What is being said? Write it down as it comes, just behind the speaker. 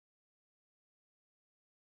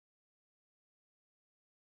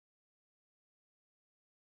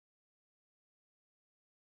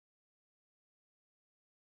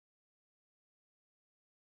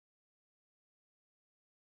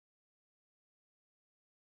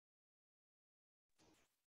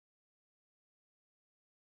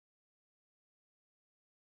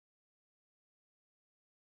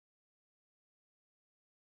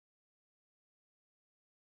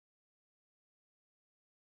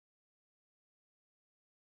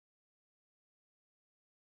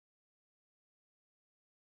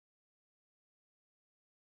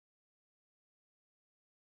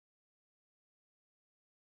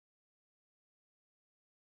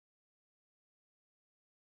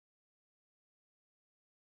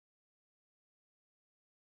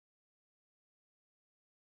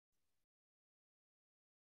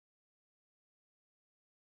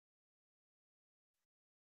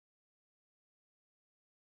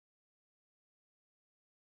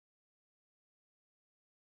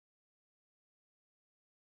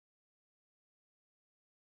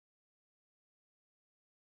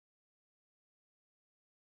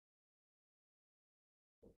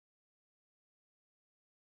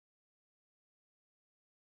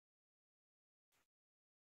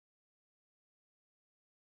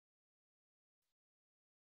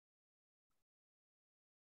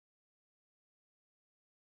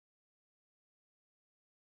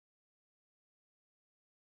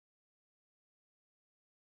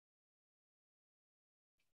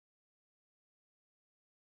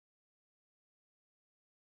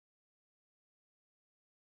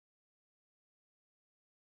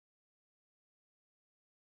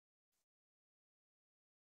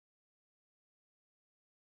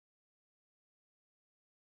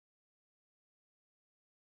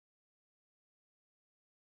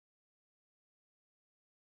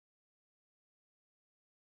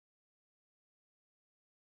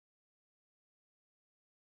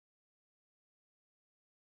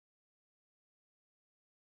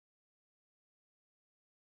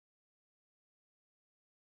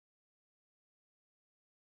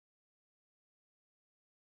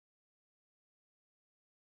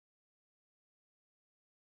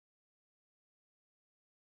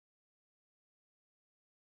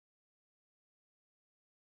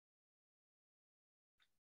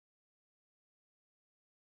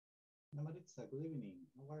Maritza, good evening.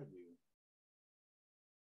 How are you?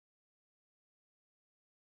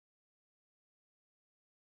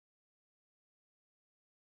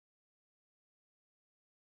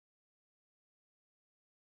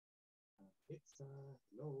 Maritza,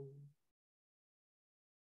 hello.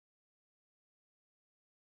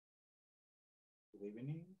 Good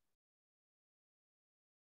evening.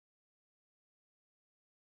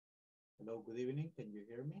 Hello, good evening. Can you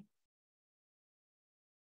hear me?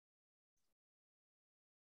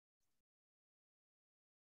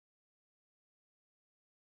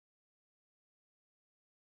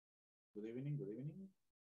 Good evening, good evening.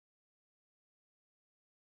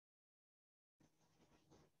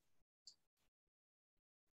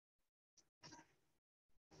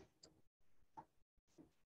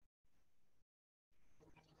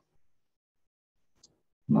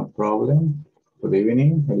 No problem. Good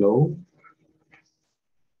evening, hello.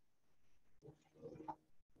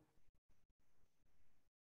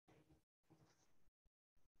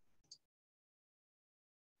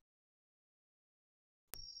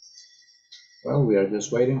 Well, we are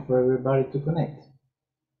just waiting for everybody to connect.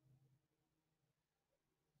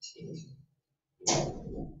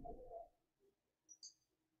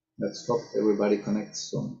 Let's hope everybody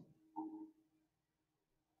connects soon.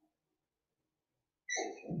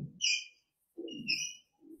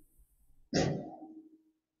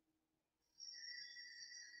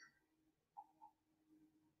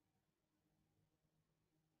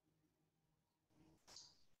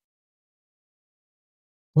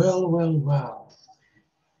 Well.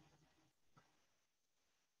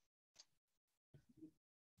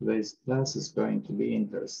 Today's class is going to be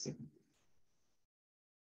interesting.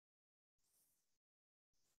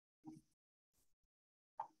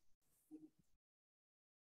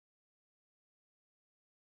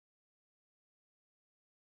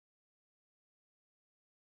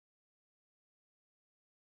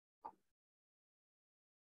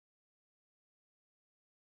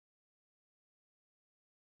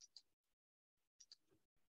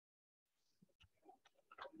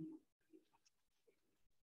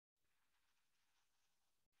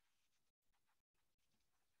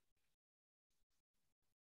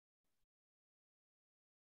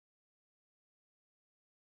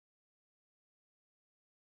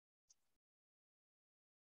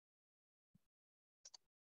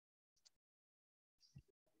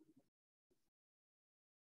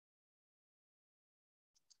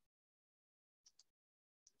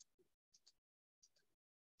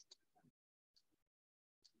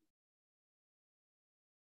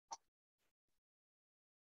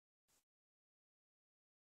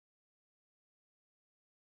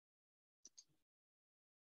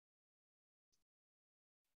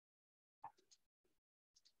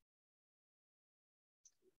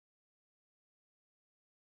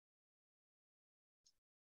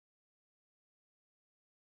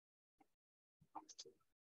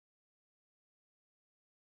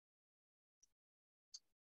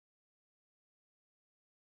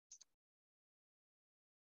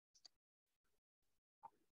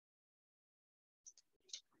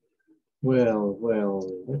 Well,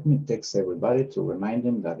 let me text everybody to remind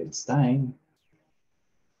them that it's time.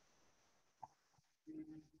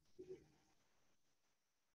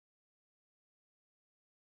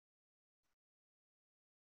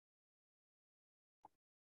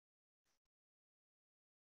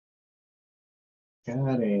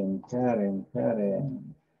 Karen.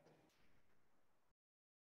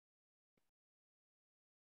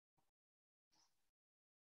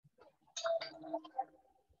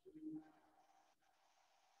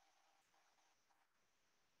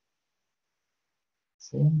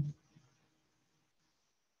 See?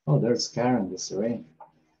 Oh, there's Karen this way.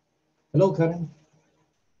 Hello, Karen.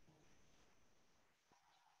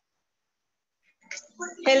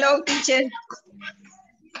 Hello, teacher.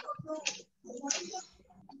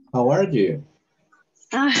 How are you?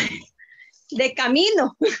 De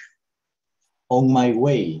camino. On my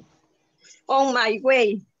way. On my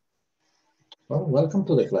way. Well, welcome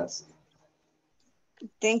to the class.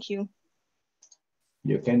 Thank you.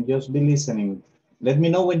 You can just be listening. Let me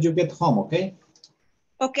know when you get home, okay?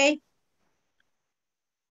 Okay.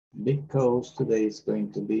 Because today is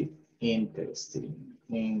going to be interesting.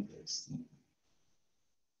 Let's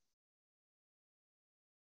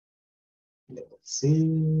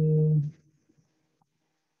see.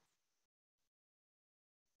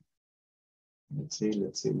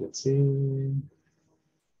 Let's see.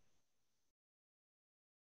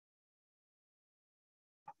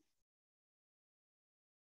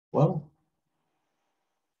 Well,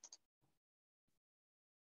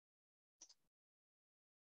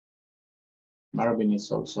 Marvin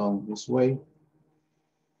is also on his way.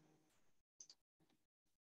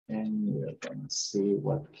 And we're gonna see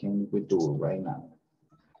what can we do right now.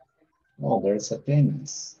 Oh, there's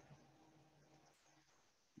attendance.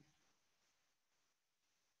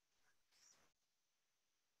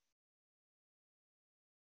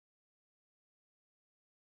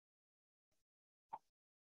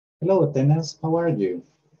 Hello, attendance, how are you?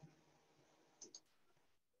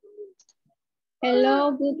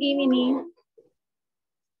 Hello, good evening.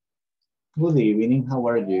 Good evening, how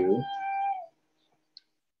are you?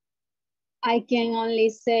 I can only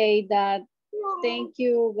say that thank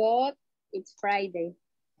you, God, it's Friday.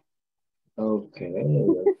 Okay,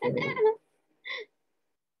 okay.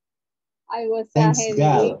 I was a Thanks heavy week.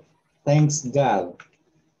 God, thanks God.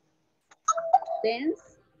 Thanks,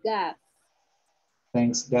 God.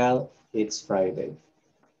 Thanks God, it's Friday.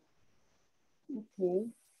 Okay.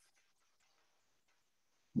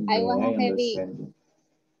 Yeah, I was I a heavy understand you.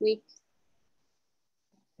 week.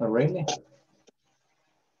 Oh, really?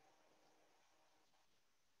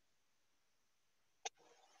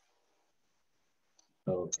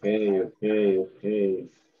 Okay, okay, okay.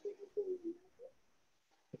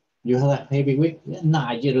 You had a heavy week?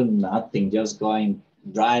 Nah, you do nothing, just going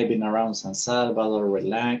driving around San Salvador,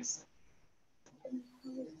 relax.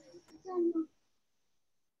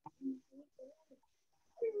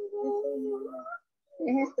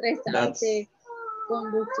 Es estresante That's,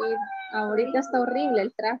 conducir. Ahorita está horrible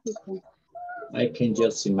el tráfico. I can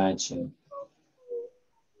just imagine.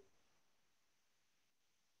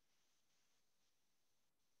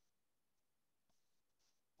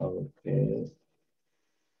 Okay.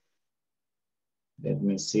 Let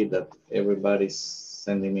me see that everybody's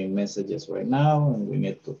sending me messages right now and we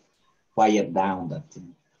need to quiet down that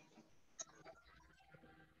thing.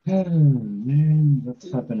 Oh man, what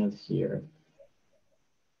happened here?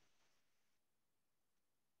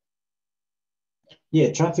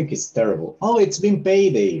 Yeah, traffic is terrible. Oh, it's been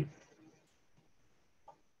payday.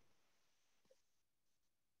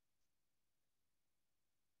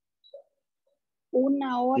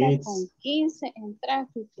 Una hora It's con 15 en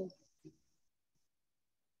tráfico.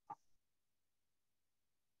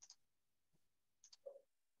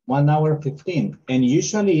 1 hour 15. And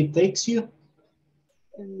usually it takes you?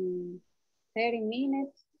 30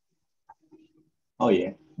 minutes. Oh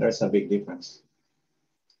yeah, there's a big difference.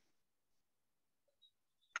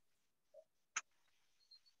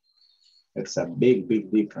 It's a big, big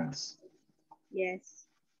difference. Yes.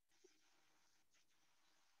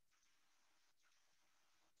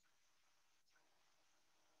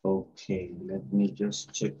 Okay, let me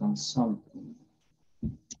just check on something.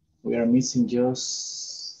 We are missing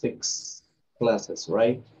just 6 classes,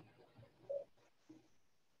 right?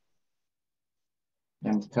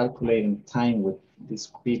 I'm calculating time with these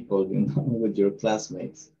people, you know, with your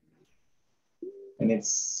classmates. And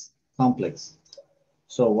it's complex.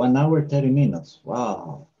 So 1 hour, 30 minutes.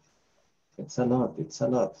 Wow. It's a lot, it's a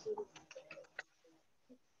lot.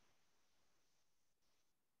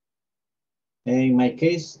 In my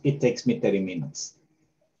case, it takes me 30 minutes.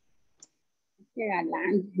 Qué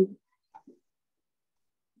galán.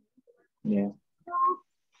 Yeah.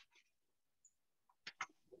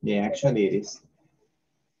 Yeah, actually it is.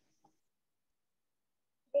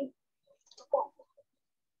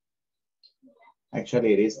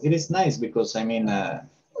 Actually it is. It is nice because I mean,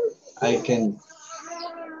 I can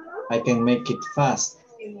make it fast.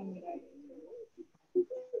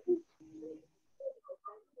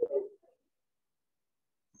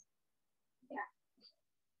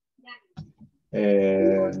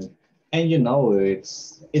 And you know,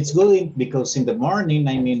 it's good because in the morning,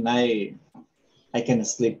 I mean, I can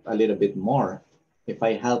sleep a little bit more. If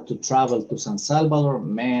I had to travel to San Salvador,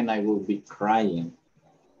 man, I would be crying.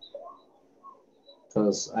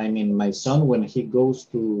 Because I mean, my son, when he goes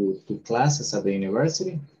to classes at the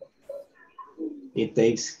university, it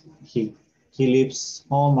takes, he leaves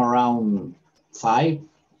home around 5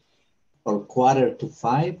 or quarter to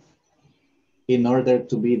 5 in order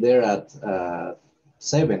to be there at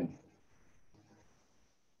 7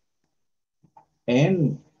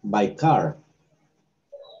 and by car.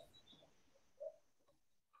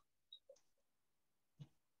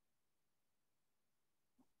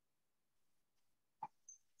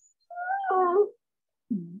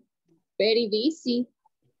 Very busy.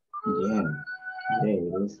 Yeah, yeah,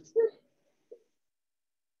 it is.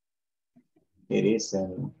 It is,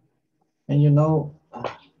 and you know,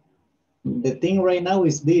 the thing right now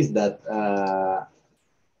is this, that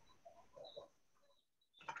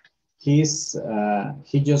he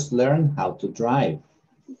just learned how to drive.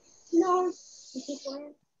 No.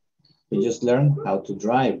 He just learned how to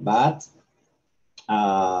drive, but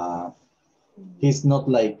he's not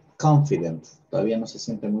like confident. Todavía no se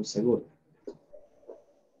siente muy seguro.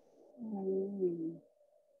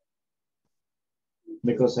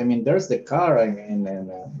 Because I mean, there's the car, and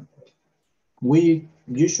we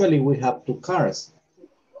have two cars.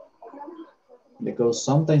 Because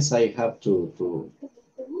sometimes I have to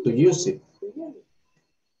use it.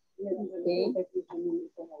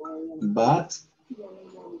 But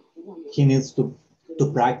he needs to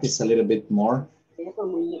practice a little bit more.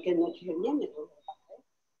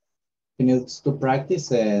 He needs to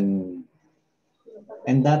practice, and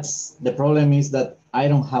that's the problem, is that I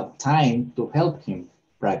don't have time to help him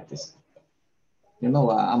practice. You know,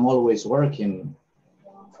 I'm always working.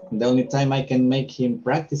 The only time I can make him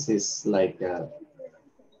practice is like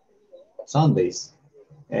Sundays.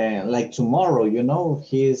 Like tomorrow, you know,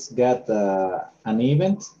 he's got an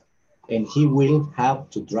event and he will have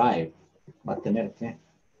to drive. Va a tener que.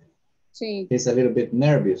 Sí. He's a little bit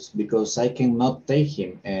nervous because I cannot take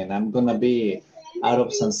him, and I'm gonna be out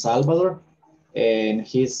of San Salvador, and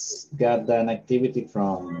he's got an activity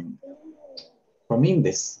from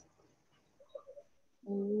Ingles.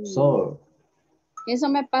 So. Eso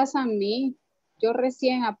me pasa a mí. Yo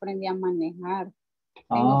recién aprendí a manejar.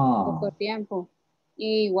 Tengo poco tiempo.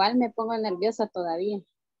 Y igual me pongo nerviosa todavía.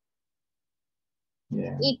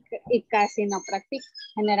 Yeah. Y casi no practico.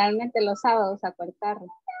 Generalmente los sábados saco el carro.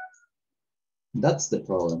 That's the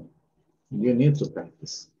problem. You need to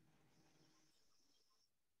practice.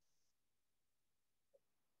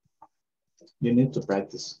 You need to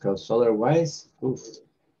practice, because otherwise, oof,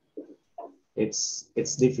 it's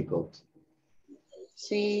difficult.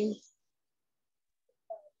 Sí.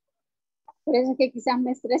 Por eso es que quizás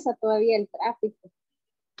me estresa todavía el tráfico.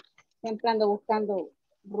 Siempre ando buscando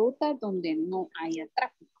rutas donde no haya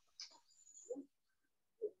tráfico.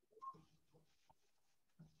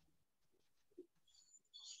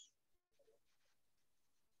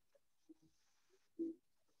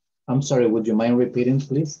 I'm sorry, would you mind repeating,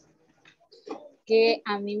 please? Que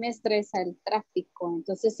a mí me estresa el tráfico,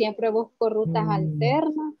 entonces siempre busco rutas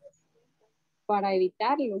alternas para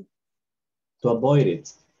evitarlo. To avoid it.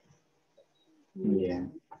 Yeah.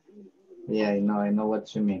 Yeah, I know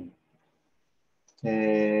what you mean.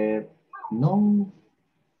 No,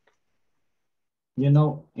 you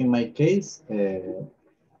know, in my case,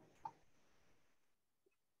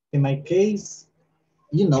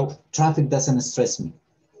 you know, traffic doesn't stress me.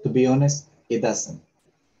 To be honest, it doesn't.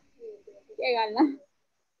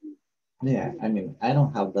 Yeah, I mean, I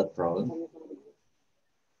don't have that problem.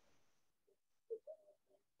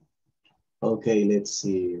 Okay, let's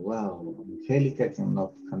see. Wow, Angelica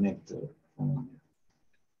cannot connect.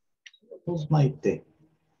 Who's Maite?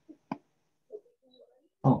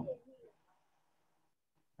 Oh,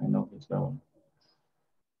 I know who's that one.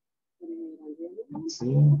 Let's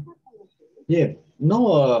see. Yeah,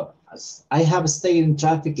 no, I have stayed in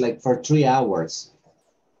traffic like for 3 hours.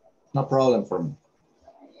 No problem for me.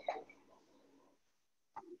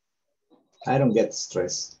 I don't get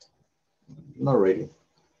stressed. Not really.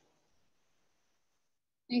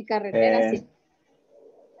 En carretera sí.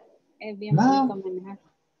 Es bien bonito manejar.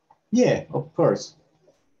 Yeah, of course.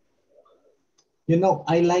 You know,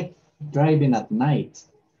 I like driving at night.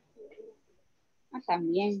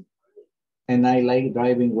 También. And I like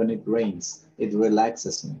driving when it rains. It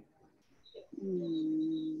relaxes me.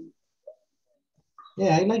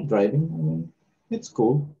 Yeah, I like driving. I mean, it's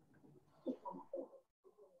cool.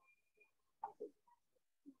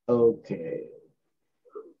 Okay.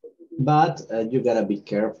 But you gotta be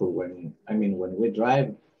careful when we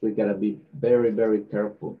drive, we gotta be very, very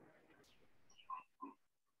careful.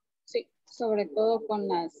 Sí, sobre todo con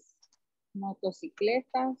las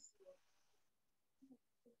motocicletas.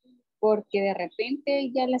 Porque de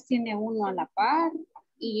repente ya las tiene uno a la par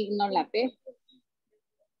y no la ve.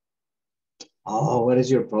 Oh, what is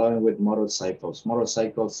your problem with motorcycles?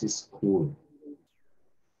 Motorcycles is cool.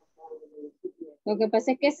 Lo que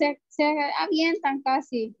pasa es que se avientan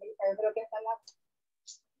casi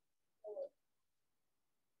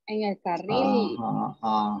en el carril.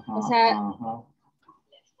 O sea,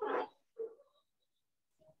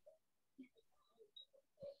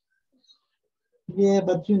 yeah,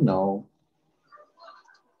 but you know,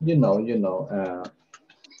 you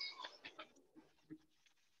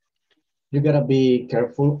gotta be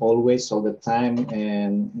careful always, all the time.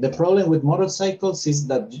 And the problem with motorcycles is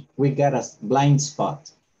that we got a blind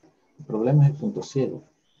spot. El problema es el punto ciego.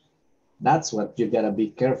 That's what you gotta be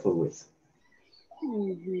careful with.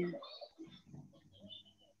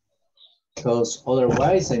 Because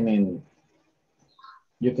otherwise, I mean,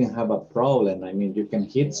 you can have a problem. I mean, you can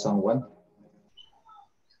hit someone.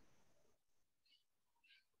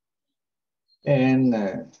 And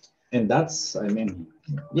that's, I mean,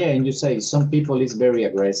 yeah, and you say some people is very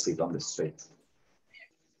aggressive on the street.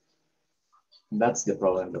 That's the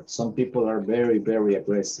problem, but some people are very, very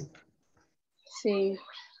aggressive. Sí.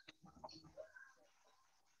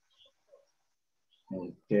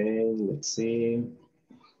 Okay, let's see.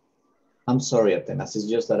 I'm sorry, Atenas, it's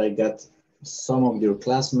just that I got some of your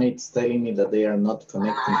classmates telling me that they are not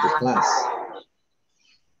connecting to class.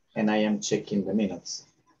 And I am checking the minutes.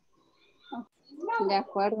 De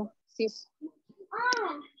acuerdo. Sí.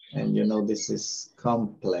 And you know, this is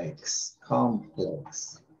complex.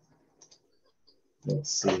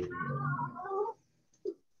 Let's see.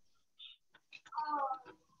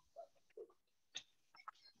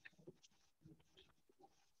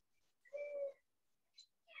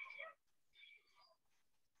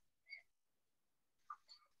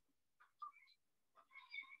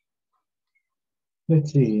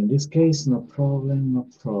 Let's see, in this case, no problem.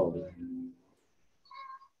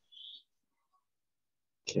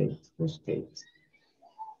 Kate, who's Kate?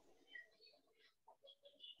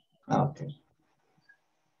 Okay.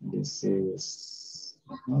 This is...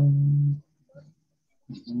 I'm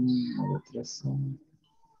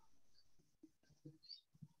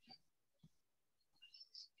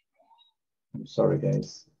sorry,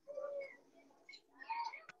 guys.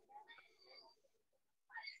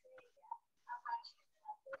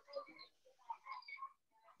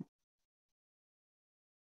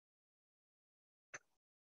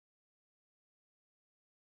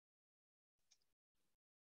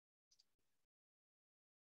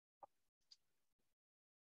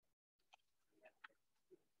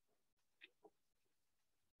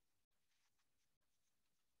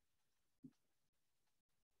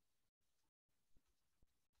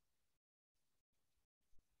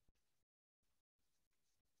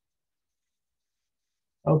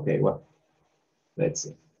 Okay, well, let's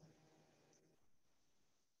see.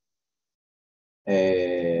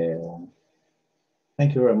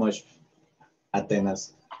 Thank you very much,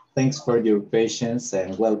 Atenas. Thanks for your patience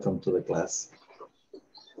and welcome to the class.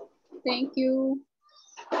 Thank you.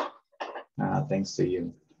 Thanks to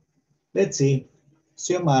you. Let's see.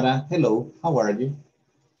 Xiomara, hello, how are you?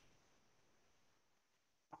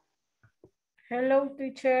 Hello,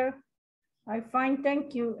 teacher. I'm fine,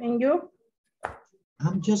 thank you. And you?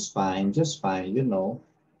 I'm just fine, you know.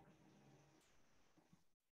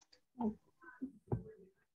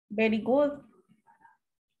 Very good.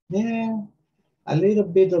 Yeah, a little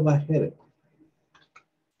bit of a headache.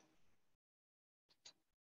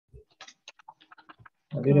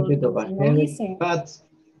 A little bit of a headache, but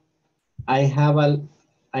I had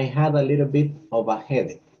a little bit of a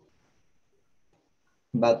headache,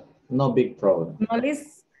 but no big problem.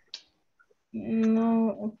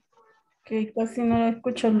 No, que casi no lo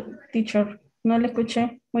escucho, teacher. No lo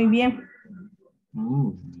escuché muy bien.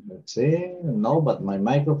 Let's see. No, but my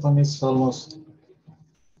microphone is almost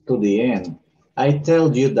to the end. I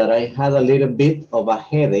told you that I had a little bit of a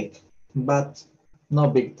headache, but no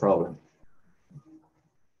big problem.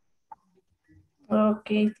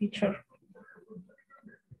 Okay, teacher.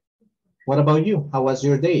 What about you? How was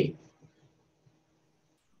your day?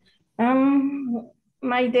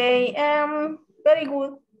 My day, very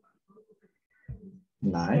good.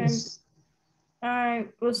 Nice.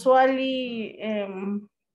 Usually,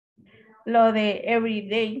 lo de every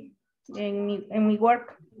day en mi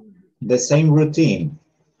work. The same routine.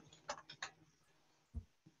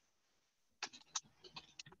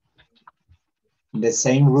 The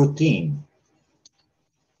same routine.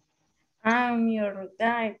 Mi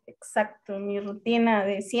rutina, exacto, mi rutina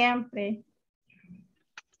de siempre.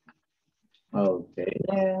 Okay.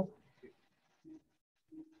 Yeah.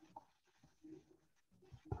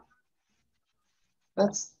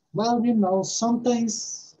 That's, well, you know,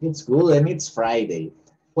 sometimes it's good and it's Friday.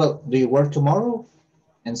 Well, do you work tomorrow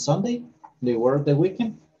and Sunday? Do you work the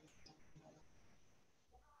weekend?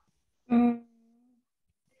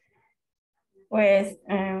 Pues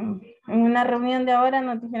en una reunión de ahora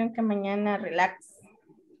nos dijeron que mañana relax.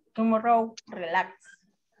 Tomorrow relax.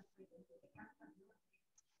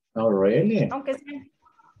 Oh, really?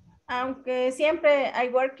 Aunque siempre I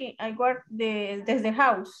work desde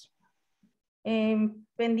house.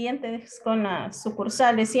 Pendientes con las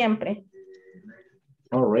sucursales siempre.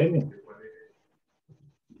 Oh, really?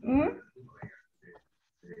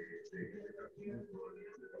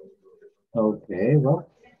 Okay, well,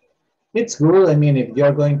 it's good. I mean, if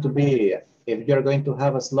you're going to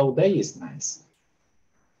have a slow day, it's nice.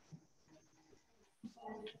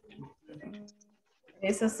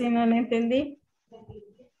 Eso sí no lo entendí.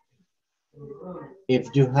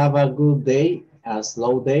 If you have a good day, a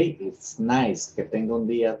slow day is nice. Que tenga un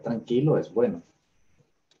día tranquilo es bueno.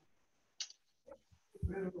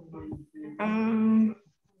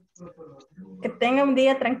 Que tenga un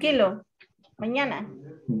día tranquilo. Mañana.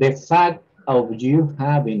 The fact of you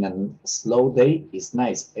having a slow day is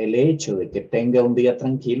nice. El hecho de que tenga un día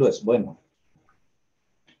tranquilo es bueno.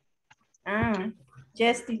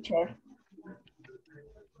 Yes, teacher.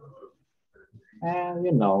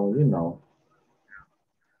 You know.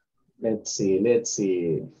 Let's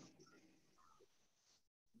see.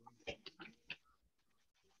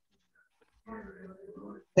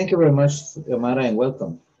 Thank you very much, Amara, and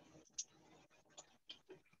welcome.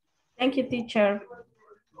 Thank you, teacher.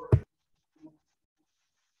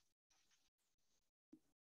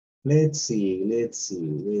 Let's see.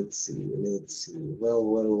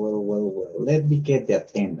 Well. Let me get the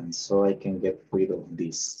attendance so I can get rid of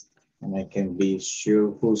this. And I can be sure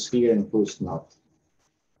who's here and who's not.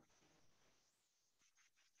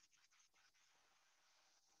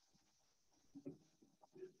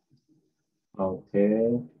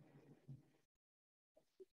 Okay.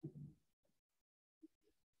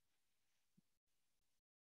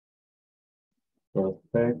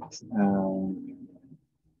 Perfect.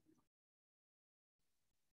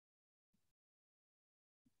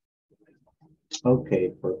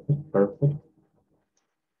 Okay, perfect.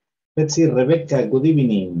 Let's see, Rebecca, good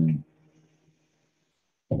evening.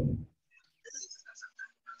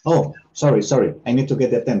 Oh, sorry. I need to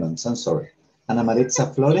get the attendance. I'm sorry. Ana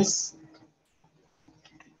Maritza Flores.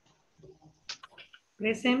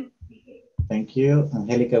 Present. Thank you.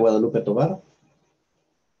 Angélica Guadalupe Tobar.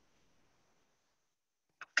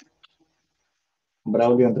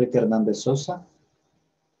 Braulio Enrique Hernández Sosa.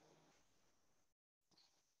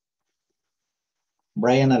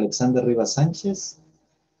 Brian Alexander Rivas Sánchez.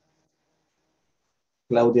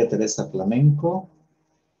 Claudia Teresa Flamenco.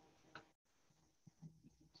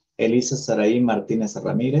 Elisa Saraí Martínez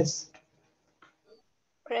Ramírez.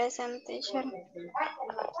 Present, teacher.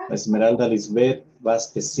 Esmeralda Lisbeth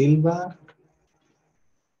Vázquez Silva.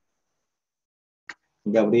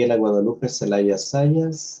 Gabriela Guadalupe Zelaya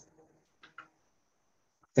Sayas.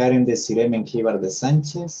 Karen Desiree Mengíbar de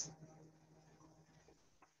Sánchez.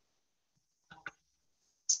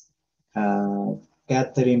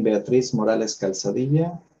 Catherine Beatriz Morales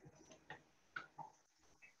Calzadilla.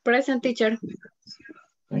 Present, teacher.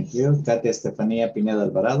 Thank you. Katia Estefanía Pineda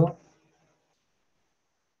Alvarado.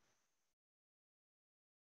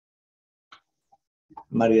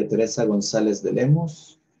 María Teresa González de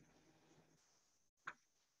Lemos.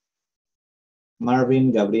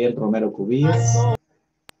 Marvin Gabriel Romero Cubillas.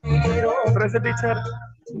 Present, teacher.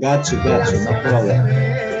 Got you, no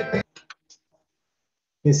problem.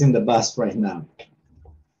 He's in the bus right now.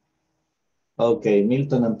 Okay,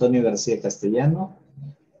 Milton Antonio García Castellano.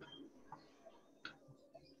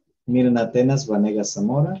 Miren Atenas Vanegas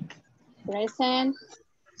Zamora. Present.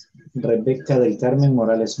 Rebeca del Carmen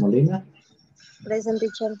Morales Molina. Present,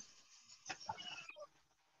 teacher.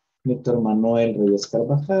 Víctor Manuel Reyes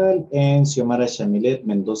Carvajal. And Xiomara Shamilet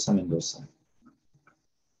Mendoza.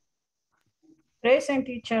 Present,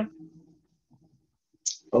 teacher.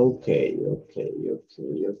 Okay.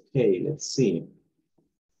 Let's see.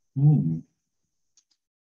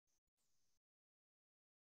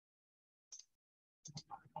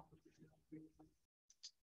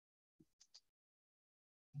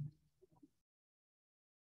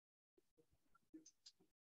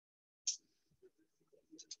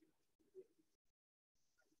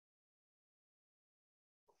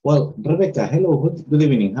 Well, Rebecca, hello, good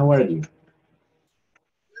evening. How are you?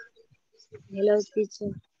 Hello,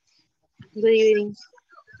 teacher. Good evening.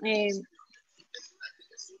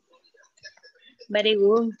 Very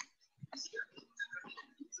good.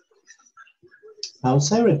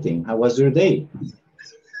 How's everything? How was your day?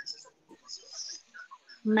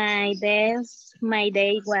 My day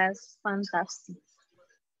was fantastic.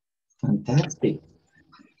 Fantastic.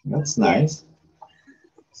 That's nice.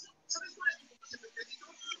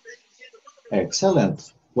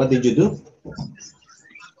 Excellent. What did you do?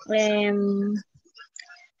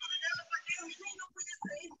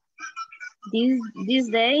 This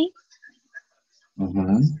day,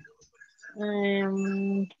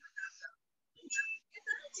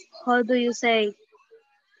 how do you say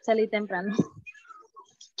salí temprano?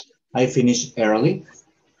 I finished early.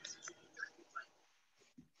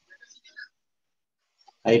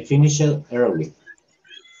 Right. I finished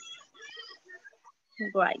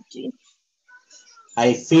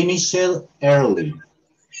early.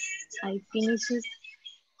 I finished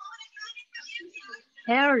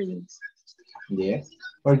early. Yeah.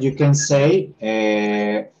 Or you can say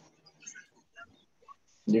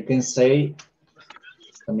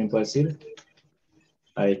También puede decir,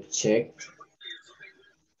 I checked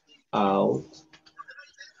out.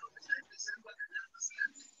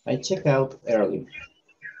 I checked out early.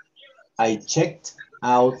 I checked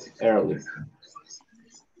out early.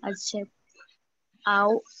 I check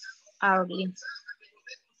out early.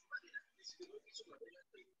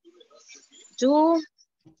 You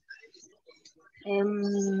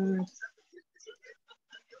um,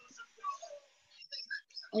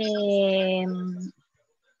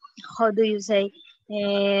 how do you say?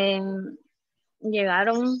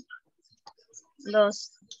 Llegaron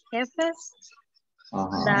los jefes,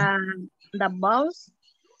 the boss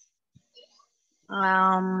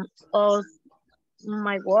of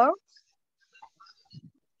my work.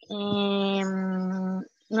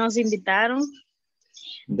 Nos invitaron.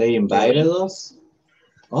 They invited us?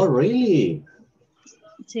 Oh, really?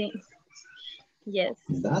 Sí. Yes.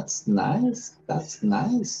 That's nice. That's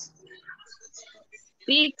nice.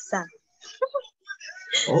 Pizza.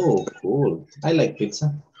 Oh, cool. I like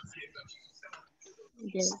pizza.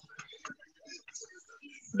 Yes.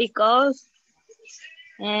 Because,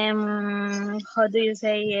 how do you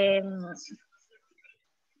say,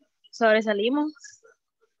 sobresalimos?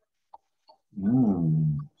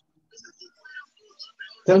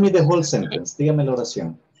 Tell me the whole sentence. Dígame la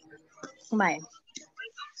oración. Vaya.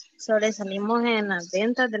 Sobresalimos en las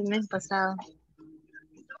ventas del mes pasado.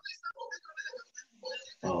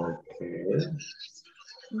 Okay.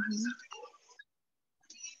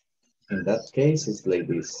 In that case, it's like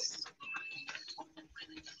this.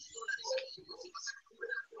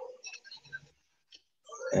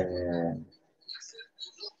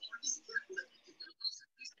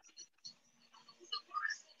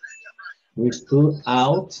 We stood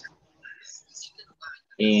out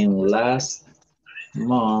in last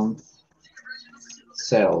month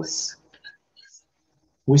sales.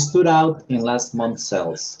 We stood out in last month's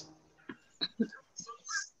sales.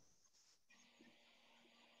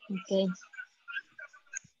 Okay.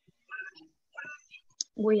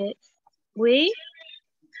 We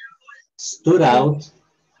stood out.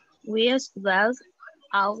 We stood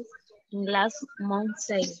out in last month's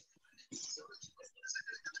sale.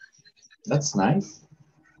 That's nice.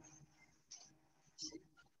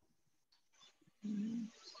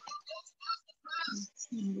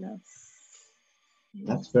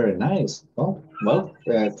 That's very nice. Oh, well,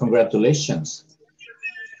 congratulations.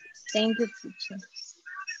 Thank you, teacher.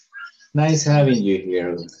 Nice having you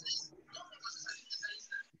here.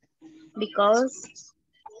 Because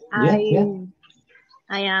Yeah.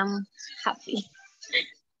 I am happy.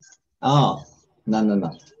 Oh,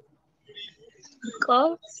 no.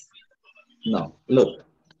 Because? No, look.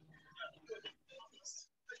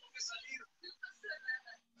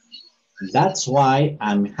 That's why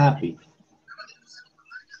I'm happy.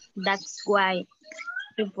 That's why.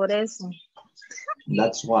 Y por eso.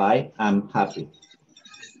 That's why I'm happy.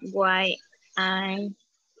 Why I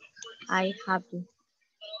happy.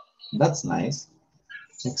 That's nice.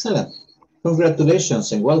 Excellent.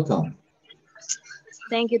 Congratulations and welcome.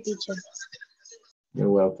 Thank you, teacher. You're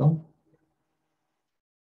welcome.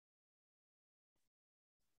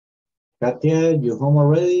 Katia, you home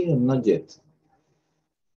already or not yet?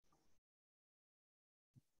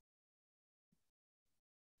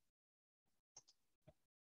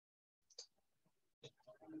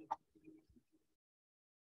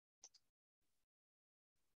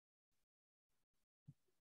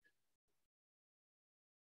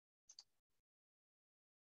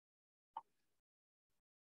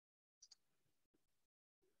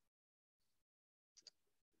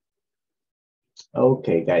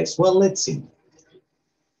 Okay, guys, well, let's see.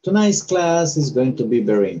 Tonight's class is going to be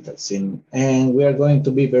very interesting, and we are going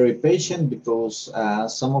to be very patient because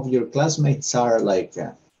some of your classmates are like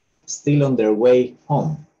still on their way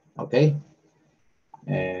home, okay?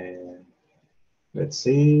 Let's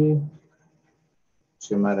see.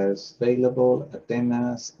 Xiomara is available,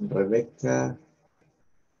 Atenas, Rebecca,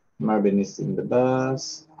 Marvin is in the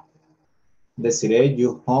bus. Desiree,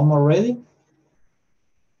 you home already?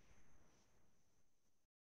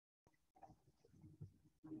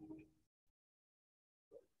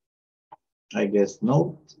 I guess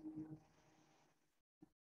no.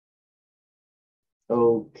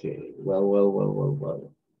 Okay,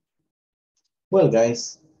 well. Well,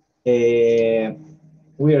 guys,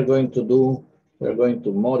 we are going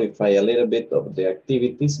to modify a little bit of the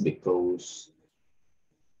activities because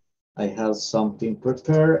I have something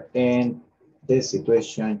prepared and the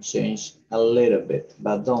situation changed a little bit,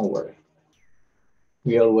 but don't worry.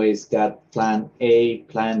 We always got plan A,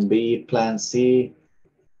 plan B, plan C,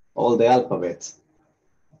 all the alphabet.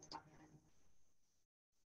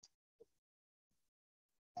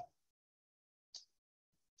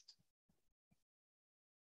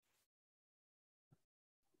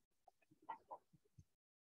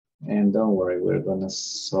 And don't worry, we're going to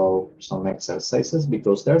solve some exercises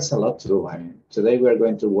because there's a lot to do. I mean, today we're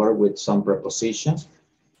going to work with some prepositions.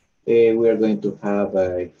 We are going to have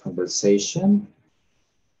a conversation.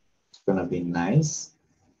 It's going to be nice.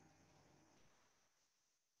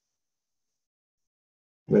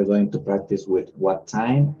 We're going to practice with what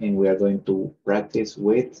time, and we are going to practice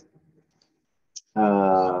with we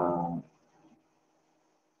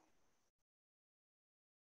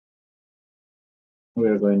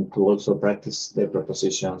are going to also practice the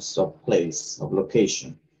prepositions of place, of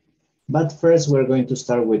location. But first, we're going to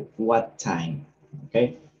start with what time,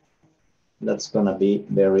 okay? That's gonna be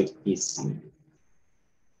very easy.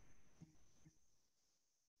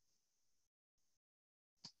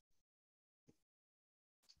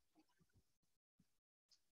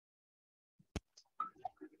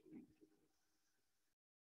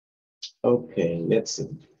 Okay, let's see.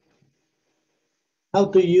 How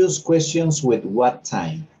to use questions with what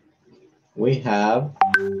time? We have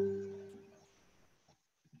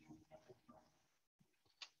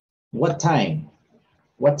what time?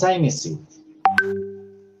 What time is it?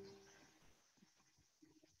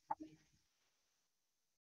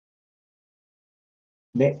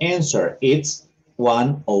 The answer is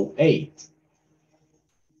 1:08.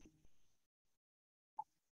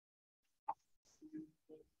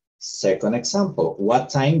 Second example, what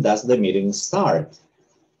time does the meeting start?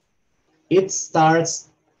 It starts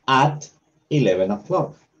at 11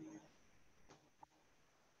 o'clock.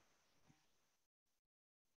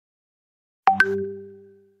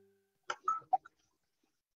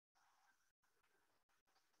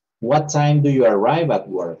 What time do you arrive at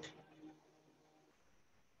work?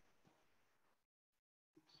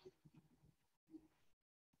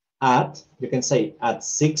 You can say at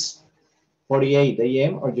 6:48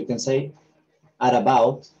 a.m. or you can say at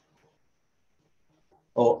about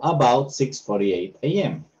 6:48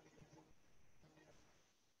 a.m.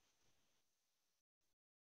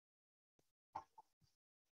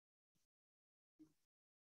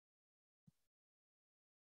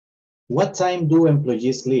 What time do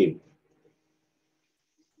employees leave?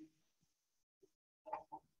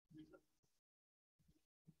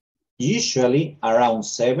 Usually around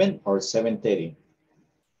 7 or 7:30.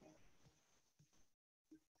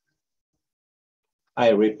 I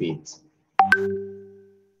repeat.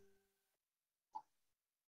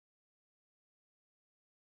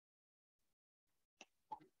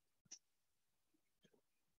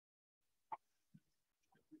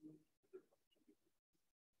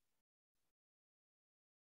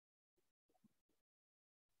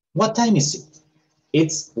 What time is it?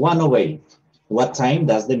 It's 1:08. What time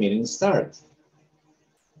does the meeting start?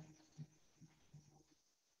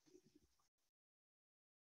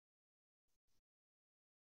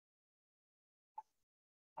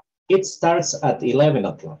 It starts at 11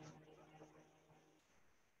 o'clock.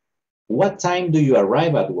 What time do you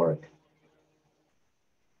arrive at work?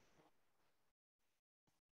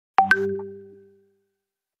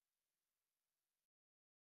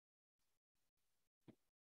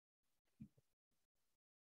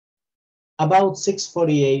 About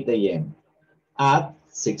 6:48 a.m. At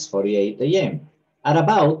 6:48 a.m. At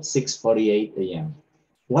about 6:48 a.m.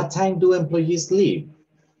 What time do employees leave?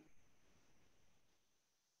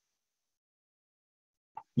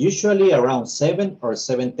 Usually around 7 or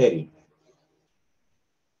 7:30.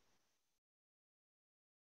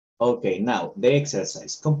 Okay, now the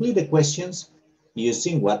exercise. Complete the questions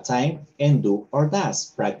using what time and do or does.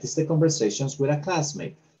 Practice the conversations with a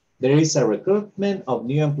classmate. There is a recruitment of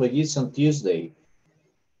new employees on Tuesday.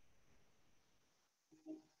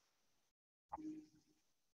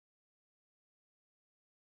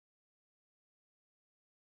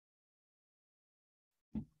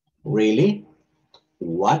 Really?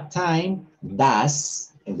 What time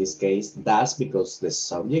does, in this case, does because the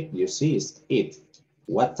subject you see is it.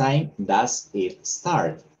 What time does it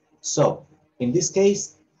start? So, in this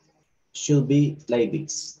case, should be like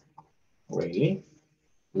this. Really?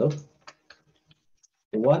 Look.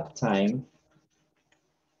 What time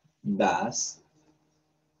does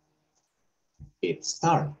it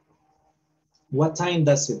start? What time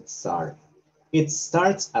does it start? It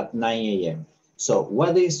starts at 9 a.m. So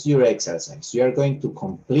what is your exercise? You are going to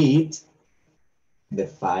complete the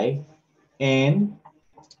 5 and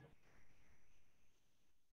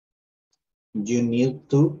you need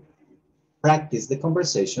to practice the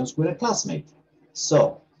conversations with a classmate.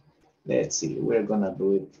 So let's see, we're gonna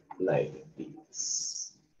do it like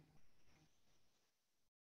this.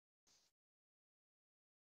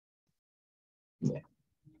 Yeah.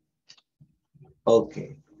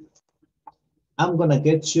 Okay. I'm gonna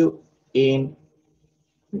get you in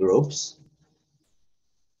groups.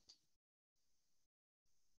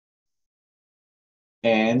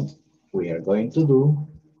 And we are going to do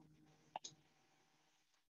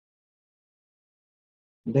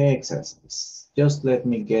the exercise. Just let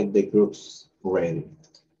me get the groups ready,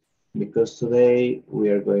 because today we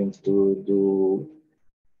are going to do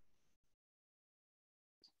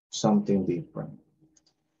something different.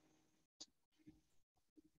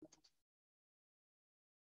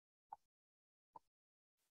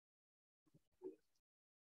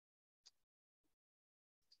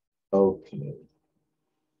 Okay.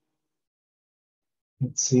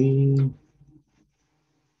 Let's see.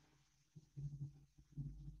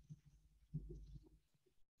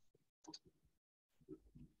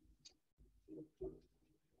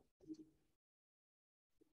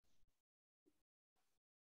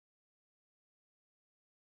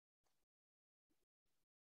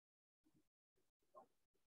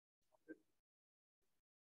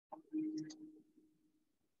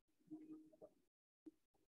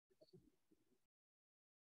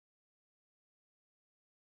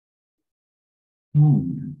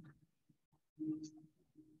 Hmm.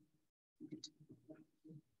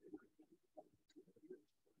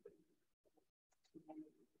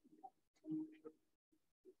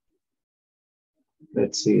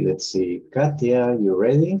 Let's see. Katia, you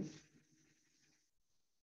ready?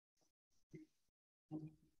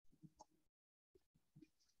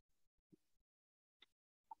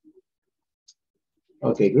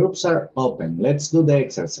 Okay, groups are open. Let's do the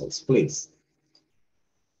exercise, please.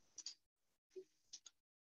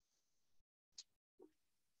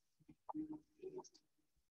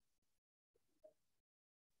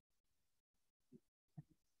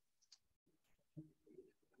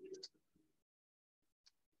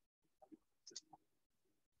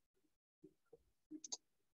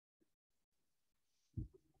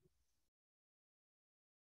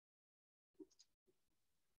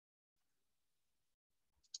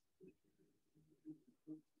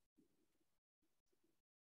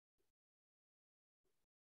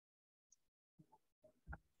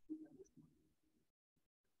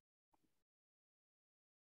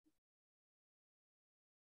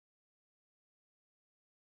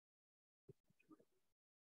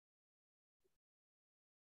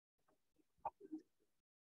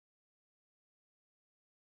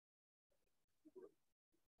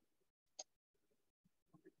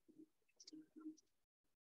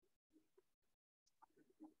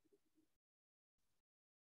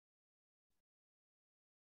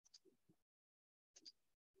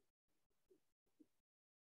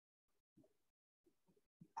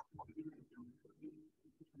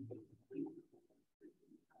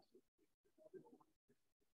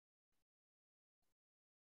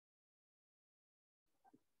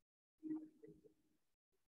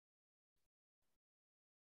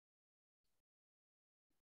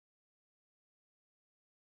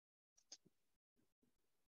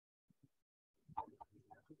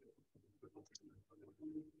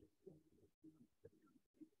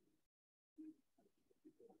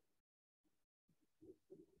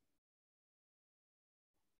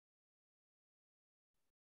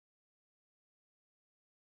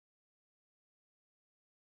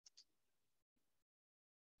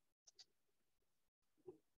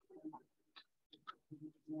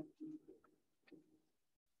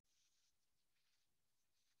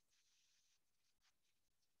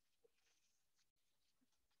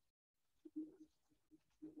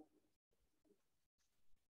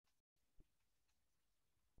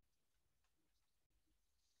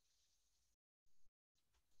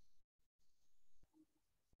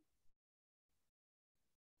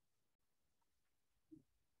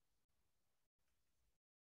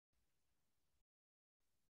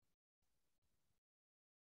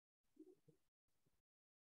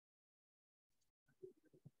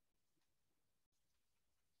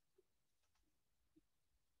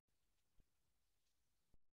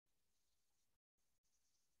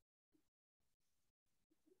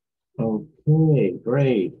 Okay,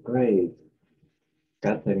 great.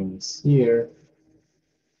 Catherine is here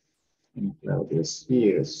and Claudia is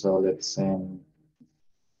here. So let's send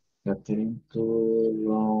Catherine to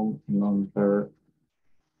room number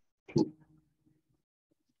 2.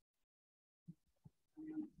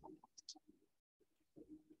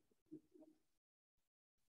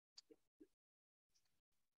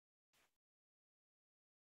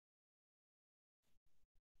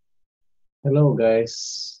 Hello,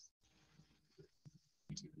 guys.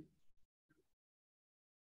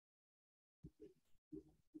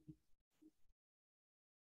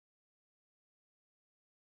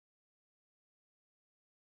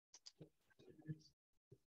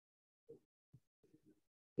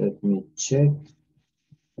 Let me check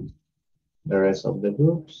the rest of the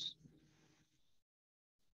groups.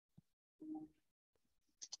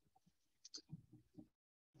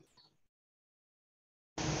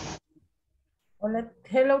 Hola,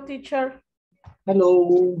 hello teacher.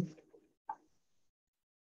 Hello.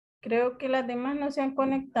 Creo que las demás no se han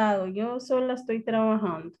conectado. Yo sola estoy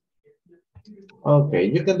trabajando.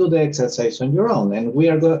 Okay, you can do the exercise on your own, and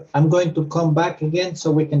I'm going to come back again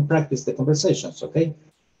so we can practice the conversations, okay?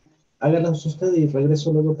 Háganlos usted y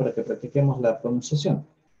regreso luego para que practiquemos la pronunciación.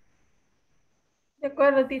 De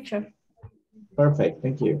acuerdo, teacher. Perfect,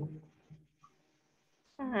 thank you.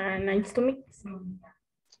 Nice to meet you.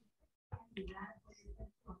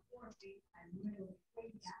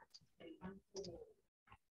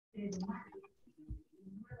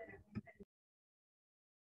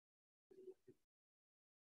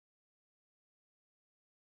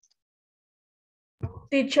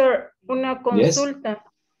 Teacher, una consulta.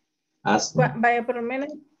 Ask me. Vaya, por lo menos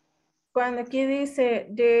cuando aquí dice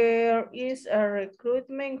there is a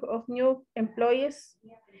recruitment of new employees,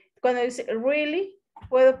 cuando dice really,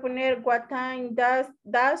 puedo poner what time does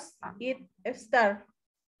it start?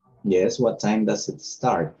 Yes, what time does it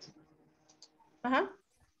start? Ajá.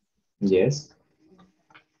 Yes.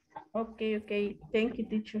 Okay. Thank you,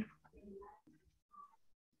 teacher.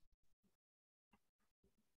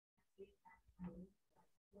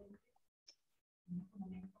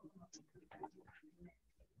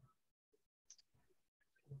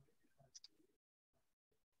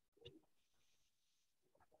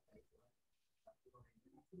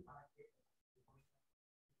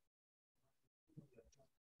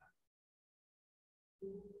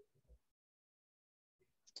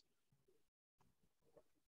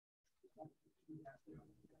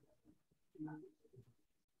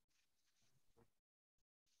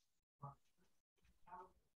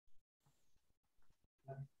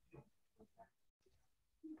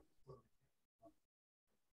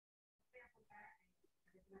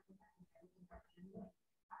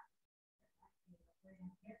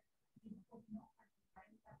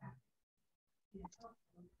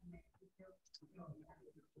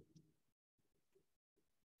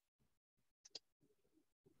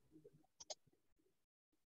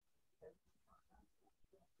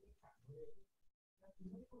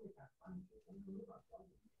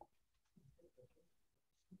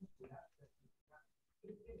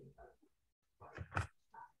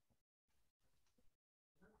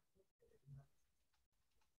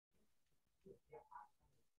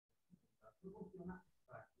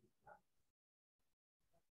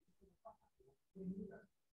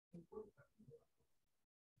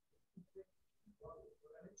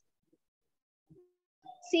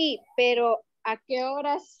 Sí, pero ¿a qué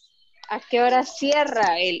horas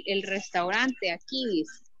cierra el restaurante aquí?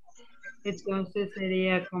 Entonces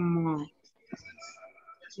sería como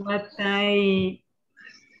what time.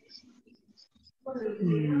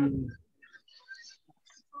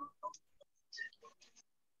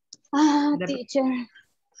 Teacher.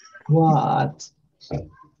 What?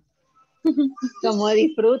 Como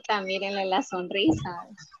disfruta, mírenle la sonrisa.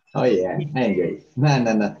 Oh yeah, enjoy.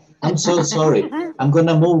 No. I'm so sorry. I'm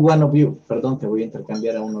gonna move one of you. Perdón, que voy a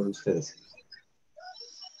intercambiar a uno de ustedes.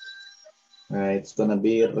 It's gonna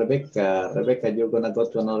be Rebecca. Rebecca, you're gonna go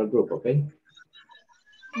to another group, okay?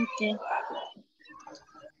 Okay.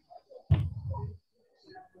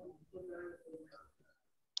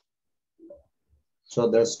 So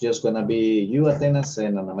there's just gonna be you, Atenas,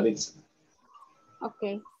 and Ana Maritza.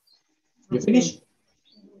 Okay. You finish?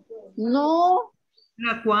 No,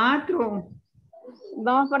 La 4.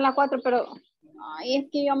 vamos por la 4, pero ay, es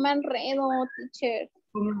que yo me enredo, teacher.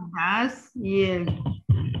 Con das y el.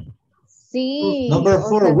 Sí. Number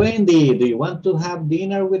 4, sea, Wendy, do you want to have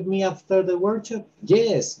dinner with me after the workshop?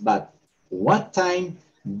 Yes, but what time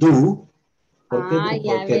do? ¿Por qué do?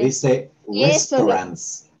 ya Porque ves. dice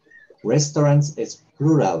restaurants. Restaurants es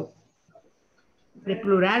plural. De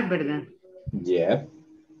plural, ¿verdad? Yeah.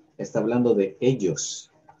 Está hablando de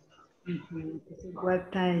ellos. What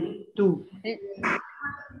time do?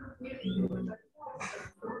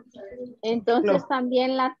 Entonces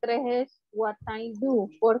también la 3 es what time do,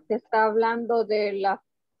 porque está hablando de la...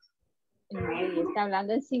 No, está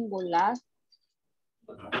hablando en singular.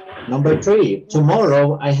 Number 3,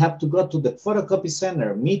 tomorrow I have to go to the photocopy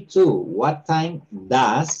center. Me too. What time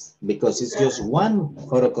does? Because it's just one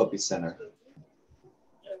photocopy center.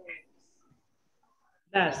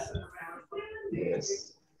 Das.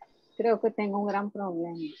 Yes. Creo que tengo un gran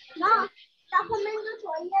problema.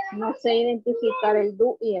 No sé identificar el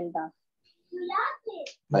do y el das.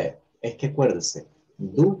 Vaya, es que acuérdese,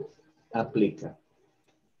 do aplica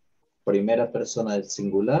primera persona del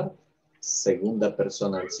singular, segunda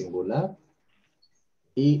persona del singular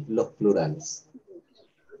y los plurales.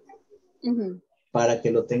 Para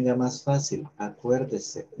que lo tenga más fácil,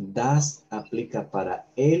 acuérdese, das aplica para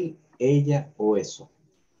él ella o eso.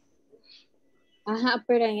 Ajá,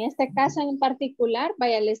 pero en este caso en particular,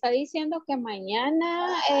 vaya, le está diciendo que mañana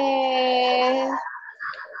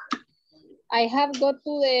I have go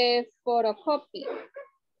to the photocopy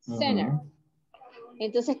center.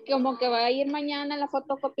 Entonces como que va a ir mañana a la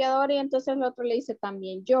fotocopiadora y entonces el otro le dice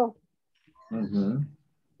también yo.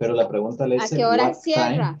 Pero la pregunta le dice, ¿a qué hora what cierra?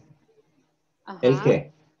 time? Ajá. ¿El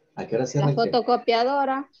qué? ¿A qué hora cierra La el qué?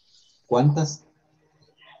 fotocopiadora. ¿Cuántas?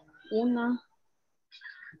 Una.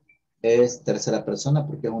 Es tercera persona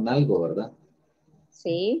porque es un algo, ¿verdad?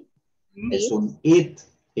 Sí. Es It. un it.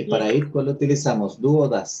 Y para it, ¿cuál utilizamos? ¿Do o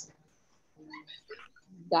das?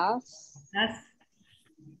 Das. Das.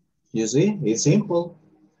 You see, it's simple.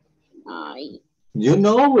 Ay. You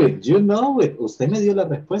know it, you know it. Usted me dio la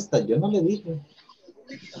respuesta, yo no le dije.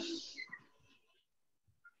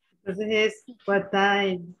 Entonces es what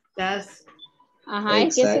time does. Ajá,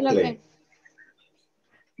 es que eso es lo Exactly.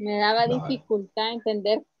 que me daba No. dificultad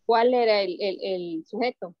entender cuál era el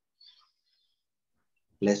sujeto.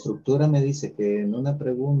 La estructura me dice que en una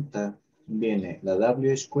pregunta viene la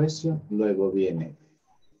WH question, luego viene,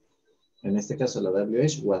 en este caso la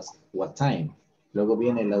WH was what time, luego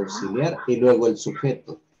viene el auxiliar y luego el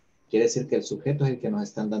sujeto. Quiere decir que el sujeto es el que nos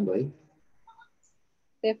están dando ahí.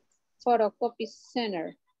 The photocopy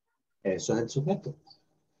center. Eso es el sujeto.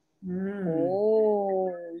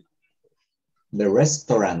 Oh. The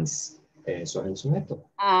restaurants. Eso es el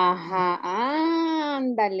sujeto. Ajá,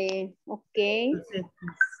 ándale. Ok. Entonces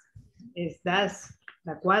es das,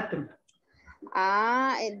 la 4.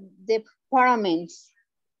 Ah, departments.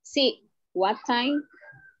 Sí. What time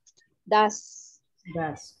does?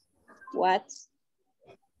 Das. What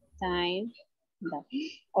time does?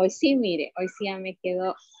 Hoy sí, mire, hoy sí ya me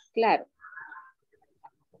quedó claro.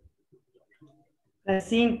 La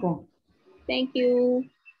 5. Thank you.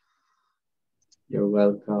 You're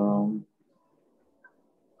welcome.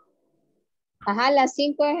 Ajá, la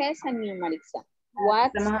 5 es esa, mi Marisa.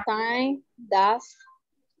 What time does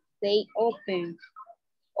they open?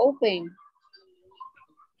 Open.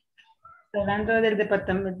 Hablando del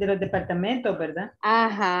departamento, de los departamentos, ¿verdad?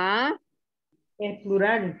 Ajá. Es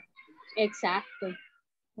plural. Exacto.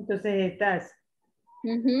 Entonces estás.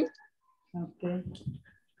 Ok.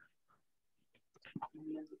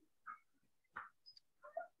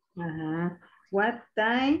 Ajá. What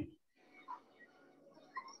time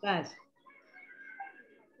does?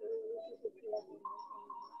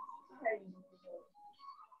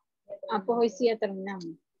 Ah, pues hoy sí ya terminamos.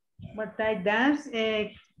 What time does?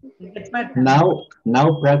 Department.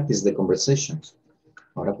 Now practice the conversations.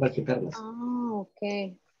 Ahora practicarlas. Ah,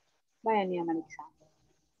 ok. Vaya, mi Marisa.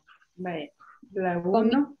 Vale. La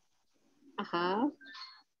 1. Ajá.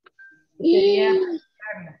 Sería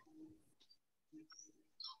Carla.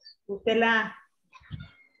 Usted la...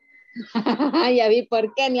 Ya vi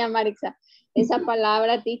por qué, ni a Marisa. Esa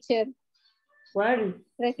palabra, teacher. ¿Cuál?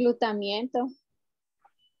 Reclutamiento.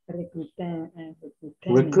 Recruitment.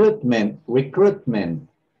 Recruitment.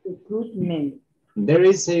 Recruitment. There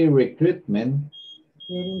is a recruitment.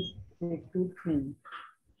 There is recruitment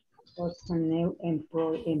of a new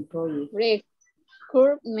employee.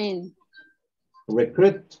 Recruitment.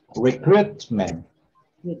 Recruitment.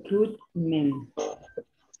 Recruitment.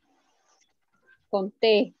 Con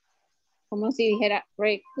T. Como si dijera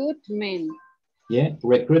recruitment. Yeah,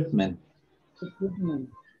 recruitment. Recruitment.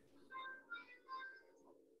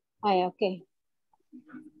 Ay, okay.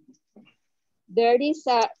 There is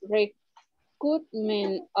a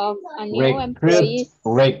recruitment of a new employee.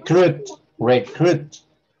 Recruitment.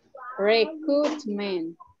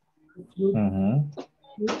 Recruitment.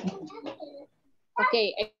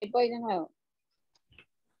 Okay, voy de nuevo.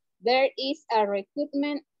 There is a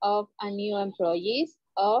recruitment of a new employees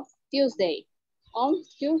of Tuesday. On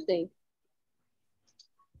Tuesday.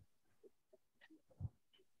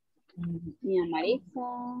 Mia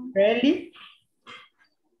Marisa. Really?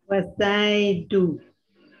 What I do?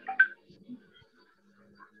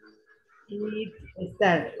 It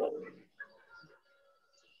starts.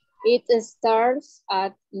 It starts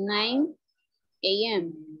at 9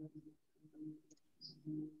 a.m.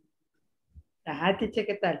 Ajá, teacher,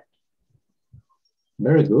 ¿qué tal?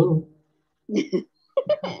 Very good.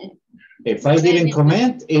 If I didn't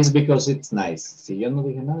comment, it's because it's nice. Si yo no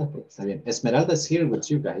dije nada, porque está bien. Esmeralda is here with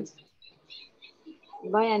you guys.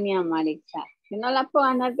 Vaya, Mia Marisa. Que no la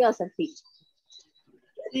ponga nerviosa, teacher.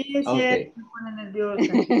 Sí, es cierto, me pone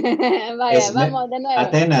nerviosa. Vaya, vamos de nuevo.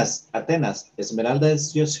 Atenas. Esmeralda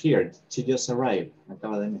is just here. She just arrived.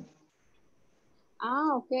 Acaba de venir.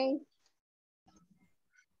 Ah, ok.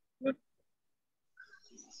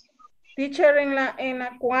 Teacher, en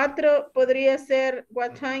la 4 podría ser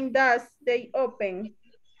what time does they open?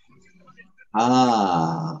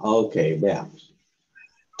 Ah, ok, veamos.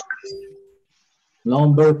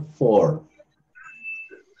 Number 4.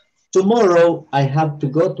 Tomorrow I have to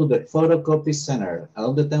go to the photocopy center. ¿A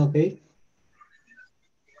dónde tengo que ir?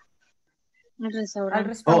 El Al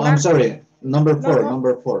restaurante. Oh, I'm restaurante. sorry. Number 4, No,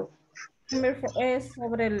 number 4. es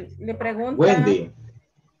sobre le pregunta. Wendy,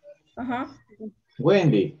 Ajá.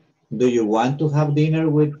 Wendy, do you want to have dinner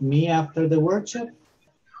with me after the workshop?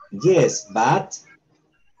 Yes, but...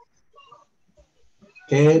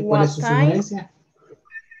 ¿Cuál es su sugerencia?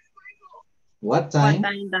 What time?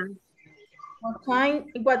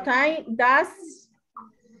 What time does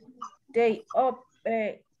they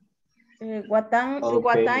what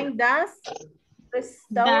time does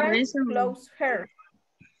restaurant close her?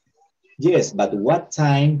 Yes, but what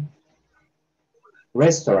time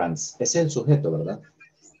restaurants? Es el sujeto, ¿verdad?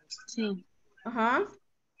 Sí. Ajá.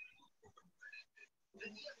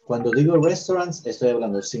 Cuando digo restaurants, estoy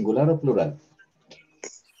hablando singular o plural.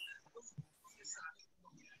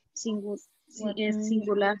 Es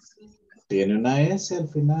singular. Tiene una S al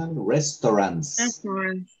final. Restaurants.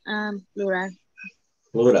 Restaurants. Plural.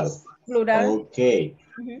 Plural. Plural. Ok.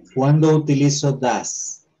 ¿Cuándo utilizo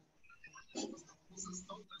das?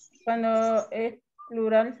 Cuando es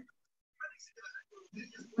plural.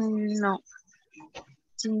 No.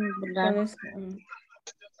 Singular. Cuando es,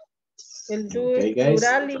 el do Okay, es guys.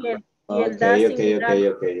 plural y el da Okay. singular.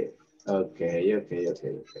 Okay.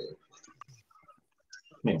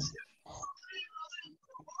 Mira.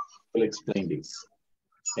 I'll explain this.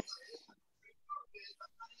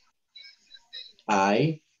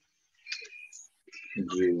 I,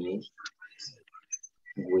 you,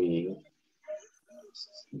 we,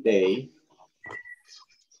 they,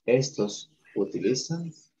 estos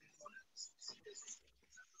utilizan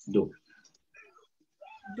do.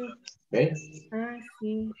 Okay? Ah,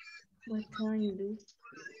 sí. What time do?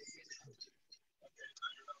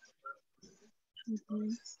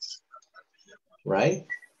 Right?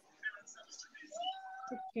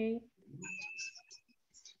 Okay.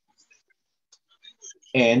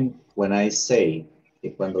 And when I say, y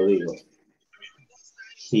cuando digo,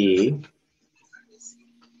 he,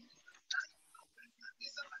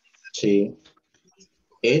 she,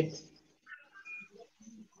 it,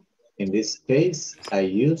 in this case, I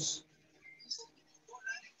use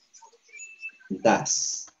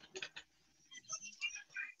does.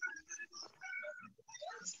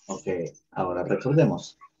 Ok, ahora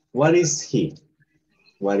recordemos. What is he?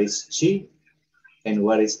 What is she? And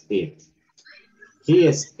what is it? He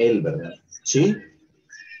es él, ¿verdad? She.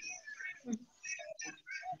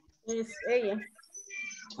 Es ella.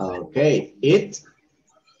 Ok, it.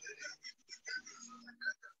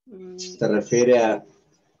 ¿Se refiere a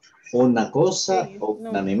una cosa o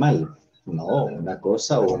un animal? No, una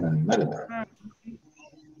cosa o un animal.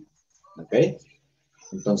 Ok.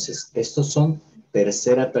 Entonces, estos son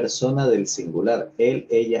tercera persona del singular. Él,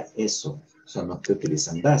 ella, eso. Son los que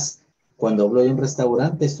utilizan das. Cuando hablo de un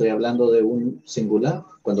restaurante, estoy hablando de un singular.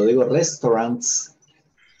 Cuando digo restaurants,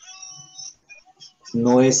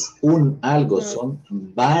 no es un algo, son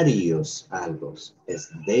varios algo. Es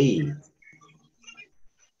they.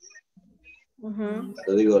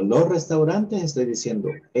 Cuando digo los restaurantes, estoy diciendo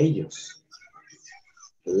ellos.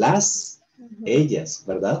 Las, ellas,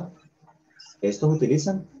 ¿verdad? Estos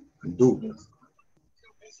utilizan do.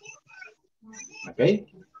 ¿Ok?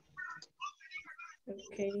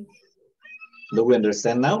 Okay. Do we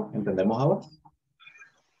understand now? ¿Entendemos ahora?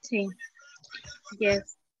 Sí.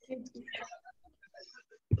 Yes.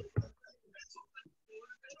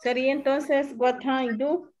 Sería entonces, what time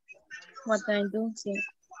do? What I do, sí.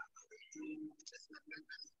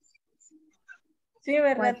 Sí,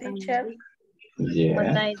 ¿verdad, What I teacher? do. Yeah.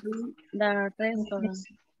 What I do, the restaurant.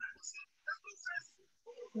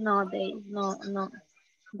 No,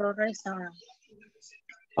 the restaurant.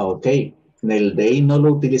 Ok. El they no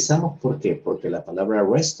lo utilizamos, ¿por qué? Porque la palabra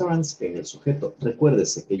restaurants es el sujeto.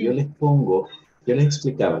 Recuérdese que yo les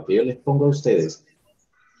explicaba, que yo les pongo a ustedes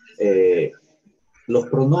los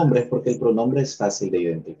pronombres, porque el pronombre es fácil de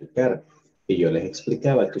identificar. Y yo les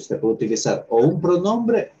explicaba que usted puede utilizar o un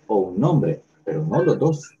pronombre o un nombre, pero no los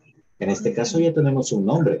dos. En este caso ya tenemos un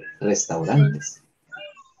nombre, restaurantes.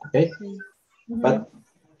 ¿Ok? But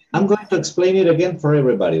I'm going to explain it again for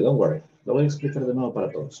everybody, don't worry. Lo voy a explicar de nuevo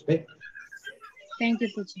para todos, ¿ok? Thank you,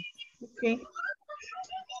 teacher. Okay.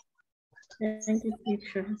 Thank you,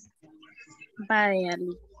 teacher. Vaya,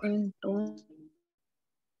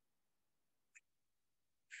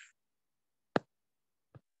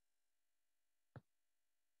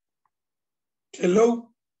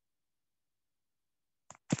 Hello.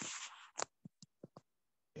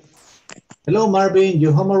 Hello, Marvin.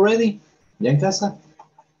 You home already? ¿Ya en casa?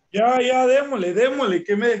 Ya, démosle,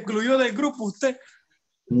 que me excluyó del grupo usted.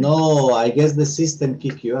 No, I guess the system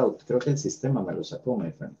kicked you out. Creo que el sistema me lo sacó,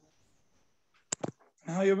 my friend.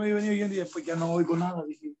 No, yo me he venido yendo y después ya no oigo nada,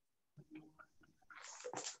 dije.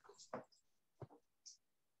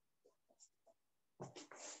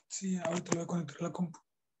 Sí, ahorita lo voy a conectar a la compu.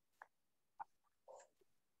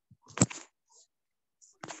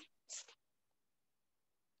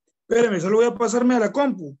 Espéreme, solo voy a pasarme a la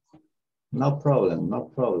compu. No problem, no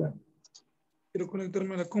problem. Quiero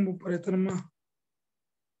conectarme a la compu para estar más.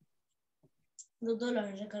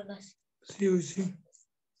 $2 recargas. Sí, hoy sí.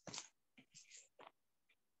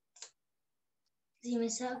 Si me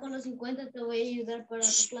saco los 50 te voy a ayudar para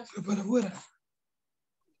tu clase. Pero para afuera.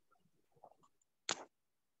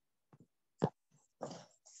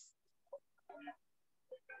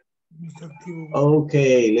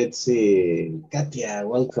 Okay, let's see. Katia,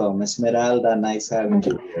 welcome. Esmeralda, nice having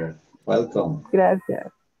you here. Welcome.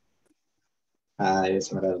 Gracias. Hi,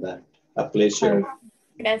 Esmeralda. A pleasure.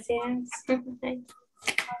 Gracias.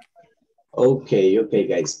 Okay,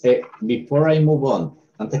 guys. Before I move on,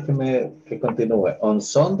 antes que continúe, on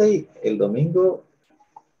Sunday, el domingo,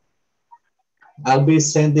 I'll be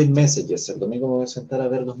sending messages. El domingo me voy a sentar a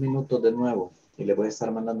ver 2 minutos de nuevo y le voy a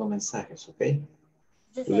estar mandando mensajes, ¿ok?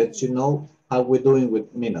 To let you know how we're doing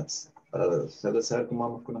with minutes. Para hacerles saber cómo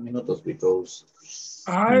vamos con los minutos, because...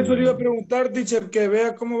 Eso le iba a preguntar, teacher, que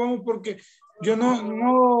vea cómo vamos, porque yo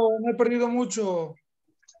no he perdido mucho.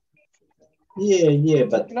 Yeah,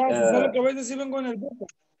 but... Claro, solo que a veces sí vengo en el grupo.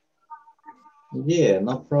 Yeah,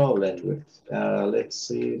 no problem. Let's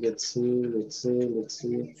see.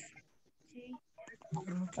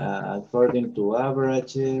 According to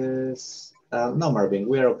averages... no, Marvin,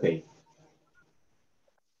 we are okay.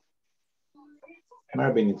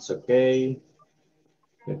 Marvin, it's okay.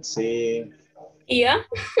 Let's see. ¿Ya?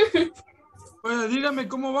 Pues dígame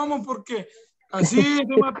cómo vamos, porque así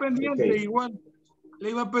estoy más pendiente. Okay. Igual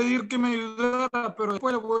le iba a pedir que me ayudara, pero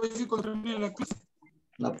después le voy a decir cuando termine la clase.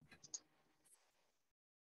 No.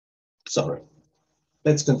 Sorry.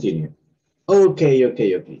 Let's continue. Okay.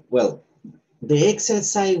 Well, the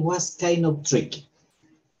exercise was kind of tricky.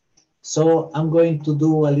 So I'm going to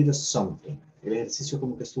do a little something. El ejercicio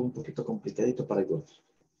como que estuvo un poquito complicadito para algunos.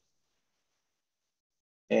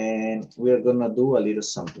 And we're gonna do a little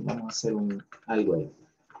something. Vamos a hacer algo ahí.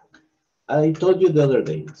 I told you the other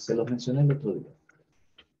day. Se los mencioné el otro día.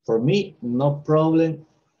 For me, no problem.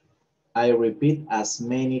 I repeat as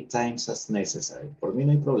many times as necessary. Por mí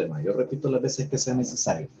no hay problema. Yo repito las veces que sea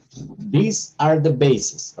necesario. These are the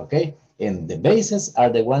bases, okay? And the bases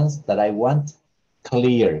are the ones that I want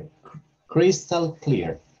clear. Crystal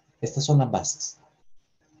clear. Estas son las bases.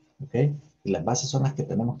 Okay? Y las bases son las que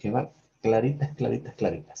tenemos que llevar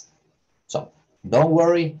claritas. So, don't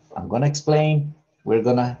worry. I'm going to explain. We're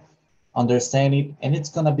going to understand it. And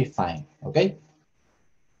it's going to be fine. Okay?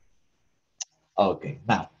 Okay.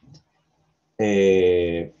 Now,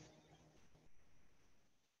 today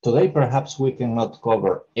perhaps we cannot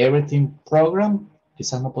cover everything program.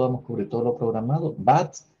 Quizás no podamos cubrir todo lo programado,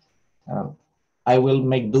 but I will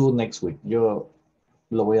make do next week. Yo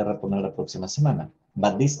lo voy a reponer la próxima semana.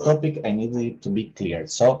 But this topic I need it to be clear.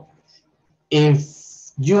 So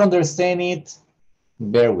if you understand it,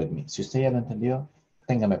 bear with me. Si usted ya lo entendió,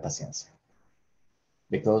 téngame paciencia.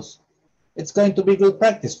 Because it's going to be good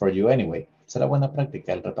practice for you anyway. Será buena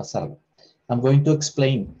práctica el repasarlo. I'm going to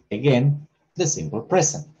explain again the simple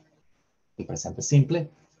present. El presente simple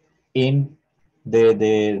in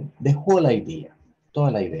the whole idea,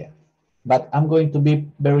 toda la idea. But I'm going to be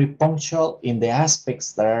very punctual in the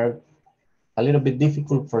aspects that are a little bit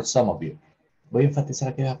difficult for some of you. Voy a enfatizar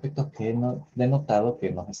aquellos aspectos que he denotado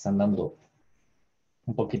que nos están dando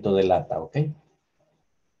un poquito de lata, ¿ok?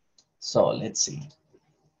 So, let's see.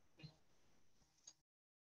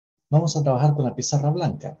 Vamos a trabajar con la pizarra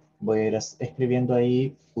blanca. Voy a ir escribiendo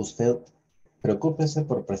ahí. Usted preocúpese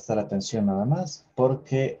por prestar atención nada más,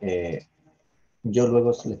 porque yo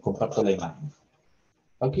luego les comparto la imagen.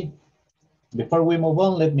 Ok. Before we move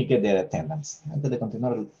on, let me get the attendance. Antes de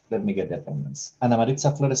continuar, let me get the attendance. Ana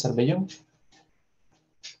Maritza Flores Arbellón.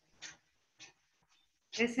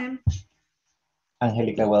 Present.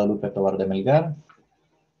 Angélica Guadalupe Tobar de Melgar.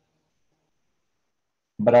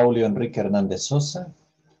 Braulio Enrique Hernández Sosa.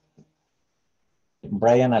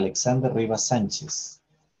 Brian Alexander Rivas Sánchez.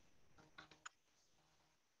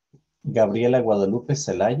 Gabriela Guadalupe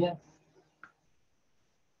Zelaya.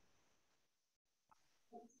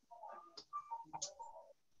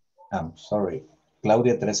 I'm sorry.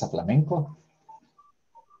 Claudia Teresa Flamenco.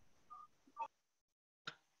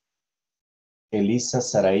 Elisa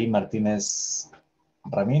Saraí Martínez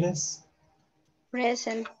Ramírez.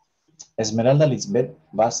 Present. Esmeralda Lisbeth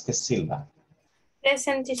Vázquez Silva.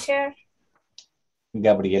 Present, teacher.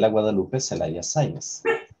 Gabriela Guadalupe Celaya Sayas.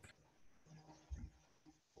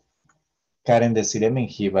 Karen Desiree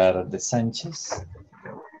Mengíbar de Sánchez.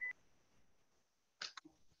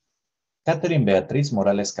 Catherine Beatriz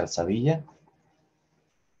Morales Calzadilla.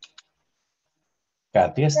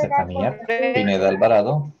 Katia Estefanía Pineda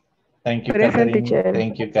Alvarado. Thank you, Present, Catherine. teacher.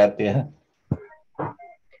 Thank you, Katia.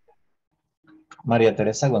 María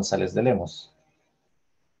Teresa González de Lemos.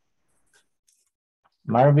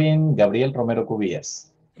 Marvin Gabriel Romero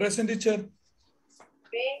Cubillas. Present, teacher.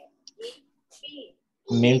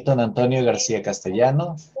 Milton Antonio García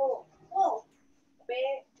Castellano.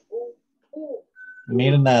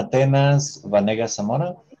 Mirna Atenas Vanega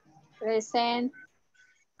Zamora. Present.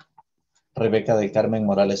 Rebeca del Carmen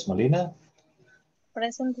Morales Molina.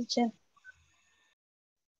 Present, teacher.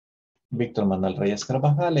 Víctor Manuel Reyes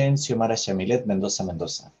Carvajal and Xiomara Shamilet Mendoza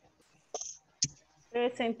Mendoza.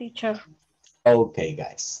 Present, teacher. Okay,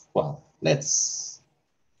 guys. Well, let's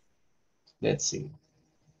see.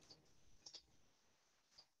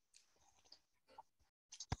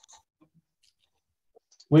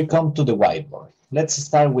 We come to the whiteboard. Let's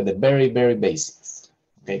start with the very, very basics.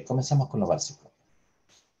 Okay, comenzamos con lo básico.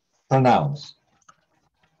 Pronouns.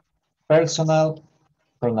 Personal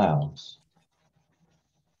pronouns.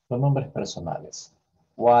 Pronombres personales.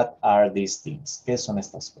 What are these things? ¿Qué son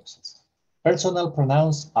estas cosas? Personal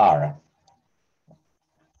pronouns are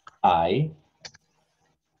I,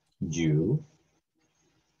 you,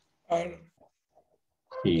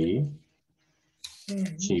 he,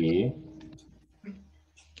 she,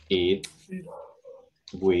 it,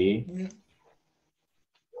 we,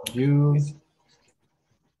 you,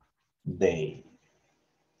 they.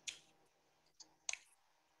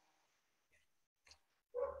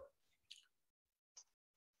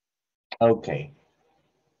 Okay,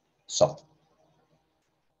 so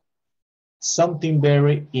something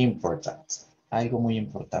very important, algo muy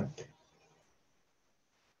importante.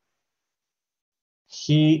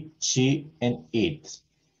 He, she, and it.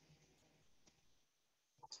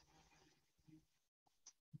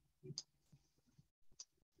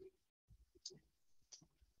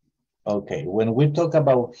 Okay, when we talk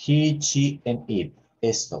about he, she, and it,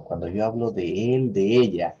 esto, cuando yo hablo de él, de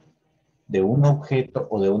ella, de un objeto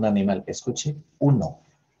o de un animal, escuche, uno.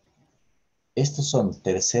 Estos son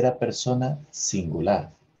tercera persona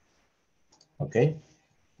singular. Okay,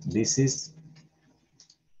 this is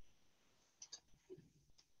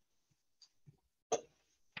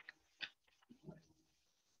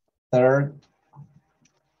third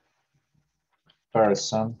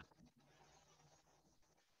person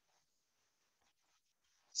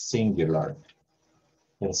singular.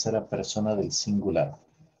 Tercera persona del singular.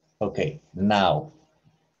 Ok, now.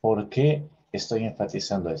 ¿Por qué estoy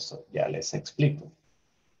enfatizando esto? Ya les explico.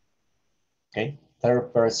 Ok,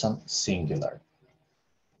 third person singular.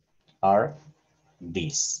 Are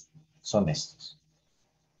these. Son estos.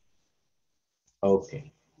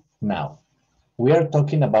 Ok, now. We are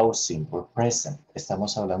talking about simple present.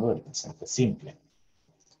 Estamos hablando del presente simple.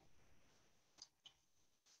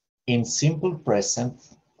 In simple present,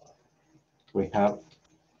 we have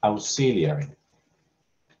auxiliary.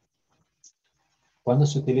 ¿Cuándo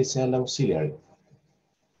se utiliza el auxiliary?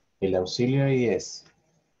 El auxiliary es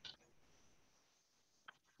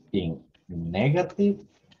in negative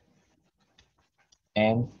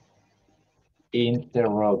and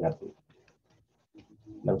interrogative.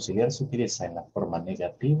 El auxiliar se utiliza en la forma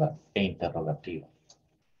negativa e interrogativa.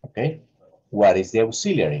 Okay? What is the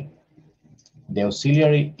auxiliary? The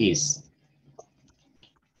auxiliary is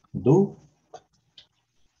do,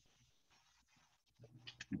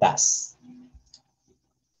 does.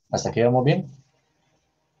 ¿Hasta aquí vamos bien?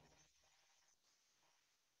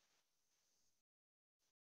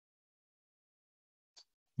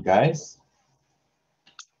 Guys?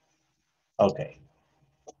 Okay.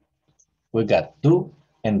 We got do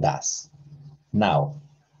and does. Now,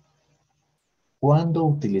 ¿cuándo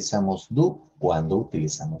utilizamos do? ¿Cuándo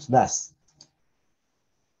utilizamos does?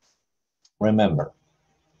 Remember,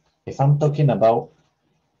 if I'm talking about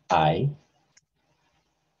I,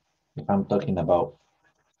 if I'm talking about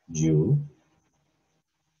you,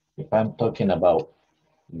 if I'm talking about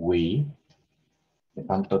we, if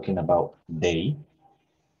I'm talking about they,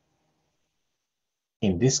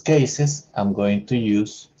 in these cases, I'm going to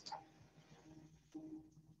use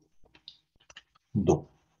do.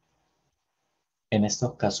 En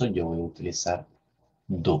estos casos yo voy a utilizar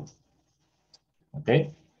do.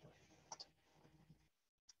 ¿Ok?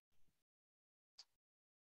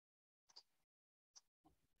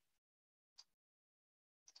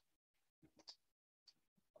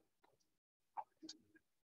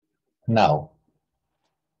 Now,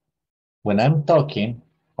 when I'm talking,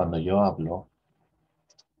 cuando yo hablo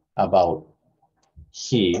about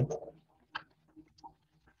he,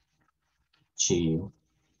 she,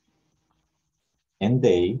 and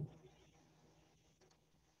they,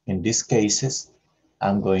 in these cases,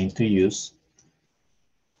 I'm going to use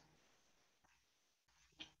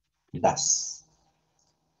das.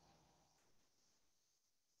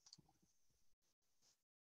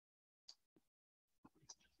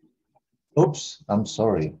 Oops, I'm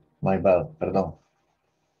sorry. My bad, perdón.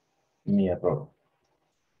 Mi error.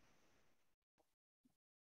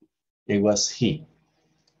 It was he.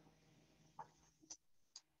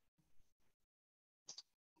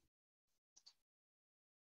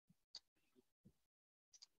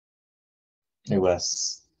 It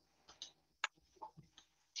was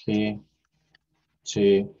he,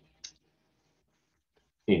 she,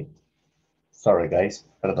 it. Sorry, guys,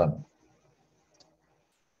 perdón.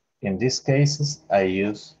 In these cases, I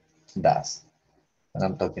use das. When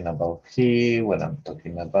I'm talking about he, when I'm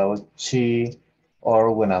talking about she,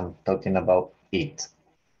 or when I'm talking about it.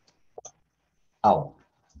 Ahora,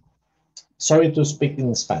 sorry to speak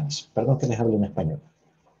in Spanish. Perdón que les hable en español.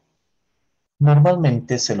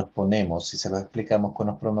 Normalmente se los ponemos y se los explicamos con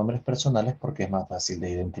los pronombres personales porque es más fácil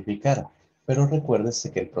de identificar. Pero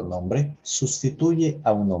recuérdese que el pronombre sustituye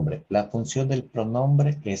a un nombre. La función del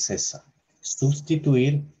pronombre es esa,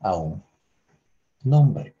 sustituir a un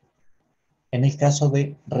nombre. En el caso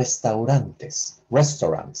de restaurantes,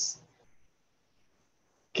 restaurants,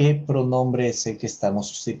 ¿qué pronombre es el que estamos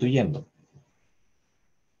sustituyendo?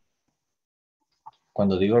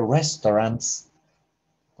 Cuando digo restaurants,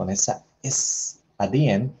 con esa S at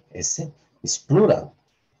the end, S, es plural.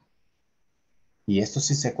 Y esto,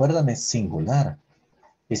 si se acuerdan, es singular.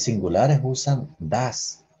 Y singulares usan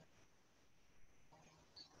das.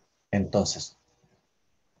 Entonces,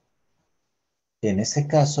 en ese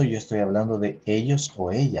caso yo estoy hablando de ellos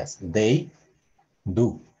o ellas. They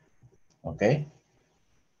do. ¿Ok?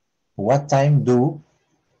 What time do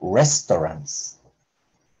restaurants?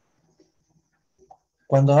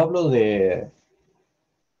 Cuando hablo de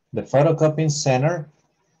the photocopying center,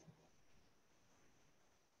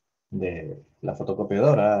 de la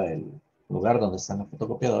fotocopiadora, el lugar donde están las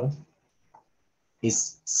fotocopiadoras,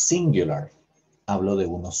 es singular. Hablo de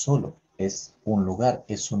uno solo. Es un lugar,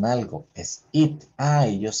 es un algo, es it. Ah,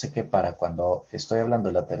 y yo sé que para cuando estoy hablando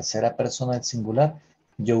de la tercera persona del singular,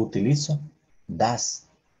 yo utilizo das.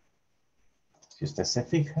 Si usted se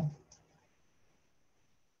fija,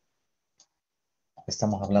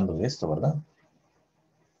 estamos hablando de esto, ¿verdad?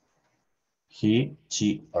 He,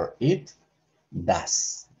 she, or it,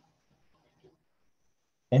 das.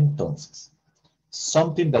 Entonces,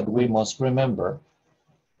 something that we must remember,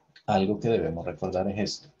 algo que debemos recordar es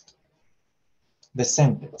esto. The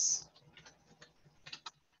sentence.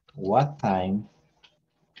 What time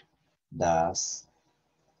does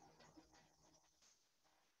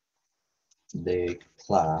the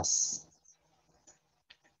class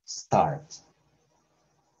start?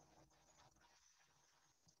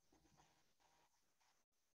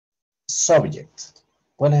 Subject.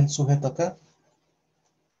 ¿Cuál es el sujeto acá?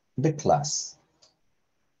 The class.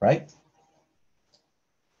 Right?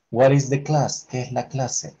 What is the class? ¿Qué es la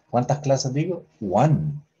clase? ¿Cuántas clases digo?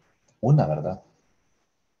 One. Una, ¿verdad?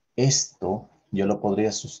 Esto yo lo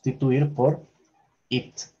podría sustituir por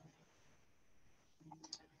it.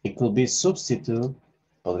 It could be substituted.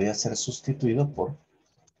 Podría ser sustituido por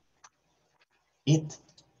it.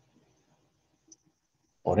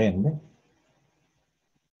 Por ende,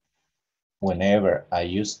 whenever I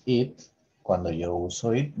use it, cuando yo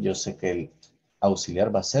uso it, yo sé que el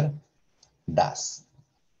auxiliar va a ser does.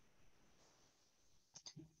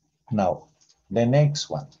 Now, the next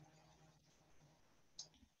one.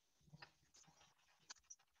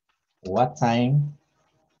 What time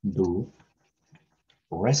do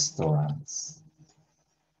restaurants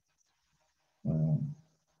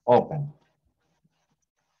open?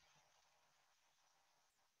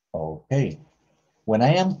 Okay. When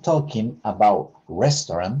I am talking about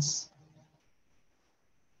restaurants,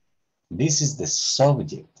 this is the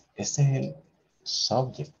subject. Este es el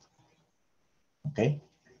subject. Okay.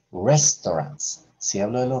 Restaurants. Si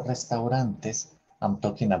hablo de los restaurantes, I'm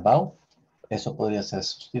talking about, eso podría ser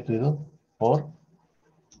sustituido por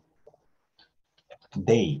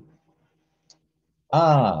they.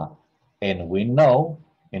 Ah, and we know,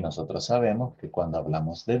 y nosotros sabemos que cuando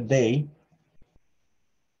hablamos de they,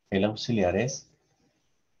 el auxiliar es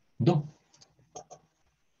do.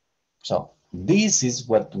 So, this is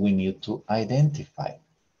what we need to identify.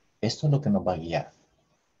 Esto es lo que nos va a guiar.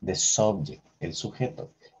 The subject, el sujeto.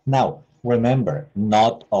 Now, Remember,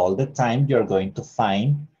 not all the time you're going to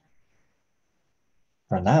find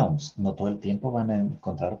pronouns. No todo el tiempo van a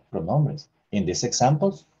encontrar pronombres. In these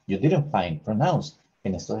examples, you didn't find pronouns.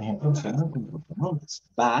 En estos ejemplos, no encontró pronombres.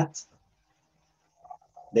 But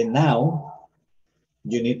the noun,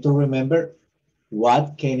 you need to remember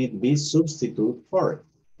what can it be substituted for.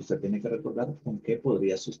 Usted tiene que recordar con qué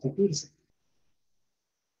podría sustituirse.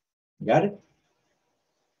 Got it?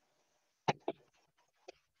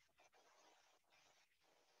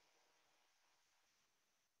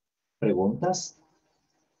 ¿Preguntas?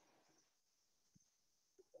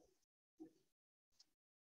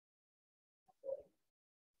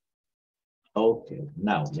 Okay,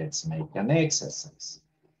 now let's make an exercise.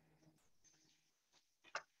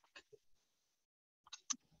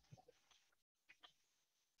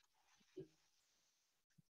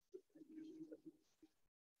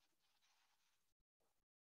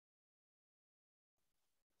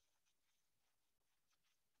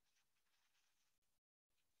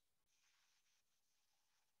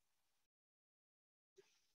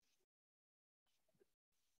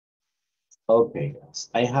 Okay, guys,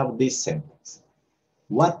 I have this sentence.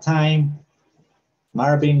 What time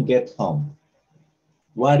Marvin get home?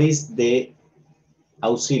 What is the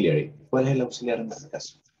auxiliary? ¿Cuál es el auxiliar en este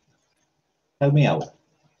caso? Help me out.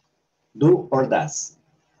 Do or does?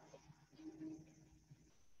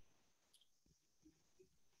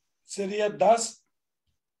 Sería does.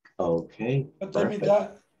 Okay, perfect.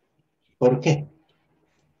 Da. ¿Por qué?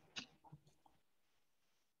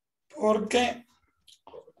 Porque,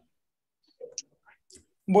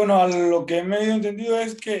 bueno, a lo que he medio entendido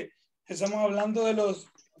es que estamos hablando de los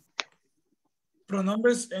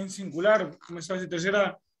pronombres en singular, como esta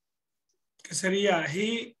tercera, que sería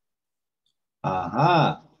he.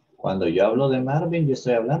 Ajá. Cuando yo hablo de Marvin, yo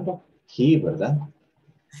estoy hablando he, ¿verdad?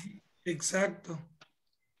 Exacto.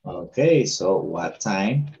 Okay, so what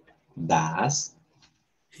time does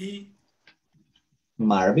He.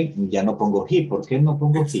 Marvin? Ya no pongo he. ¿Por qué no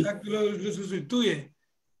pongo he? Exacto, lo sustituye.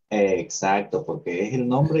 Exacto, porque es el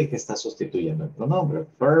nombre que está sustituyendo el pronombre.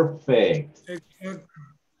 Perfect. Exacto.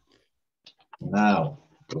 Now,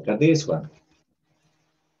 look at this one.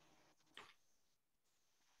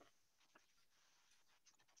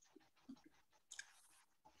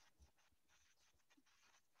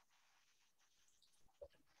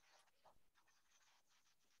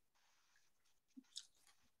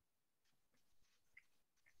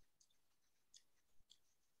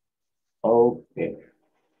 Okay.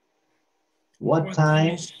 What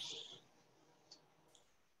time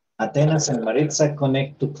Atenas and Maritza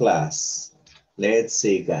connect to class? Let's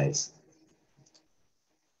see, guys.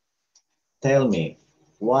 Tell me,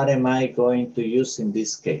 what am I going to use in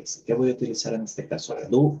this case? ¿Qué voy a utilizar en este caso?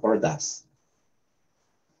 Do or does?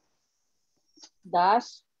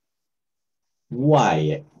 Dash.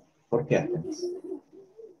 Why? ¿Por qué, Atenas?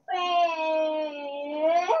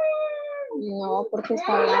 No, porque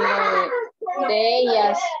está hablando de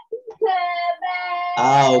ellas.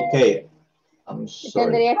 Ah, ok. I'm sorry.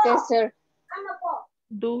 Tendría que ser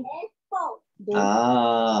Do. do.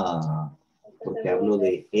 Ah, porque hablo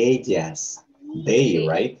de ellas. They, Sí.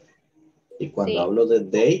 right? Y cuando Sí. hablo de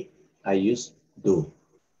they, I use do.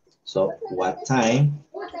 So, what time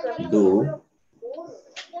do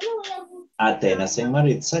Atenas and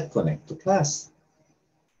Maritza connect to class?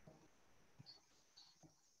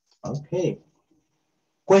 Okay.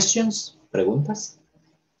 Questions? ¿Preguntas?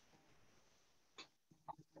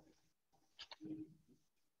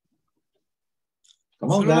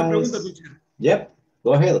 Come on, Solo una guys. pregunta, teacher. Yep.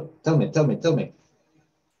 Go ahead. Tell me.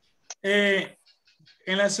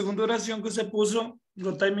 En la segunda oración que usted puso,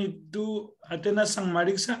 what time do Atenas and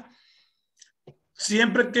Maritza,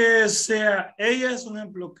 siempre que sea ellas, un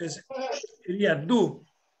ejemplo que sería do.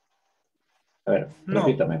 A ver, No.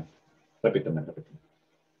 repítame.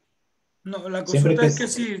 No, la Siempre consulta que es que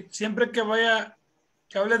sí, siempre que vaya,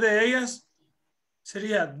 que hable de ellas,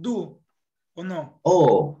 sería do, ¿o no?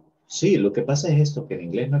 Oh, sí, lo que pasa es esto, que en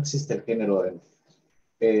inglés no existe el género,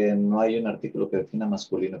 no hay un artículo que defina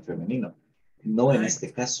masculino y femenino. No en Ay.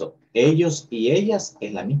 este caso. Ellos y ellas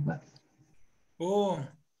es la misma. Oh,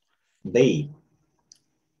 They.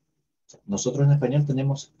 Nosotros en español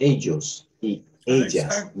tenemos ellos y ellas,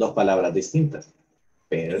 exacto. dos palabras distintas.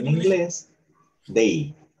 Pero en inglés,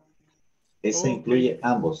 they. Ese Ok. incluye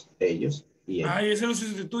ambos, ellos y ellas. Ese lo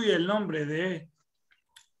sustituye el nombre de...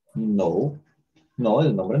 No,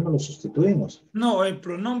 el nombre no lo sustituimos. No, el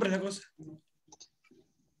pronombre es la cosa.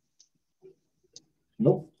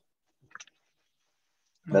 No.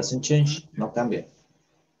 Doesn't change, no cambia.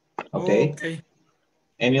 Okay. Ok.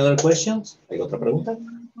 Any other questions? ¿Hay otra pregunta? No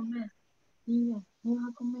vas a comer. Niño, no vas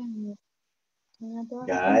a comer.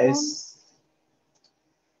 Guys.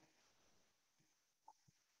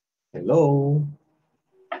 Hello.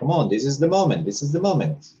 Come on, this is the moment. This is the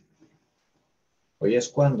moment. Hoy es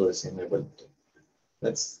cuando decirme vuelto.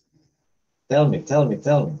 Let's tell me.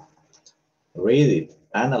 Read it,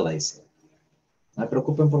 analyze it. No me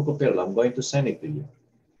preocupen por copiarlo. I'm going to send it to you.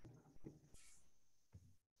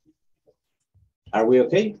 Are we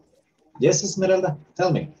okay? Yes, Esmeralda,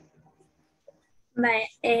 tell me.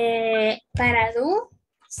 Para do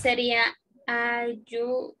sería are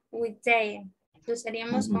you with they. Lo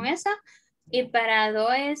usaríamos con eso. Y para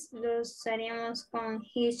does lo usaríamos con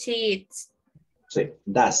he, she, it. Sí,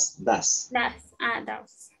 das. Does.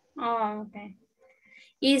 Oh, ok.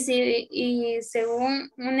 Y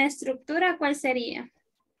según una estructura, ¿cuál sería?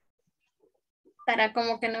 Para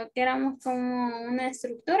como que no queramos como una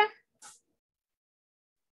estructura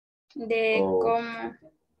de cómo.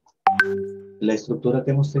 La estructura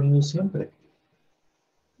que hemos tenido siempre.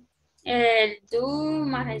 El do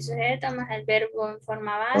más el sujeto más el verbo en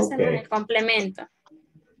forma base más el complemento.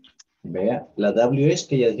 Vea, la WH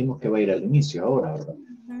que ya dijimos que va a ir al inicio ahora, ¿verdad?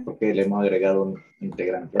 Porque le hemos agregado un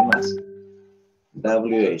integrante más.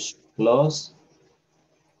 WH plus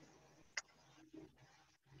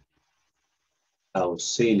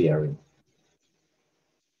auxiliary.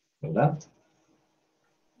 ¿Verdad?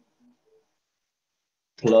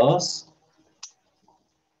 Plus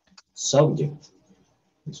subject,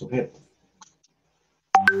 el sujeto.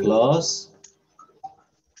 Plus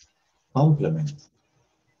complement.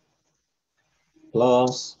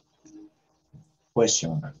 Plus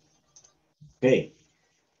question mark. Okay.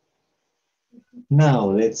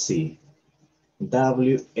 Now let's see.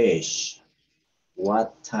 WH.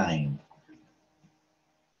 What time?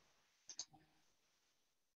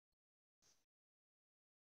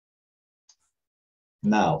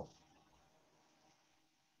 Now.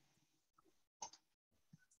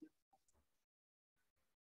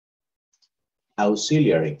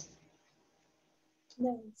 Auxiliary.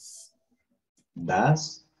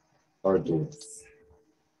 Does or do?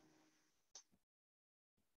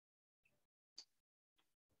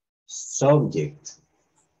 Subject.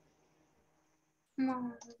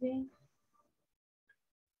 Marvin.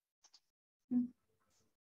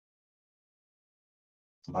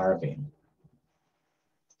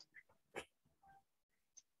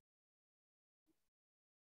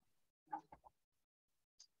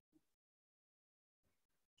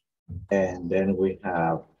 And then we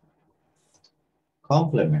have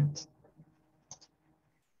complement.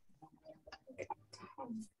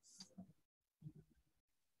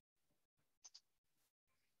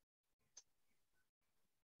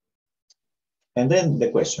 And then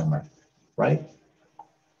the question mark, right?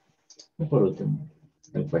 Y por último,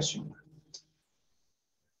 el question mark.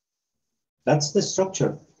 That's the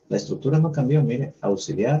structure. La estructura no cambió, mire,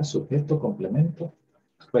 auxiliar, sujeto, complemento,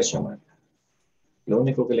 question mark. Lo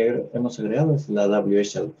único que le hemos agregado es la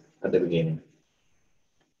WH at the beginning.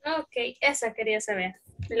 Ok, esa quería saber,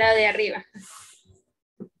 la de arriba.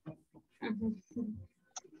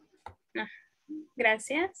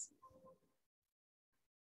 Gracias.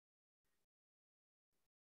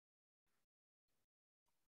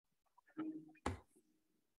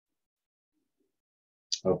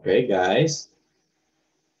 Okay, guys.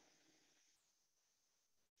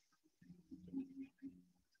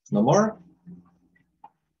 No more?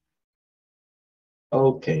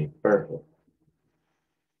 Okay, perfect.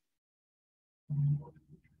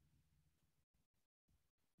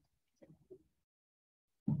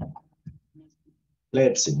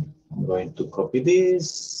 Let's see. I'm going to copy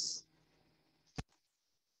this.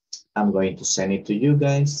 I'm going to send it to you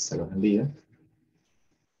guys. Se los envío.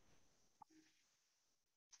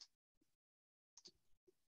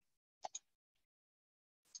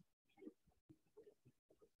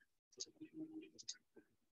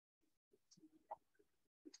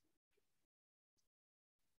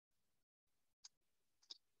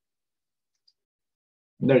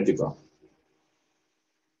 There you go.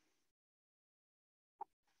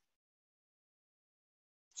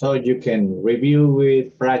 So you can review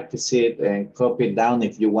it, practice it, and copy it down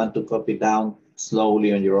if you want to copy down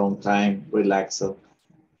slowly on your own time, relax.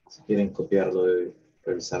 Si quieren copiarlo y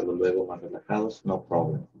revisarlo luego más relajados, no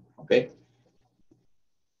problem, okay?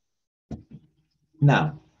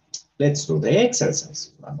 Now, let's do the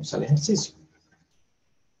exercise. Vamos al ejercicio.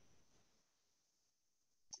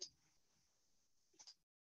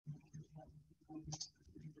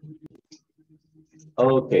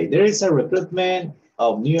 Okay, there is a recruitment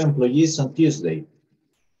of new employees on Tuesday.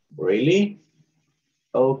 Really?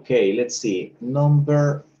 Okay, let's see.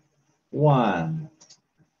 Number 1.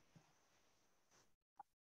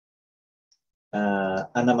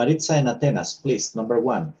 Ana Maritza and Atenas, please, number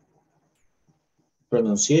 1.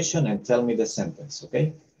 Pronunciation and tell me the sentence,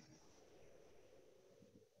 okay?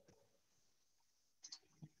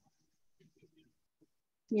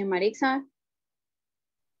 Yeah, Marixa.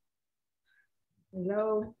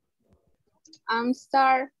 Hello.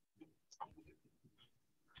 Star.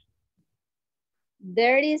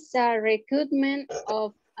 There is a recruitment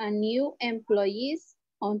of a new employees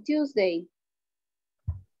on Tuesday.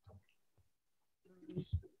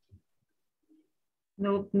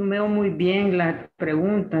 No veo muy bien las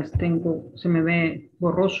preguntas, se me ve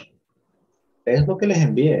borroso. Es lo que les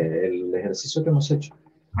envié, el ejercicio que hemos hecho.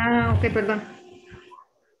 Ah, ok, perdón.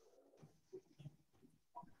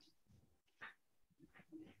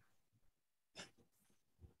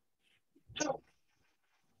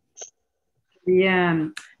 Yeah,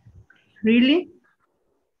 really?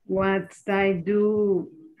 What I do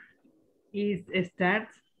is start.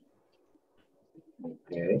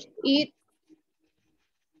 Okay.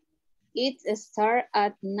 It starts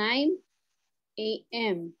at 9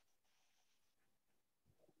 a.m.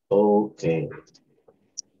 Okay.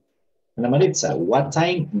 Ana Maritza, what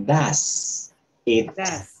time does it?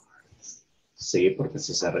 Does. Sí, porque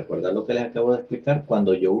si se recuerda lo que les acabo de explicar,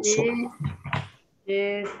 cuando yo uso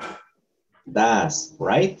Yes. does,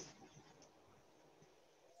 right?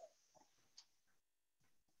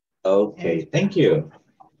 Okay, thank you.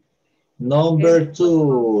 Number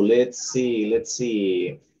 2, let's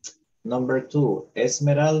see. Number 2,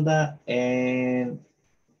 Esmeralda and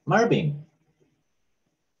Marvin.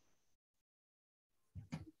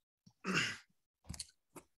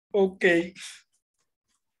 Okay.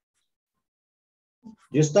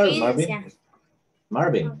 You start, Inicia. Marvin.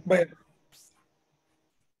 Marvin. Bueno.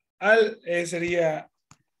 Al sería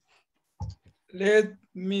let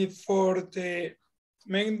me for the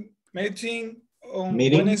meeting on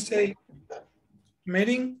Wednesday.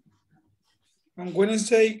 Meeting on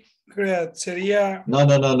Wednesday. Sería. No.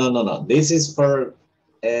 This is for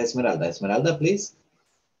Esmeralda. Esmeralda, please.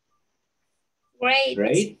 Great.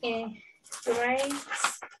 Great. Great.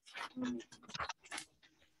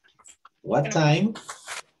 What time?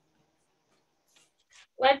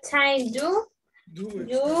 What time do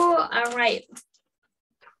you arrive?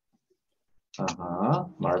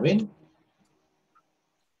 Marvin.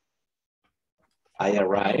 I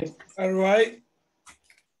arrived. Arrive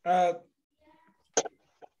at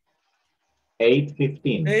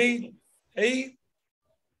 8:15.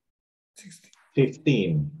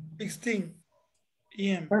 16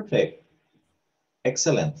 a.m. Perfect.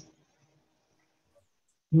 Excellent.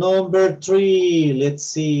 Number 3, let's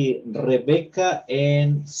see. Rebecca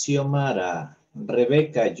and Xiomara.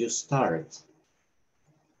 Rebecca, you start.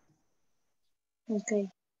 Okay.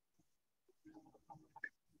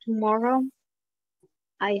 Tomorrow,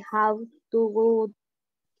 I have to go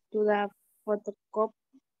to the photocopy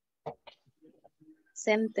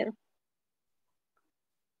center.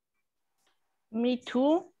 Me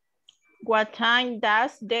too. What time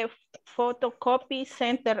does the photocopy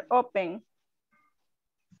center open?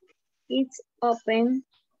 It's open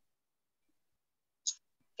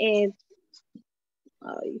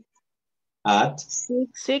At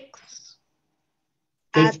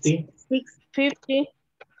 6:50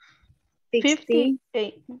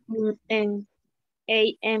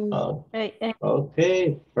 a.m.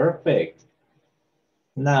 Okay, perfect.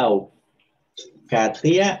 Now,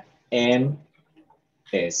 Katia and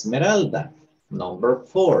Esmeralda. Number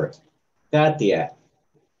 4. Katia,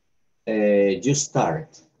 you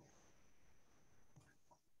start.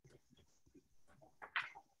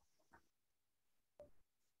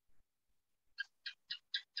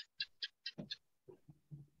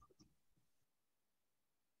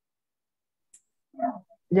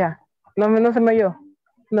 Ya, no se me oyó.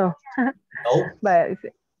 No. No. Vale,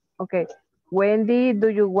 okay. Wendy, do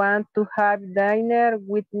you want to have dinner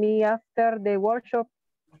with me after the workshop?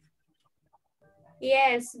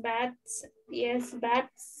 Yes, but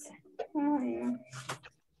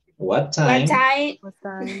What time? What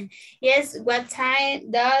time? Yes, what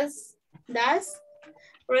time does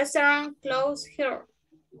restaurant close here?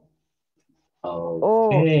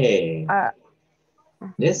 Okay.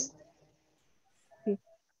 Yes.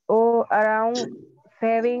 Around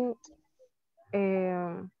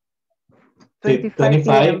 7:25 25.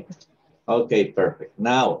 p.m. Okay, perfect.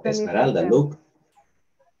 Now, Esmeralda, look.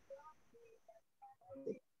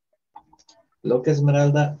 Look,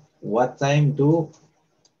 Esmeralda, what time do,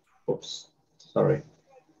 oops, sorry.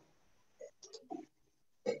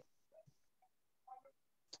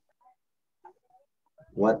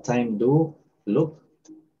 What time do, look?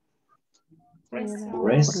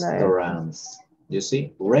 Restaurants. You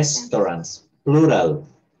see, restaurants. Plural.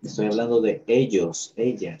 Estoy hablando de ellos,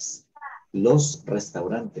 ellas. Los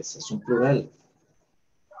restaurantes. Es un plural.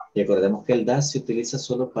 Y acordemos que el das se utiliza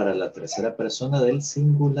solo para la tercera persona del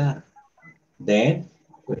singular. Then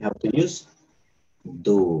we have to use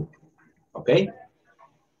do. Okay?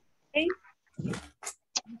 Okay.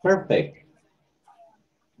 Perfect.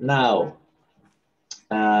 Now,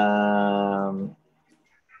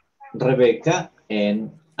 Rebecca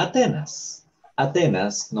in Atenas.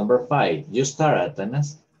 Atenas, number 5. You start,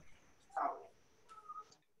 Atenas.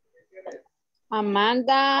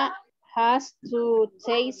 Amanda has to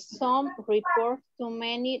take some reports to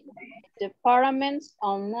many departments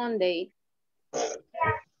on Monday.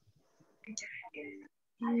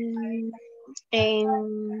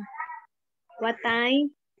 What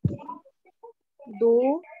time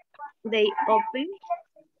do they open?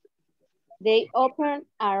 They open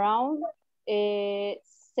around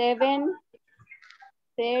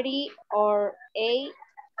 7:30 or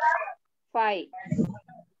 8:05.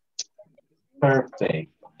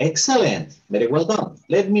 Perfect. Excellent. Very well done.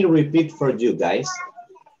 Let me repeat for you guys.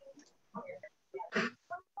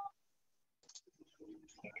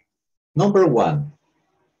 Number 1.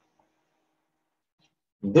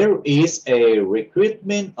 There is a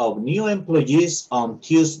recruitment of new employees on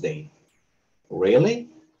Tuesday. Really?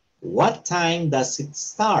 What time does it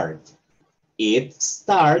start? It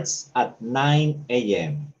starts at 9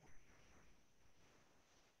 a.m.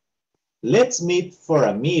 Let's meet for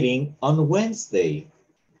a meeting on Wednesday.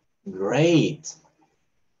 Great.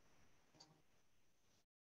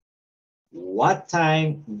 What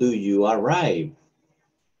time do you arrive?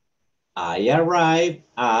 I arrive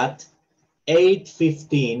at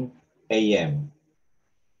 8:15 a.m.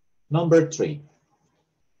 Number 3.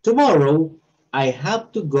 Tomorrow, I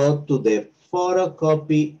have to go to the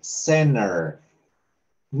photocopy center.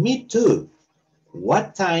 Me too.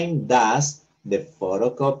 What time does the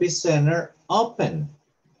photocopy center open?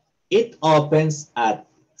 It opens at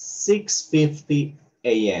 6:50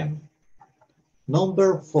 a.m.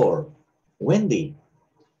 Number 4. Wendy,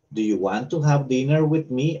 do you want to have dinner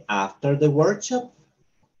with me after the workshop?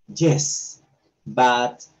 Yes,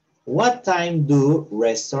 but what time do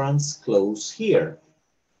restaurants close here?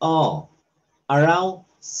 Oh, around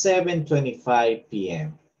 7:25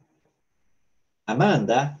 p.m.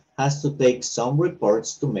 Amanda has to take some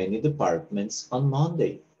reports to many departments on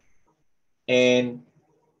Monday. And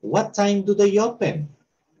what time do they open?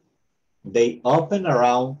 They open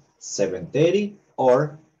around 7:30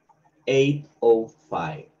 or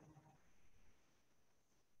 8:05.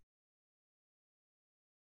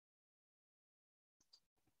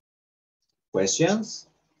 Questions?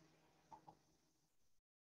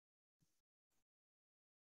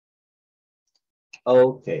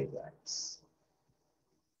 Okay, guys.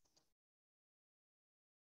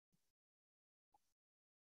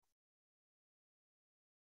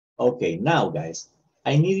 Okay, now, guys,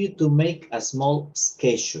 I need you to make a small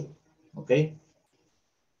schedule, okay?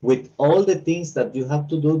 With all the things that you have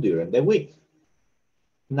to do during the week.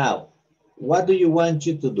 Now, what do you want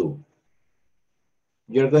you to do?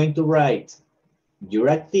 You're going to write your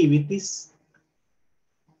activities,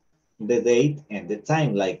 the date, and the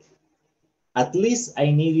time. Like, at least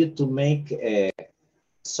I need you to make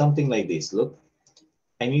something like this. Look,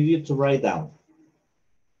 I need you to write down.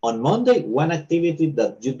 On Monday, one activity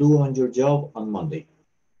that you do on your job on Monday.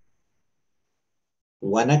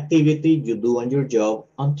 One activity you do on your job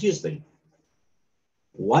on Tuesday.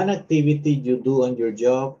 One activity you do on your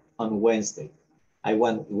job on Wednesday. I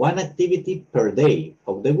want one activity per day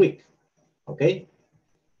of the week, okay?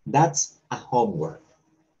 That's a homework,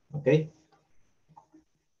 okay?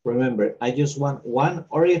 Remember, I just want one,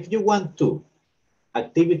 or if you want two,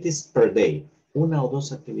 activities per day. Una o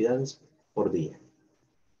dos actividades por día.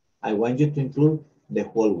 I want you to include the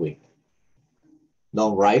whole week.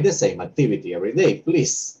 Don't write the same activity every day,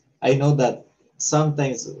 please. I know that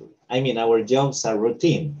sometimes, I mean, our jobs are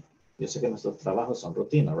routine. Yo sé que nuestros trabajos son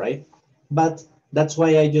routine, right? But that's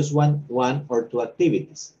why I just want one or two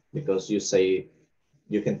activities, because you say,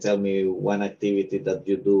 you can tell me one activity that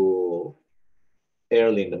you do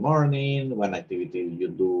early in the morning, one activity you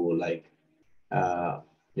do like,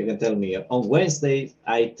 you can tell me on Wednesday,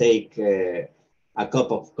 I take a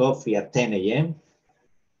cup of coffee at 10 a.m.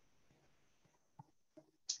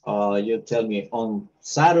 You tell me on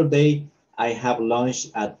Saturday, I have lunch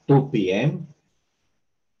at 2 p.m.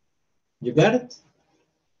 You got it?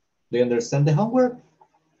 Do you understand the homework?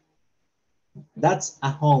 That's a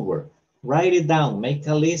homework. Write it down, make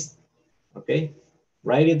a list, okay?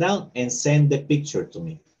 Write it down and send the picture to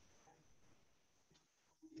me.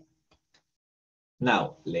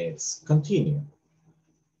 Now, let's continue.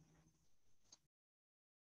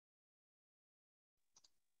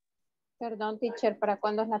 Perdón, teacher, ¿para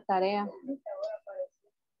cuándo es la tarea?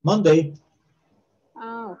 Monday.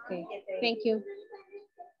 Ah, ok. Thank you.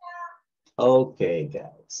 Okay,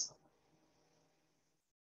 guys.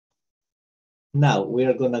 Now we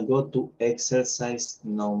are gonna go to exercise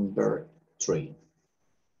number 3.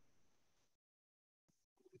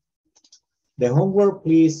 The homework,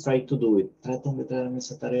 please try to do it. Traten de traerme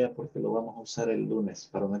esa tarea porque lo vamos a usar el lunes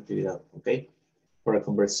para una actividad, okay? For a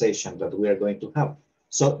conversation that we are going to have.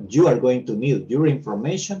 So you are going to need your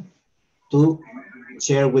information to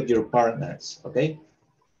share with your partners, okay?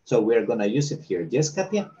 So we are gonna use it here. Yes,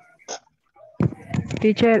 Katia?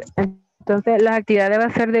 Teacher, entonces las actividades va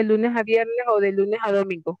a ser de lunes a viernes o de lunes a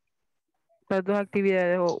domingo. Las dos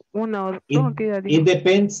actividades o una o dos actividades.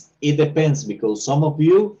 It depends because some of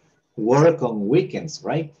you work on weekends,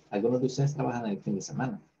 right? Algunos de ustedes trabajan el fin de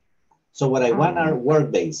semana. So what I want are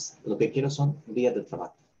work days. Lo que quiero son días de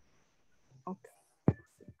trabajo.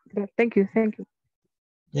 Okay. Thank you, thank you.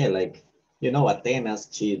 Yeah, like, you know, Atenas,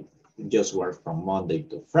 she just works from Monday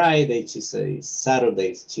to Friday. She says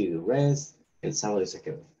Saturdays she rests. El sábado se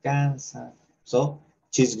queda descansa. So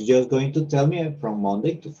she's just going to tell me from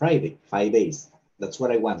Monday to Friday, 5 days. That's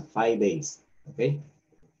what I want, 5 days, okay?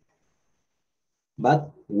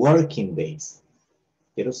 But working days.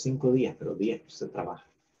 Quiero 5 días, pero días que usted trabaja.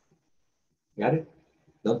 Got it?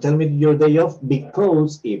 Don't tell me your day off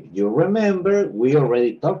because if you remember, we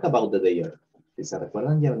already talked about the day off. Si se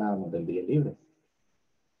recuerdan, ya hablábamos del día libre.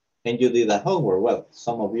 And you did a homework. Well,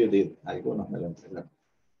 some of you did. Algunos me lo entregaron.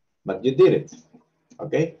 But you did it.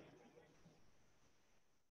 Okay?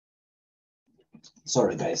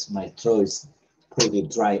 Sorry, guys. My throat is pretty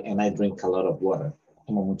dry and I drink a lot of water.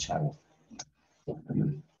 Tomo mucha agua.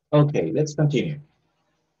 Okay, let's continue.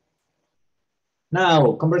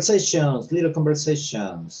 Now, conversations, little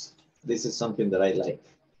conversations. This is something that I like.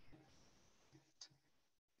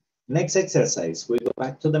 Next exercise, we go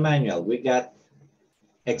back to the manual. We got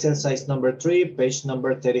exercise number 3, page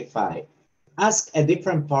number 35. Ask a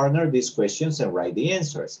different partner these questions and write the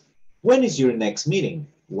answers. When is your next meeting?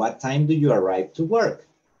 What time do you arrive to work?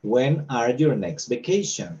 When are your next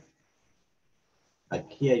vacation?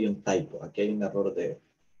 Aquí hay un typo, aquí hay un error de...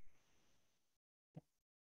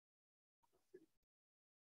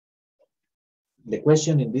 The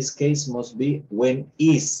question in this case must be, when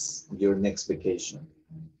is your next vacation?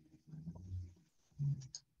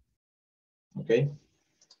 Okay?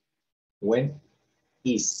 When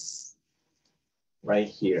is, right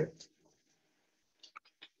here.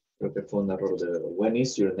 Creo que fue un error de, when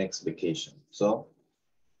is your next vacation? So,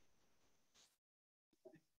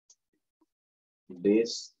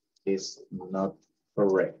 this is not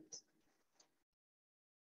correct.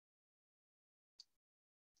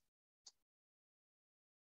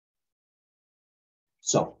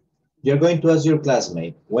 So, you're going to ask your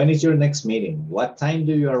classmate, when is your next meeting? What time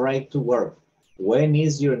do you arrive to work? When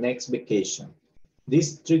is your next vacation?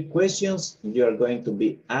 These 3 questions you are going to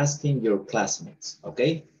be asking your classmates,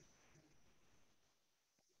 okay?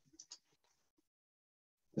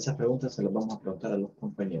 Esas preguntas se las vamos a preguntar a los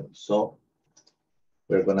compañeros. So,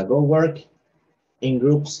 we're gonna go work in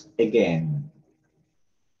groups again.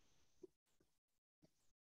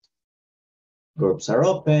 Groups are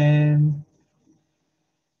open.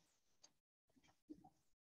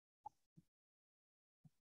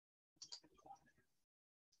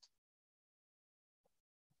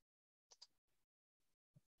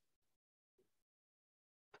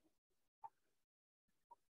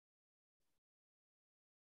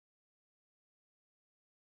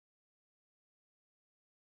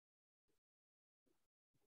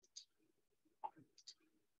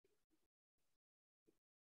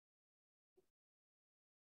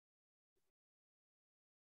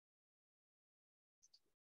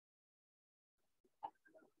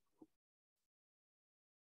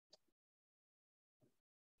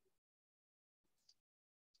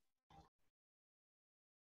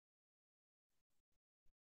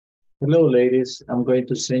 Hello, ladies. I'm going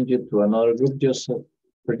to send you to another group just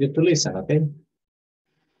for you to listen, okay?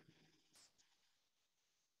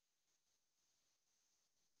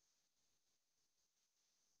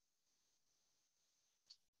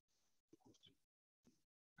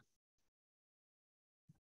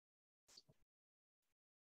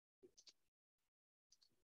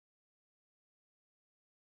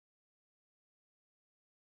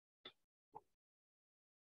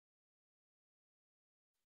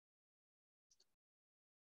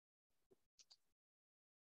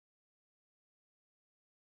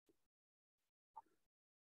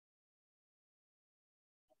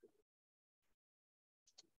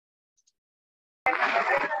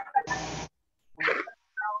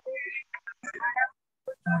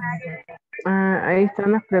 Ah, ahí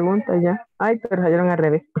están las preguntas ya. Ay, pero salieron al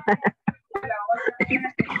revés.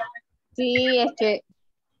 Sí, es que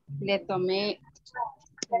le tomé.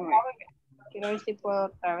 Quiero ver si puedo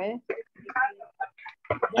otra vez.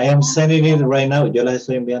 I am sending it right now. Yo las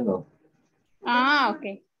estoy enviando. Ah,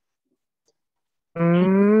 ok.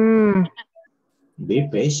 Mm, Be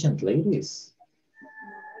patient, ladies.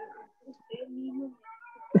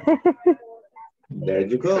 There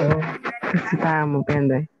you go. estábamos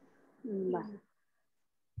viendo ahí. Va.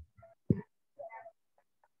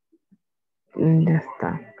 Ya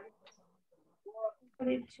está.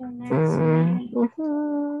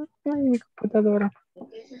 Ujú. Ay, mi computadora.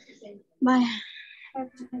 Vaya.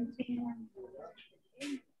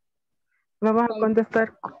 Vamos a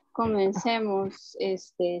contestar. Comencemos.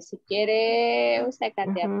 Si quiere, usted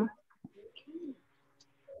Katia. Ujú.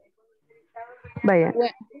 Vaya,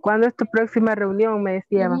 Bueno, ¿cuándo es tu próxima reunión? Me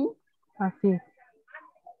decía. ujú. Así.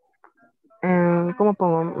 ¿Cómo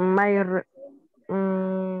pongo?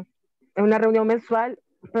 Es una reunión mensual,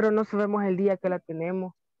 pero no sabemos el día que la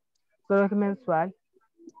tenemos. Solo es mensual.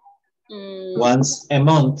 Once a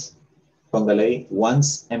month. Póngale ahí.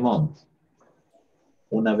 Once a month.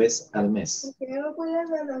 Una vez al mes.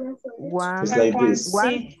 It's like this.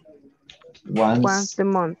 Once a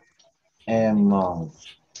month. A month.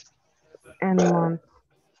 And month.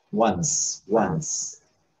 Once.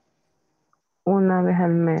 Una vez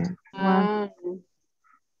al mes. Ah,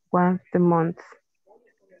 Once a month.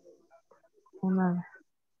 Una vez.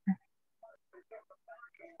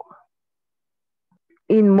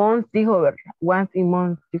 In month, dijo, ¿verdad? Once in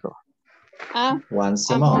month, dijo.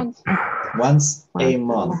 Once a a month. Once a Once a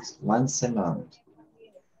month. Once a month.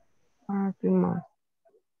 Once a month.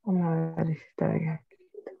 Vamos a ver si está bien.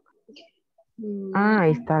 Mm,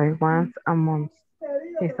 Ahí está, once a month.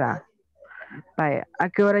 Esa. Vaya, ¿a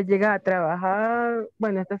qué hora llega a trabajar?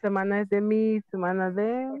 Bueno, esta semana es de mi semana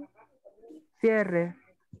de cierre.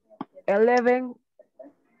 11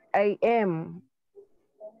 a.m.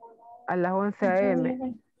 a las 11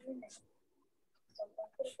 a.m.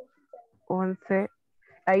 11.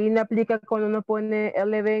 Ahí no aplica cuando uno pone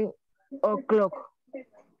 11 o'clock.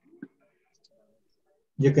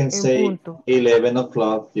 You can En say punto. 11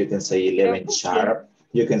 o'clock. You can say 11 sharp.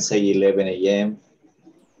 You can say 11 a.m.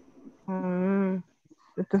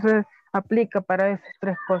 Entonces aplica para esas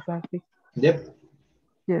tres cosas. ¿Sí? Yep.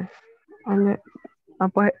 Yes.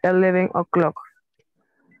 Pues 11 o'clock.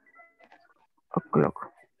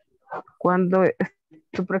 ¿Cuándo es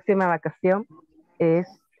tu próxima vacación? Es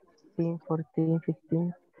 15, 14,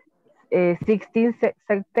 15. 16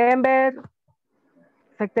 September.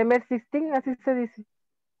 September 16, así se dice.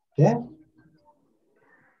 Yeah.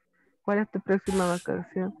 ¿Cuál es tu próxima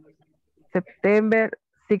vacación? September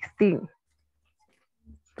 16.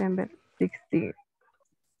 September 16.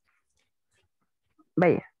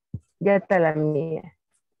 Vaya, ya está la mía.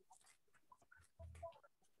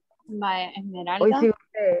 Vaya, Hoy Esmeralda. sí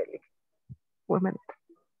usted. Pues me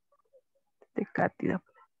de Cátida.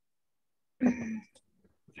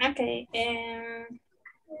 Okay.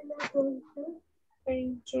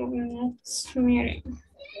 Next meeting.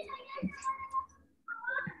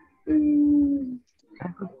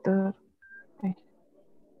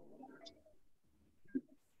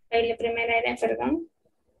 La primera era, perdón.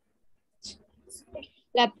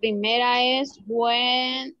 La primera es,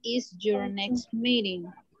 when is your next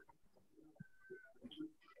meeting?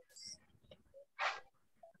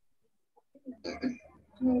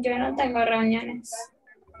 Yo no tengo reuniones.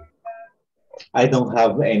 I don't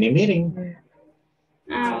have any meeting.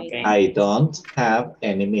 Ah, okay. I don't have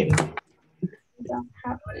any meeting. Don't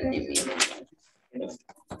have any meeting.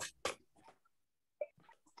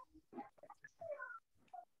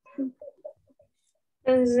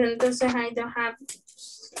 Entonces I don't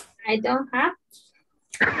have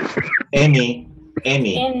Any.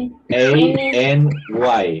 any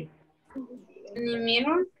A-N-Y.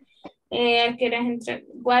 meeting. ¿A qué horas entra?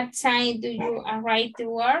 What time do you arrive to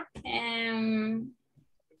work? 7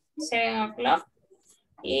 o'clock.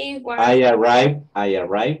 I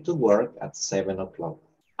arrive to work at 7 o'clock.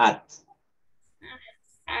 I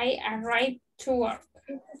arrive to work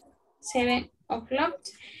 7 o'clock.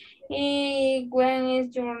 When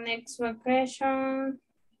is your next vacation?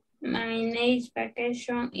 My next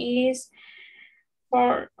vacation is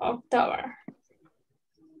for October.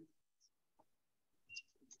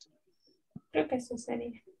 Creo que eso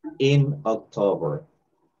sería. In October.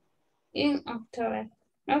 In October.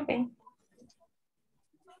 Okay.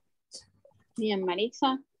 Bien,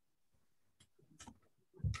 Marisa.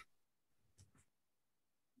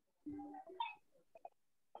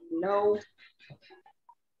 Hello.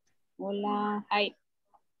 Hola. Hi.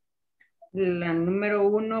 La número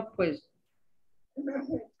 1, pues,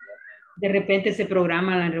 de repente se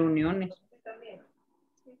programan las reuniones.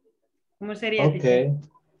 ¿Cómo sería? Okay.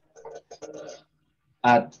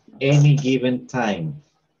 At any given time.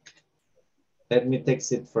 Let me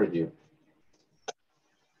text it for you.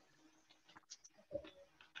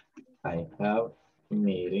 I have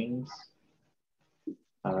meetings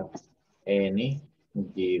at any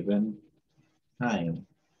given time.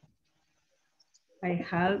 I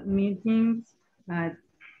have meetings at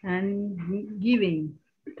any given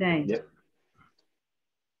time. Yep.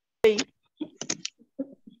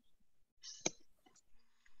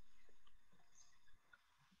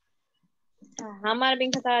 Ajá,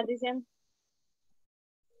 Marvin, ¿qué estabas diciendo?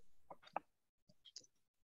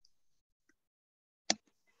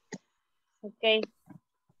 Ok.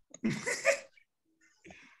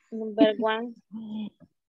 Number 1.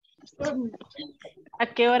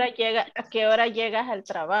 ¿A qué hora llegas al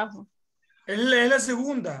trabajo? Es la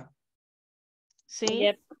segunda. Sí.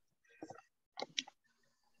 Yep.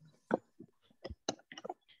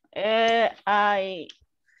 I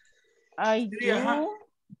Sí, ajá.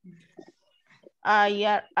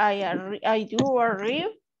 do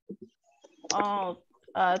arrive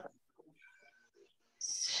at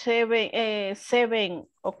 7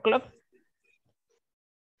 o'clock.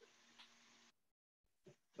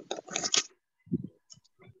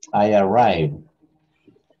 I arrive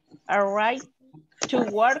to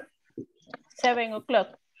work 7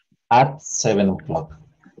 o'clock. at 7 o'clock.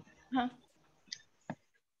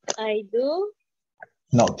 I do.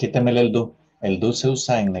 No, quítemele el do. El do se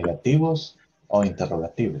usa en negativos o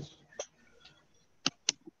interrogativos.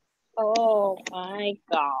 Oh my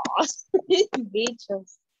gosh.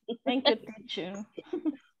 Bichos. Thank you, teacher.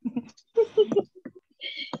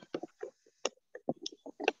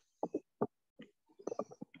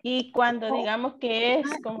 Y cuando digamos que es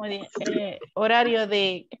como horario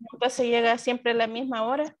de que nunca se llega siempre a la misma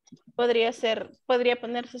hora, podría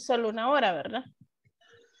ponerse solo una hora, ¿verdad?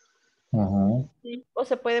 O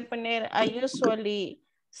se puede poner I usually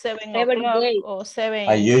 7 Every o'clock day. o 7.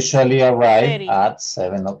 I usually arrive 30. at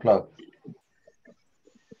 7 o'clock.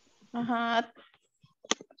 Ajá.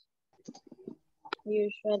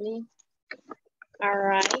 Usually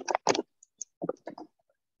arrive.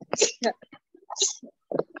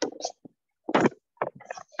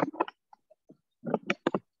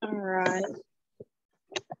 Alright.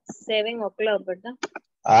 7 o'clock, ¿verdad?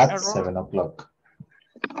 At 7 o'clock.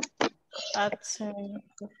 At 7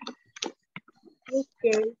 o'clock.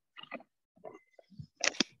 Okay.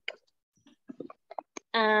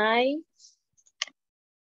 I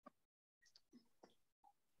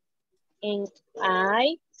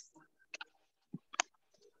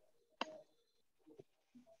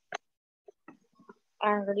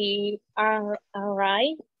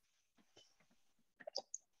arrive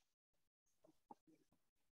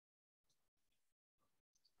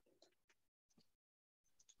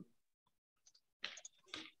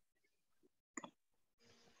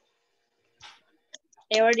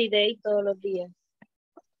every day, todos los días.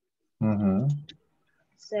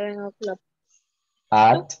 7 o'clock.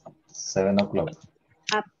 At 7 o'clock.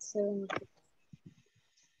 At 7 o'clock.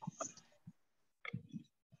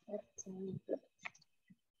 At 7 o'clock.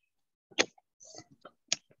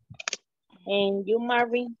 And you,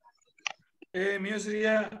 Marvin? Mío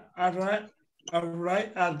sería arrive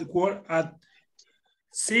at the work at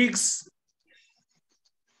 6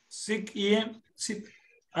 a.m.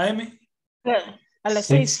 A las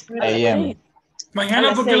 6 6 a.m. Mañana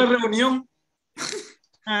las porque la 6. reunión.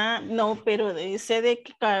 No, pero dice de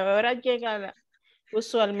que cada hora llega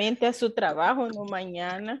usualmente a su trabajo, no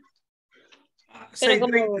mañana. Pero 6:30.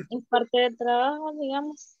 como es parte del trabajo,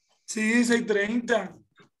 digamos. Sí, 6:30.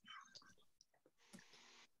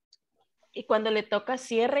 Y cuando le toca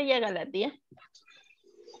cierre, llega a las 10.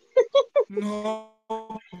 No.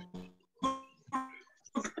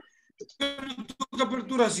 Toca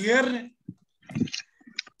apertura, cierre.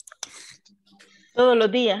 Todos los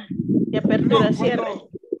días. De apertura, No, cierre.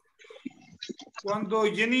 Cuando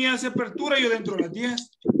Jenny hace apertura, yo dentro de las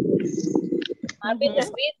 10. Marvin,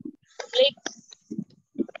 repeat, please.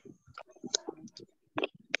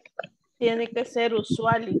 Tiene que ser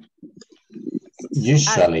usually.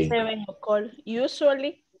 Usually. At 7 o'clock.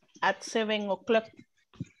 Usually at 7 o'clock.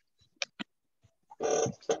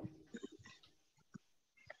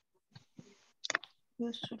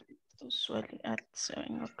 Usually at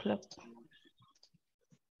 7 o'clock.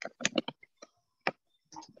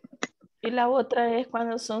 Y la otra es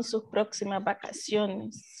cuando son sus próximas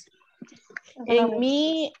vacaciones. En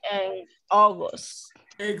mí, en agosto.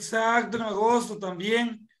 Exacto, en agosto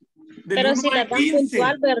también. Del Pero 1 si la al dan 15.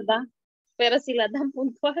 puntual, ¿verdad? Pero si la dan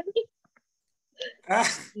puntual. Ah,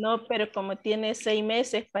 No, pero como tiene 6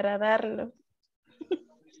 meses para darlo.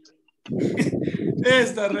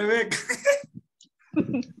 esta Rebeca.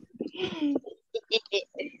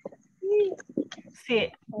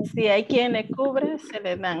 Si hay quien le cubre, se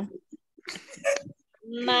le dan.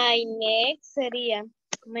 My next sería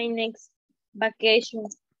my next vacation.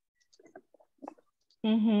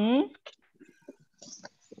 Ujú.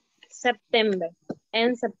 September.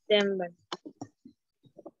 En September.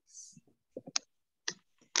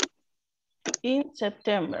 In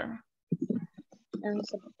September. En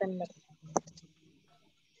September.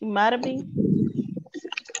 Marvin.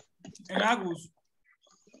 En Agus.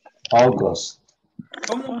 August.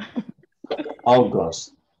 ¿Cómo?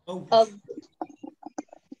 August. August.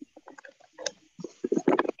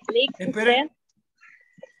 Espere.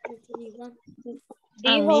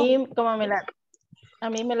 A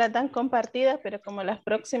mí me las dan compartidas, pero como las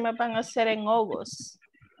próximas van a ser en August.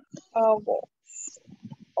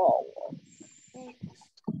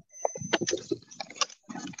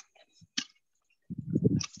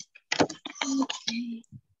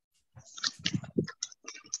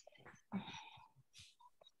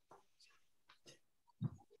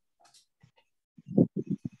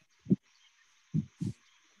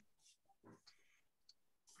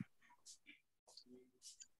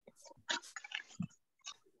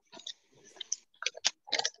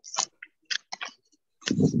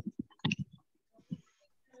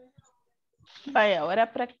 Vaya,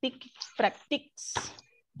 ahora practice. Practice.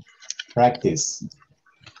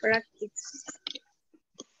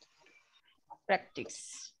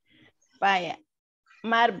 Practice. Vaya,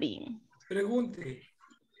 Marvin. Pregunte.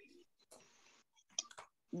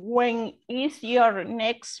 When is your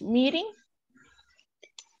next meeting?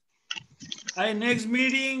 Our next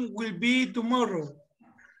meeting will be tomorrow.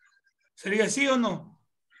 ¿Sería así o no?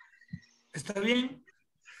 ¿Está bien?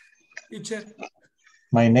 Teacher.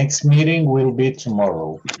 My next meeting will be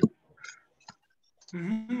tomorrow.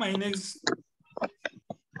 My next.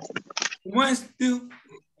 ¿Cómo es, tío?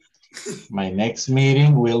 My next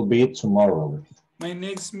meeting will be tomorrow. My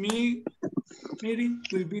next meeting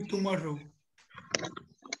will be tomorrow.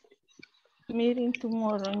 Meeting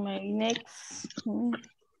tomorrow.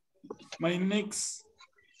 My next.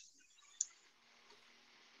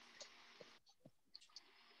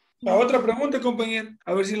 La otra pregunta, compañero.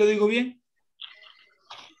 A ver si lo digo bien.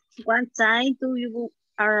 What time do you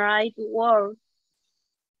arrive to work?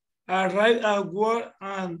 Arrive at work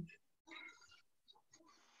at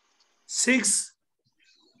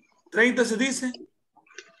 6:30 se dice.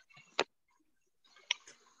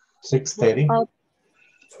 6:30. Oh.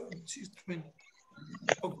 6:20.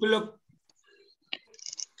 O'clock.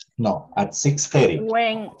 No, at 6:30.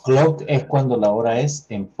 When Clock es cuando la hora es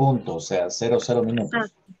en punto, o sea, 00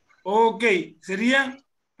 minutos. Ok, sería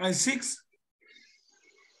at 6.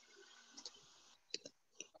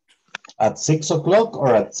 At 6 o'clock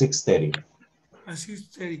or at 6:30? At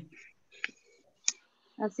 6:30.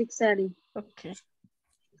 At 6:30. okay.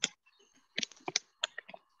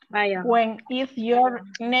 Vaya. When is your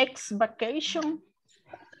next vacation?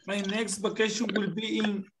 My next vacation will be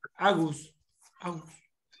in August.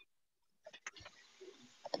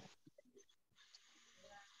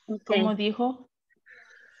 Okay. ¿Cómo dijo?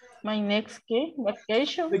 My next ¿qué?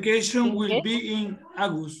 Vacation. Vacation will qué? be in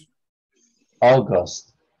August.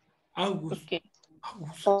 August. Okay.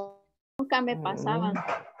 Nunca me pasaban.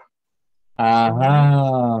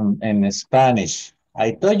 Ajá, en Spanish.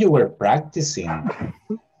 I thought you were practicing.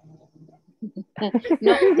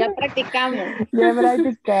 No, ya practicamos. Ya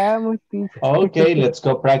practicamos, teacher. Okay, let's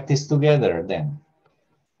go practice together then.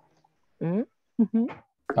 Ujú.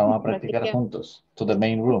 Vamos a practicar juntos. To the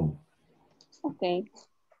main room. Ok.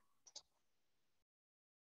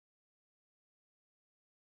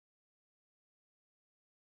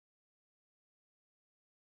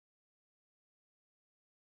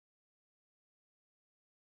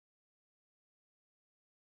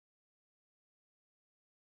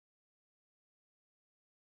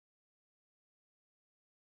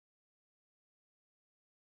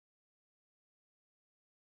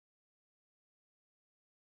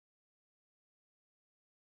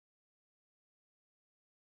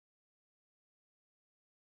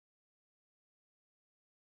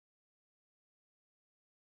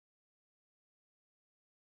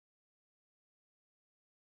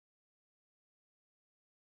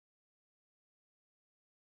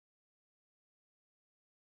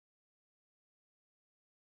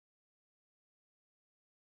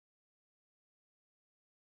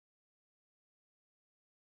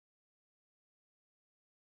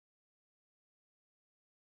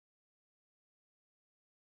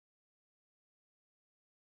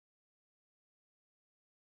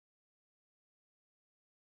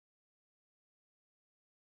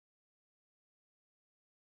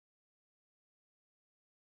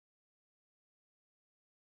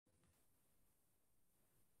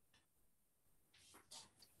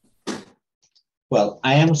 Well,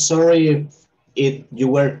 I am sorry if you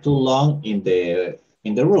were too long in the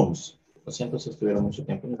rooms. Lo siento si estuvieron mucho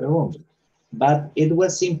tiempo in the rooms. But it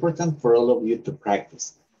was important for all of you to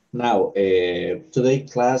practice. Now,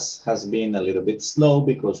 today's class has been a little bit slow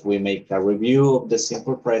because we make a review of the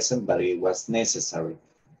simple present, but it was necessary.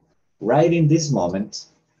 Right in this moment,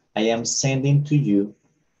 I am sending to you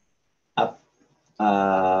a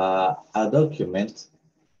document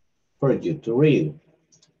for you to read.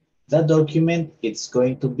 That document is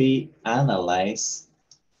going to be analyzed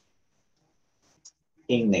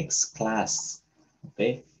in next class,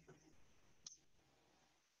 okay?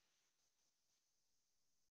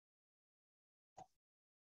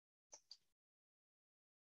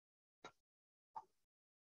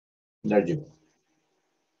 There you go.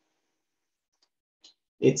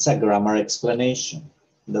 It's a grammar explanation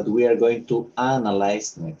that we are going to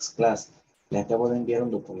analyze next class. Le acabo de enviar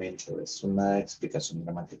un documento, es una explicación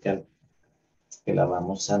gramatical que la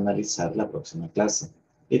vamos a analizar la próxima clase.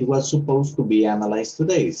 It was supposed to be analyzed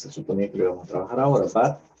today. Se suponía que lo íbamos a trabajar ahora,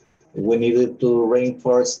 but we needed to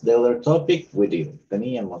reinforce the other topic. We did.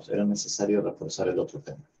 Era necesario reforzar el otro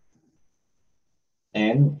tema.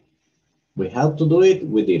 And we had to do it,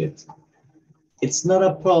 we did it. It's not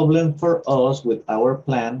a problem for us with our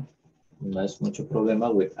plan. No es mucho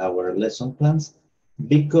problema with our lesson plans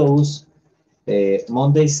because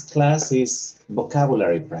Monday's class is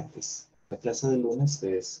vocabulary practice. La clase de lunes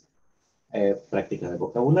es práctica de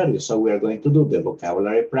vocabulario. So we are going to do the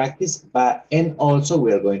vocabulary practice, and also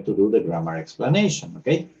we are going to do the grammar explanation,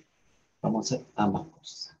 okay? Vamos a hacer ambas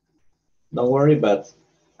cosas. Don't worry, but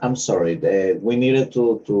I'm sorry. We needed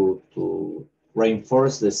to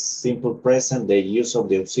reinforce the simple present, the use of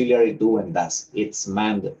the auxiliary do and does. It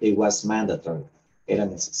was mandatory. Era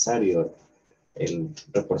necesario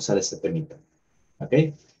reforzar ese temita.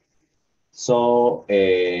 Okay? So,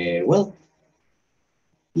 well,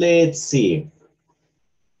 let's see.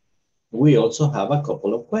 We also have a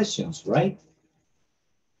couple of questions, right?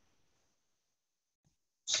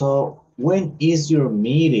 So, when is your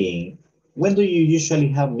meeting? When do you usually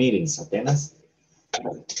have meetings, Atenas?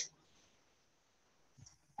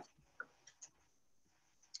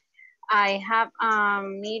 I have a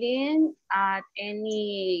meeting at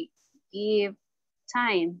any given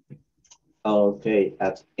time. Okay,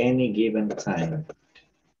 at any given time.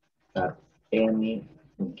 At any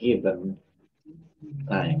given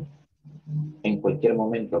time. En cualquier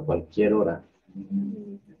momento, a cualquier hora.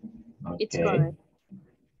 It's Okay. correct.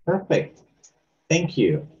 Perfect. Thank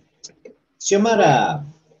you. Xiomara.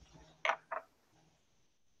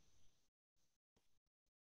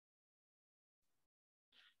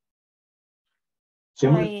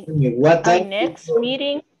 What time? Next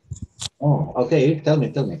meeting. Oh, okay. Tell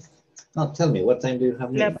me. No, tell me. What time do you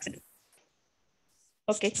have meetings?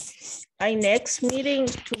 Okay. I next meeting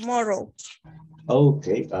tomorrow.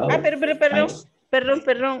 Okay. Oh,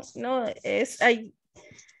 Perdón. No, es I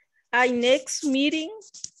next meeting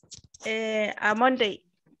a Monday.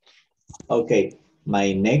 Okay.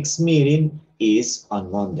 My next meeting is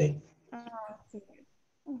on Monday.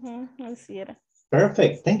 Así era.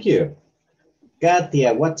 Perfect. Thank you.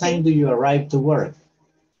 Katia, what time do you arrive to work?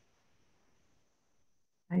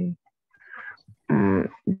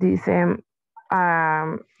 Dice,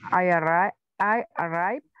 I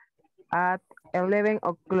arrive at 11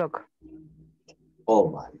 o'clock. Oh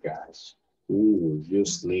my gosh. Ooh, you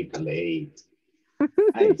sleep late.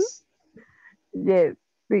 Nice. Yes.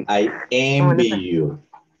 Sí. I envy you.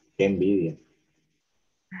 Qué envidia.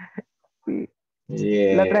 Sí.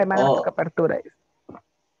 Yeah. La otra semana toca apertura.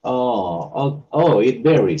 Oh, it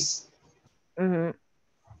varies. Mm-hmm.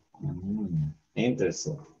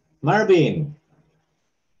 Interesting. Marvin.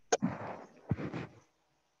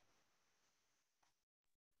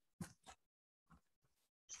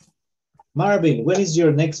 Marvin, when is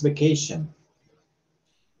your next vacation?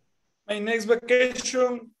 My next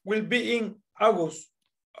vacation will be in August.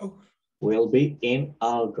 Will be in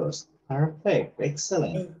August. Perfect.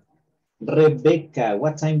 Excellent. Rebecca,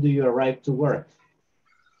 what time do you arrive to work?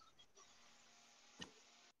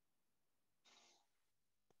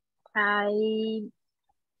 I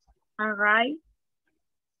arrive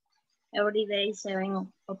every day 7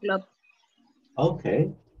 o'clock.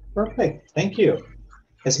 Okay, perfect. Thank you.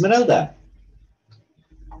 Esmeralda.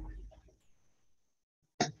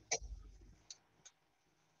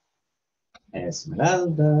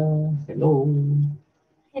 Esmeralda, hello.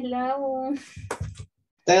 Hello.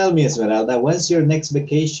 Tell me, Esmeralda, when's your next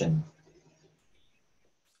vacation?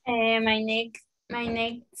 My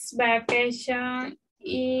next vacation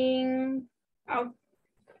in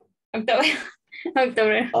October.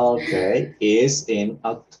 October. Okay, is in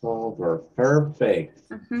October. Perfect.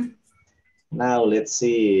 Now let's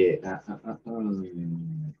see.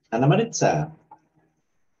 Ana Maritza,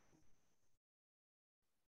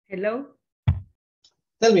 Hello.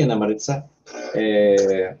 tell me, Ana Maritza,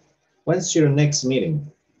 when's your next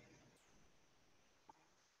meeting?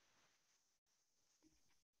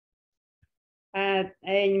 At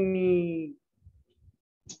any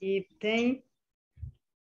evening.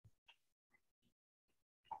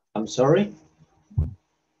 I'm sorry?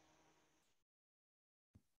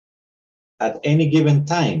 At any given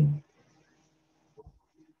time?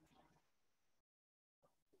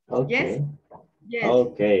 Okay. Yes.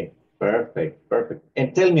 Okay, perfect, perfect.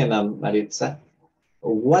 And tell me, Ana Maritza,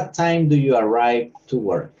 what time do you arrive to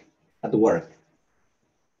work, at work?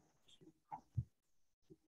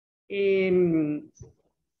 8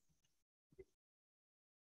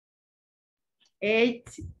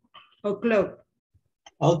 o'clock.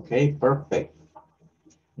 Okay, perfect.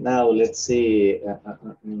 Now let's see,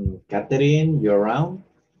 Catherine, you're around?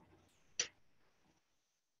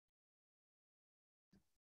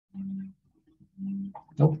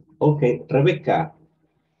 No. Okay, Rebecca,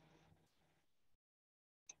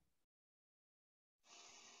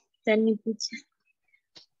 Tell me, teacher.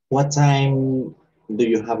 what time do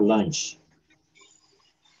you have lunch?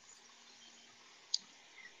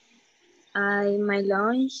 My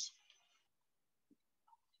lunch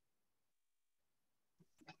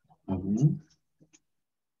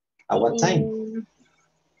At what time?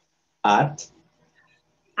 At?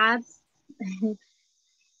 at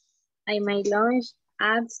my lunch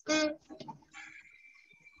at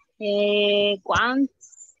 1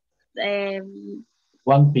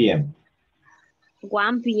 1 p.m.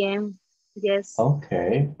 1 p.m. Yes.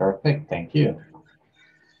 Okay, perfect, thank you.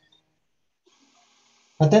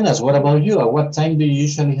 Atenas, what about you? At what time do you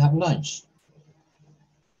usually have lunch?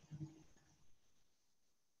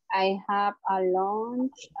 I have a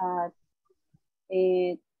lunch at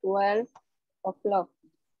 12 o'clock.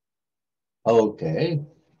 Okay,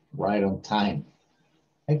 right on time.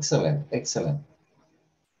 Excellent, excellent.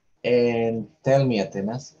 And tell me,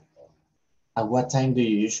 Atenas, at what time do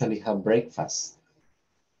you usually have breakfast?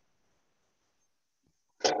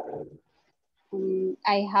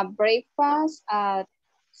 I have breakfast at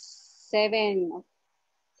 7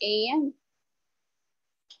 a.m.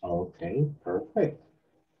 Okay, perfect.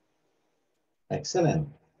 Excellent.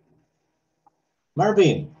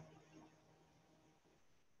 Marvin.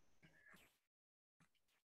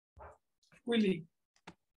 Willie.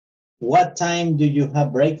 What time do you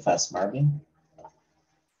have breakfast, Marvin?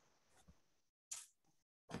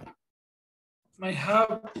 I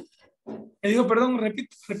have. Digo, perdón, repeat.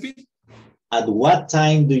 At what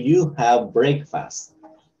time do you have breakfast?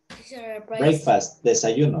 Breakfast,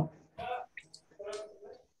 desayuno.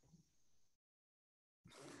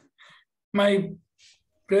 My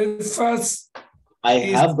breakfast. I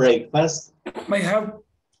have breakfast. I have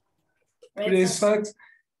breakfast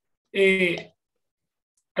a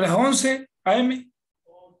las 11 a.m.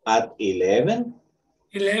 At 11.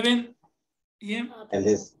 11 a.m.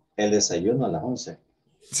 El desayuno a las 11.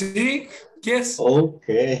 Sí, yes.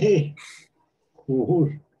 Okay.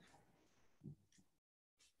 Cool.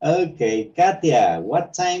 Okay, Katia,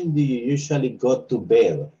 what time do you usually go to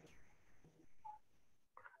bed?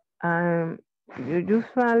 You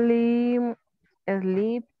usually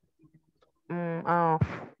sleep.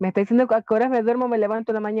 Me está diciendo a qué horas me duermo, me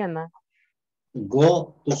levanto en la mañana.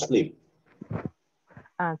 Go to sleep.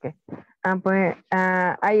 Okay. Pues,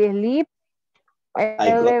 I sleep.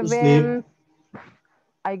 I go to sleep.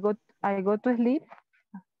 I go to sleep.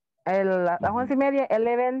 A las 11:30,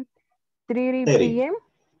 11:30 p.m.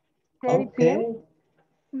 30 p.m.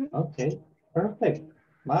 Okay, perfect.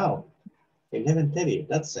 Wow, 11:30,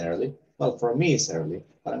 that's early. Well, for me, it's early.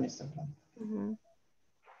 Para mí está bien.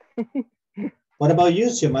 What about you,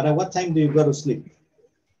 Xiomara? What time do you go to sleep?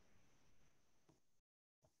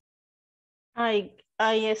 I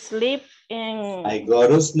sleep in. I go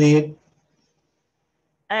to sleep.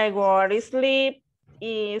 I go to sleep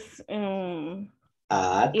is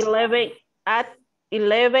At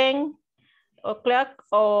 11 o'clock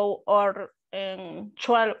or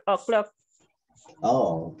 12 o'clock.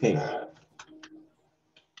 Oh, okay.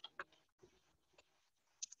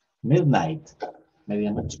 Midnight.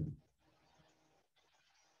 Medianoche.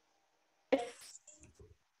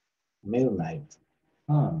 Midnight.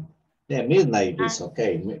 Yeah, midnight is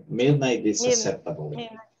okay. Midnight is acceptable.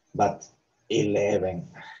 But 11,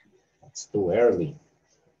 it's too early.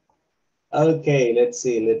 Okay, let's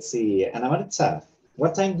see. Ana Maritza,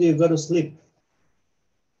 what time do you go to sleep?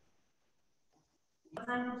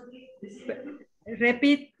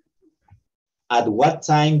 Repeat. At what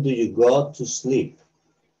time do you go to sleep?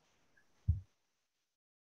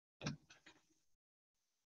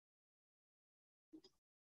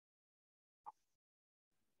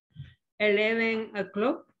 $11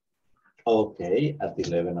 o'clock. Okay, at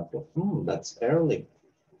 11 o'clock. That's early.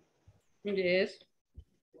 Yes.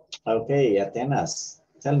 Okay, Atenas,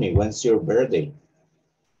 tell me, when's your birthday?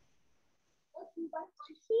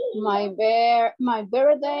 My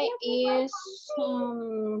birthday is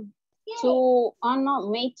May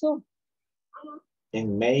 2.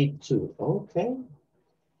 In May 2, okay.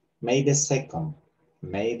 May the 2nd.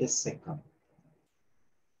 May the 2nd.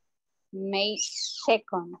 May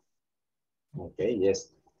 2nd. Okay,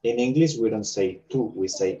 yes. In English, we don't say 2, we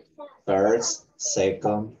say first,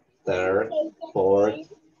 second, third,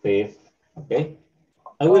 fourth, fifth, okay?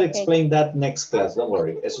 I will explain that next class, don't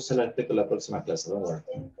worry. Eso se lo explico la próxima clase, don't worry.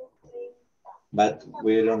 But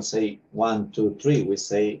we don't say 1, 2, 3. We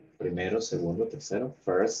say primero, segundo, tercero,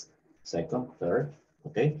 first, second, third,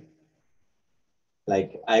 okay?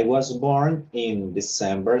 Like I was born in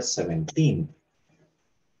December 17th.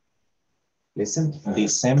 Listen,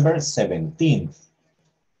 December 17th.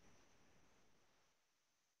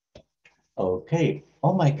 Okay.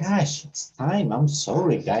 Oh my gosh, it's time. I'm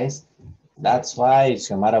sorry, guys. That's why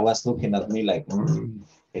Xiomara was looking at me like,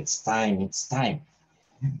 it's time, it's time.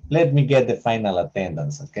 Let me get the final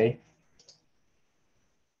attendance, okay?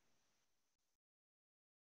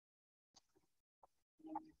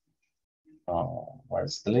 Oh,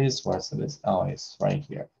 where's the list? Where's the list? Oh, it's right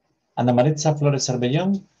here. Ana Maritza Flores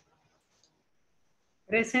Cervellón.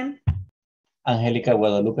 Present. Angélica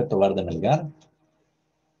Guadalupe Tobar de Melgar.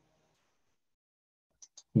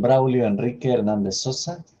 Braulio Enrique Hernández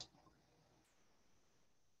Sosa.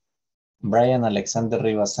 Brian Alexander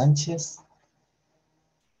Rivas Sánchez.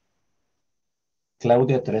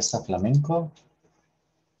 Claudia Teresa Flamenco.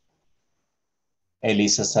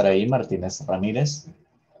 Elisa Saraí Martínez Ramírez.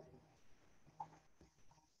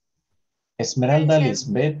 Esmeralda Present.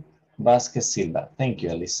 Lisbeth Vázquez Silva. Thank you,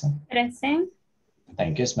 Elisa. Present.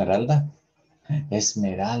 Thank you, Esmeralda.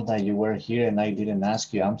 Esmeralda, you were here and I didn't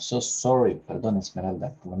ask you. I'm so sorry. Perdón,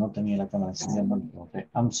 Esmeralda. Como no tenía la cámara encendida, okay.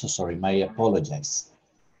 I'm so sorry. My apologies.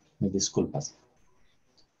 Mis disculpas.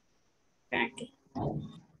 Okay.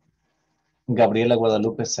 Gabriela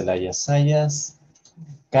Guadalupe Celaya Sayas.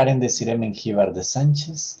 Karen Desiree Mengíbar de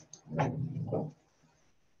Sánchez.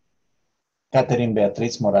 Catherine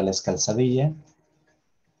Beatriz Morales Calzadilla.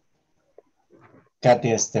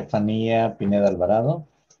 Katia Estefanía Pineda Alvarado.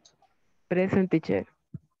 Present, teacher.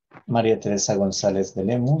 María Teresa González de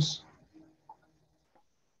Lemus.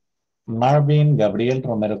 Marvin Gabriel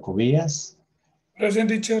Romero Cubillas. Present,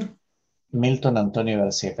 teacher. Milton Antonio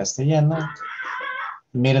García Castellano.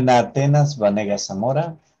 Mirna Atenas Vanegas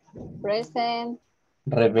Zamora. Present.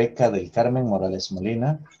 Rebeca del Carmen Morales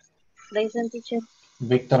Molina. Present, teacher.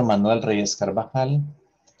 Víctor Manuel Reyes Carvajal.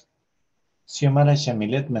 Xiomara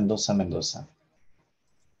Shamilet Mendoza Mendoza.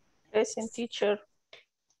 Present, teacher.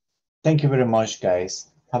 Thank you very much, guys.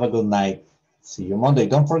 Have a good night. See you Monday.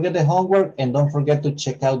 Don't forget the homework and don't forget to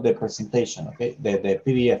check out the presentation, okay? The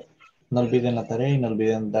PDF. No olviden la tarea y no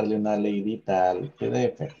olviden darle una leidita al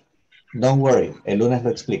PDF. Don't worry. El lunes lo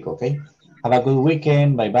explico, okay? Have a good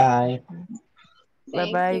weekend. Bye-bye.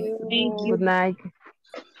 Thank Bye-bye. you. Good night.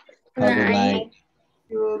 Have a good Night. night.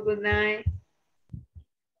 Good night.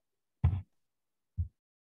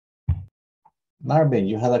 Marvin,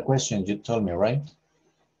 you had a question. You told me, right?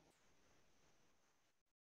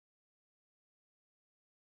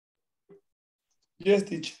 Yes,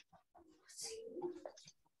 teacher.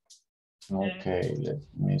 Okay, let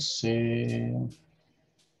me see.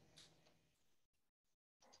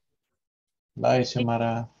 Bye,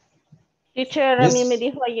 Xiomara. Teacher, a Yes. mí me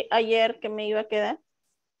dijo ayer que me iba a quedar.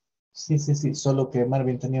 Sí, solo que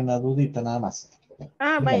Marvin tenía una dudita nada más.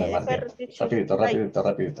 Ah, Dígame, vaya, Marvin. espera, teacher.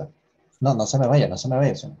 Rapidito. No se me vaya,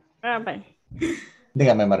 Xiomara. Ah, vaya.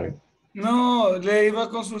 Dígame, Marvin. No, le iba a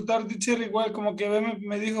consultar, teacher, igual como que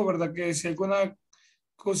me dijo, ¿verdad? Que si alguna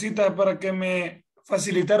cosita para que me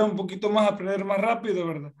facilitara un poquito más, aprender más rápido,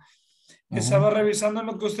 ¿verdad? Estaba revisando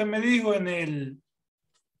lo que usted me dijo en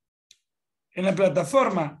la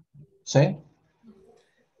plataforma. ¿Sí?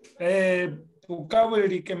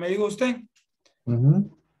 Vocabulary que me dijo usted.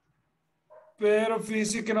 Pero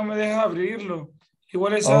fíjese que no me deja abrirlo.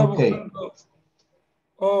 Igual estaba buscando.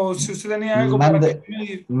 O si usted tenía algo para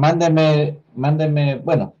que mándeme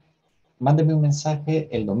un mensaje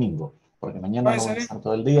el domingo, porque mañana no voy a estar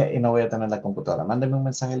todo el día y no voy a tener la computadora. Mándeme un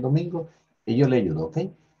mensaje el domingo y yo le ayudo, ¿ok?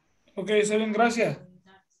 Ok, está bien, gracias.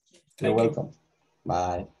 You're welcome.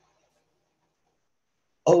 Bye.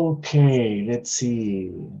 Okay, let's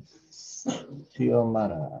see.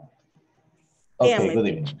 Xiomara. Okay, Dígame, good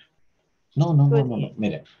teacher. evening. No. Good evening.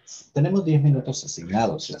 Mire, tenemos 10 minutos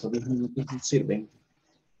asignados. Estos 10 minutos nos sirven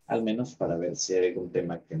al menos para ver si hay algún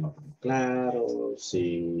tema que no quedó claro,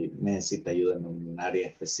 si necesita ayuda en un área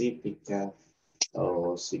específica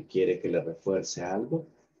o si quiere que le refuerce algo.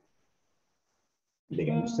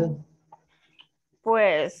 Dígame usted.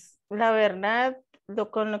 Pues la verdad,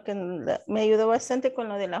 con lo que me ayudó bastante con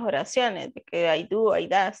lo de las oraciones, de que I do, I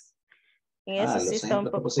does. En eso sí Los está un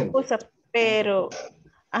ejemplos que poco pusimos. confusa, pero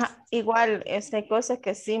igual hay cosas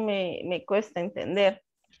que sí me cuesta entender.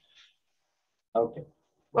 Okay.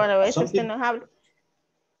 Cuando a veces usted nos habla.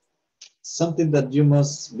 Something that you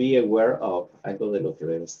must be aware of, algo de lo que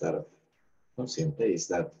debe estar consciente, is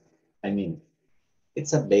that, I mean,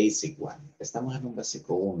 it's a basic one. Estamos en un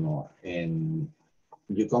básico 1, and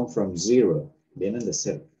you come from 0, vienen de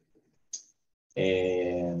 0.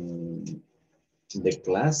 And the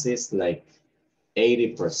class is like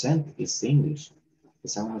 80% is English.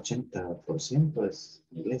 Quizá un 80% es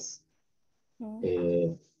inglés.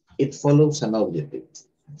 It follows an objective.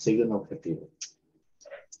 Sigue un objetivo.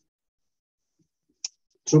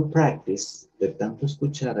 Through practice, de tanto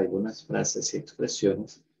escuchar algunas frases y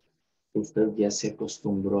expresiones, usted ya se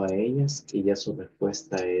acostumbró a ellas y ya su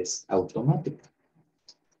respuesta es automática.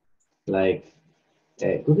 Like,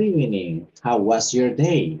 good evening, how was your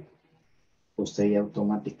day? Usted ya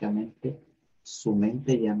automáticamente, su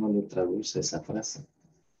mente ya no le traduce esa frase.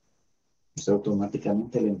 Usted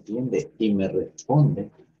automáticamente le entiende y me responde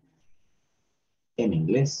en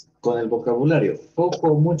inglés, con el vocabulario, poco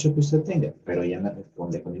o mucho que usted tenga, pero ya me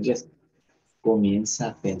responde con inglés. Comienza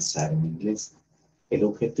a pensar en inglés. El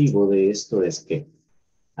objetivo de esto es que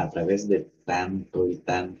a través de tanto y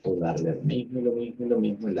tanto darle lo mismo y lo mismo y lo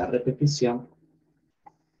mismo y la repetición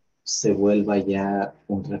se vuelva ya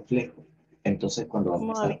un reflejo. Entonces cuando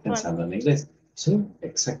vamos a estar pensando en inglés, sí,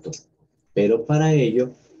 exacto. Pero para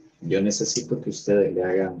ello yo necesito que ustedes le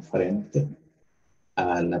hagan frente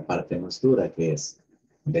a la parte más dura, que es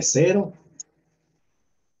de 0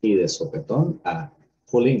 y de sopetón a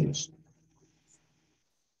full English.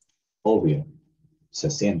 Obvio, se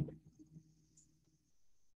siente.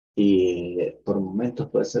 Y por momentos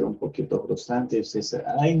puede ser un poquito frustrante y usted dice,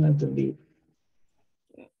 ay, no entendí.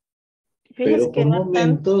 Fíjese Pero que no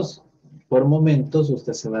por momentos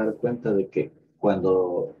usted se va a dar cuenta de que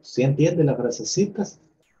cuando sí entiende las frasecitas,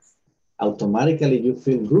 automáticamente you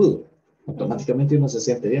feel good. Automáticamente uno se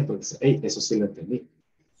siente bien porque dice, hey, eso sí lo entendí.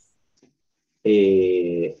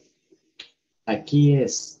 Aquí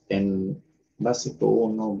es en básico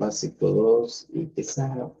 1, básico 2 y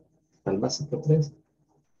quizá al básico 3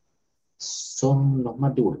 son los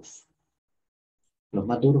más duros. Los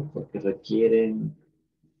más duros porque requieren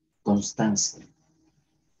constancia,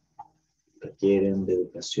 requieren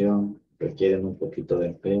dedicación, requieren un poquito de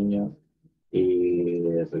empeño y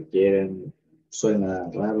requieren, suena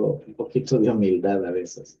raro, un poquito de humildad a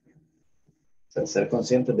veces. O sea, ser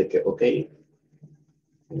conscientes de que, ok,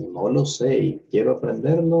 no lo sé y quiero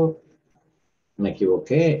aprenderlo, me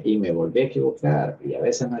equivoqué y me volví a equivocar y a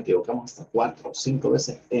veces nos equivocamos hasta 4 o 5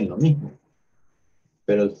 veces en lo mismo.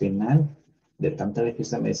 Pero al final, de tanta vez que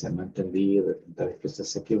usted me dice no entendí, de tanta vez que usted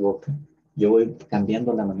se equivoca, yo voy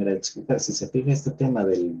cambiando la manera de explicar. Si se fija este tema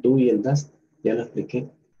del do y el das, ya lo expliqué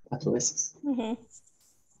 4 veces.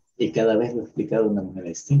 Y cada vez lo he explicado de una manera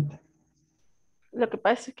distinta. Lo que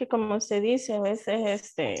pasa es que como se dice, a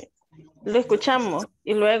veces lo escuchamos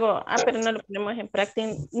y luego, pero no lo ponemos en práctica,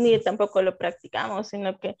 ni tampoco lo practicamos,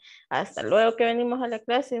 sino que hasta luego que venimos a la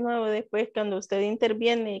clase, nuevo después cuando usted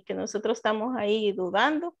interviene y que nosotros estamos ahí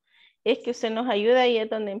dudando, es que usted nos ayuda y es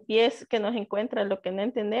donde empieza, que nos encuentra lo que no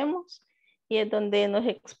entendemos y es donde nos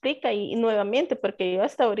explica y nuevamente, porque yo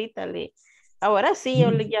hasta ahorita ahora sí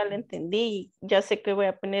yo ya lo entendí, ya sé qué voy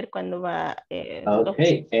a poner cuando va. Ok,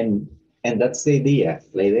 and that's the idea.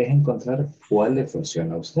 La idea es encontrar cuál le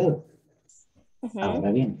funciona a usted.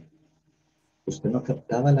 Ahora bien, usted no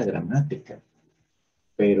captaba la gramática,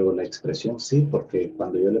 pero la expresión sí, porque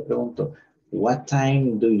cuando yo le pregunto, what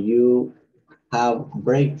time do you have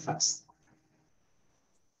breakfast?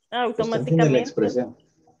 Usted entiende la Automáticamente expresión.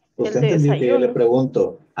 el Usted entendió que yo le desayuno,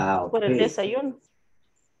 pregunto, por ok, el desayuno.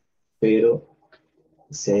 pero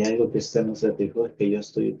si hay algo que usted no se fijó es que yo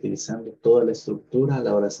estoy utilizando toda la estructura a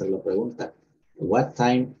la hora de hacer la pregunta. What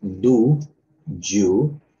time do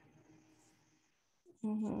you?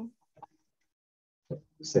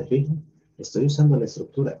 ¿Se fija? Estoy usando la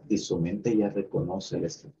estructura y su mente ya reconoce la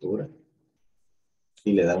estructura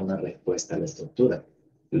y le da una respuesta a la estructura.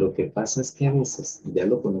 Lo que pasa es que a veces ya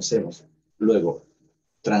lo conocemos. Luego,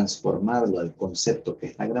 transformarlo al concepto que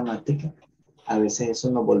es la gramática, a veces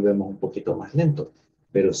eso nos volvemos un poquito más lento,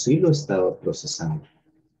 pero sí lo estaba procesando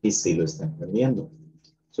y sí lo está entendiendo,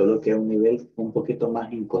 solo que a un nivel un poquito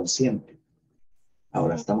más inconsciente.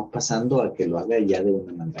 Ahora estamos pasando a que lo haga ya de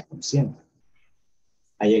una manera consciente.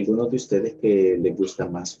 Hay algunos de ustedes que les gusta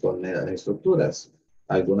más poner estructuras.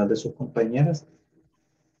 Algunas de sus compañeras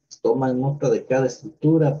toman nota de cada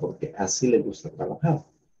estructura porque así les gusta trabajar.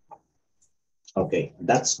 Ok,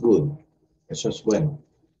 that's good. Eso es bueno.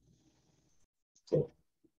 Okay.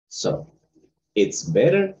 So, it's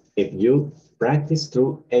better if you practice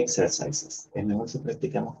through exercises. Es mejor si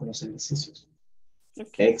practicamos con los ejercicios.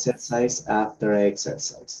 Okay. Exercise after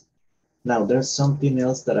exercise. Now, there's something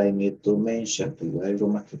else that I need to mention. Hay algo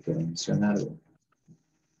más que quiero mencionar.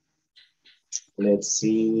 Let's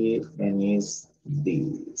see, and is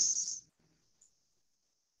this.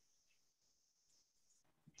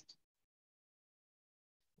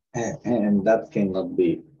 And that cannot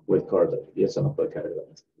be recorded. Yes, no puede cargar.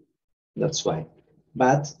 That's why.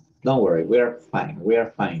 But don't worry, we are fine. We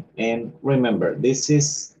are fine. And remember, this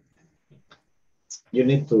is, you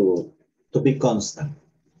need to be constant,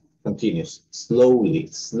 continuous,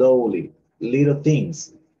 slowly, little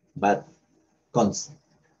things, but constant.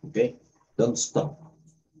 Okay? Don't stop.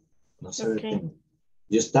 No se detenga.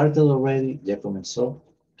 You started already, ya comenzó.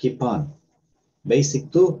 Keep on.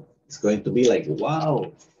 Basic 2 is going to be like,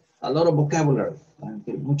 wow, a lot of vocabulary.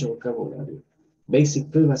 Mucho vocabulario. Basic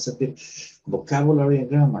 3 va a ser vocabulary and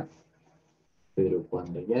grammar. Pero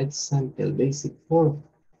cuando ya salte el Basic 4,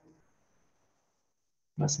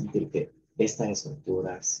 va a sentir que estas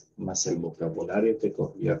estructuras, más el vocabulario que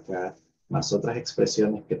cogió acá, más otras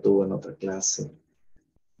expresiones que tuvo en otra clase,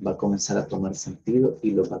 va a comenzar a tomar sentido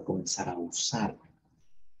y lo va a comenzar a usar.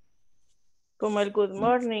 Como el good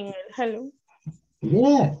morning, el hello.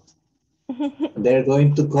 Yeah. They're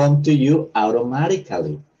going to come to you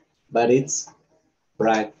automatically, but it's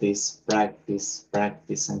practice, practice,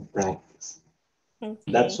 practice, and practice. Okay.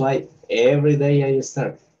 That's why every day I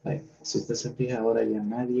start. Like, si usted se fija ahora, ya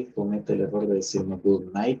nadie comete el error de decirme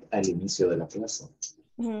good night al inicio de la clase.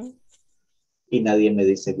 Y nadie me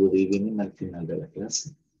dice good evening al final de la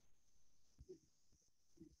clase.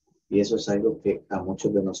 Y eso es algo que a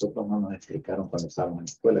muchos de nosotros no nos explicaron cuando estábamos en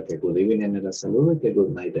la escuela, que good evening era saludo y que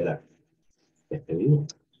good night era despedido.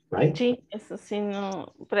 Right? Sí, eso sí,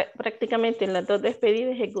 no, prácticamente las dos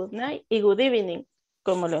despedidas es good night y good evening,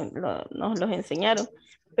 como nos los enseñaron,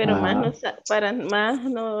 pero más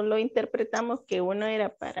no lo interpretamos que uno era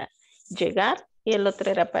para llegar y el otro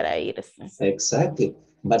era para irse. Exactly,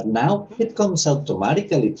 but now it comes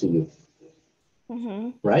automatically to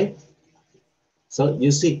you, right? So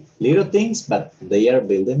you see, little things, but they are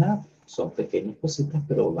building up. Son pequeñas cositas,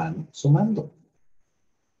 pero van sumando.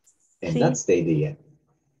 And that's the idea.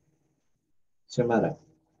 Xiomara,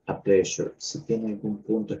 a pleasure. Si tiene algún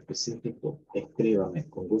punto específico, escríbame.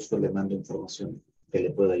 Con gusto le mando información que le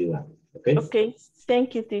pueda ayudar. Okay? Okay.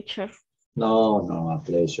 Thank you, teacher. No, a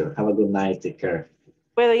pleasure. Have a good night. Take care.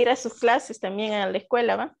 Puedo ir a sus clases también a la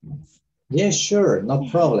escuela, ¿va? Yes, sure. No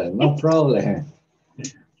problem. No problem.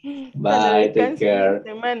 Bye. Take care.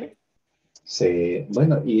 Sí.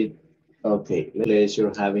 Bueno, y okay.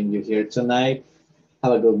 Pleasure having you here tonight.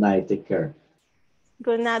 Have a good night. Take care.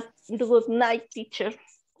 Good night, teacher.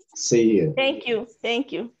 See you. Thank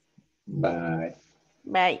you. Bye.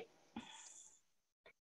 Bye.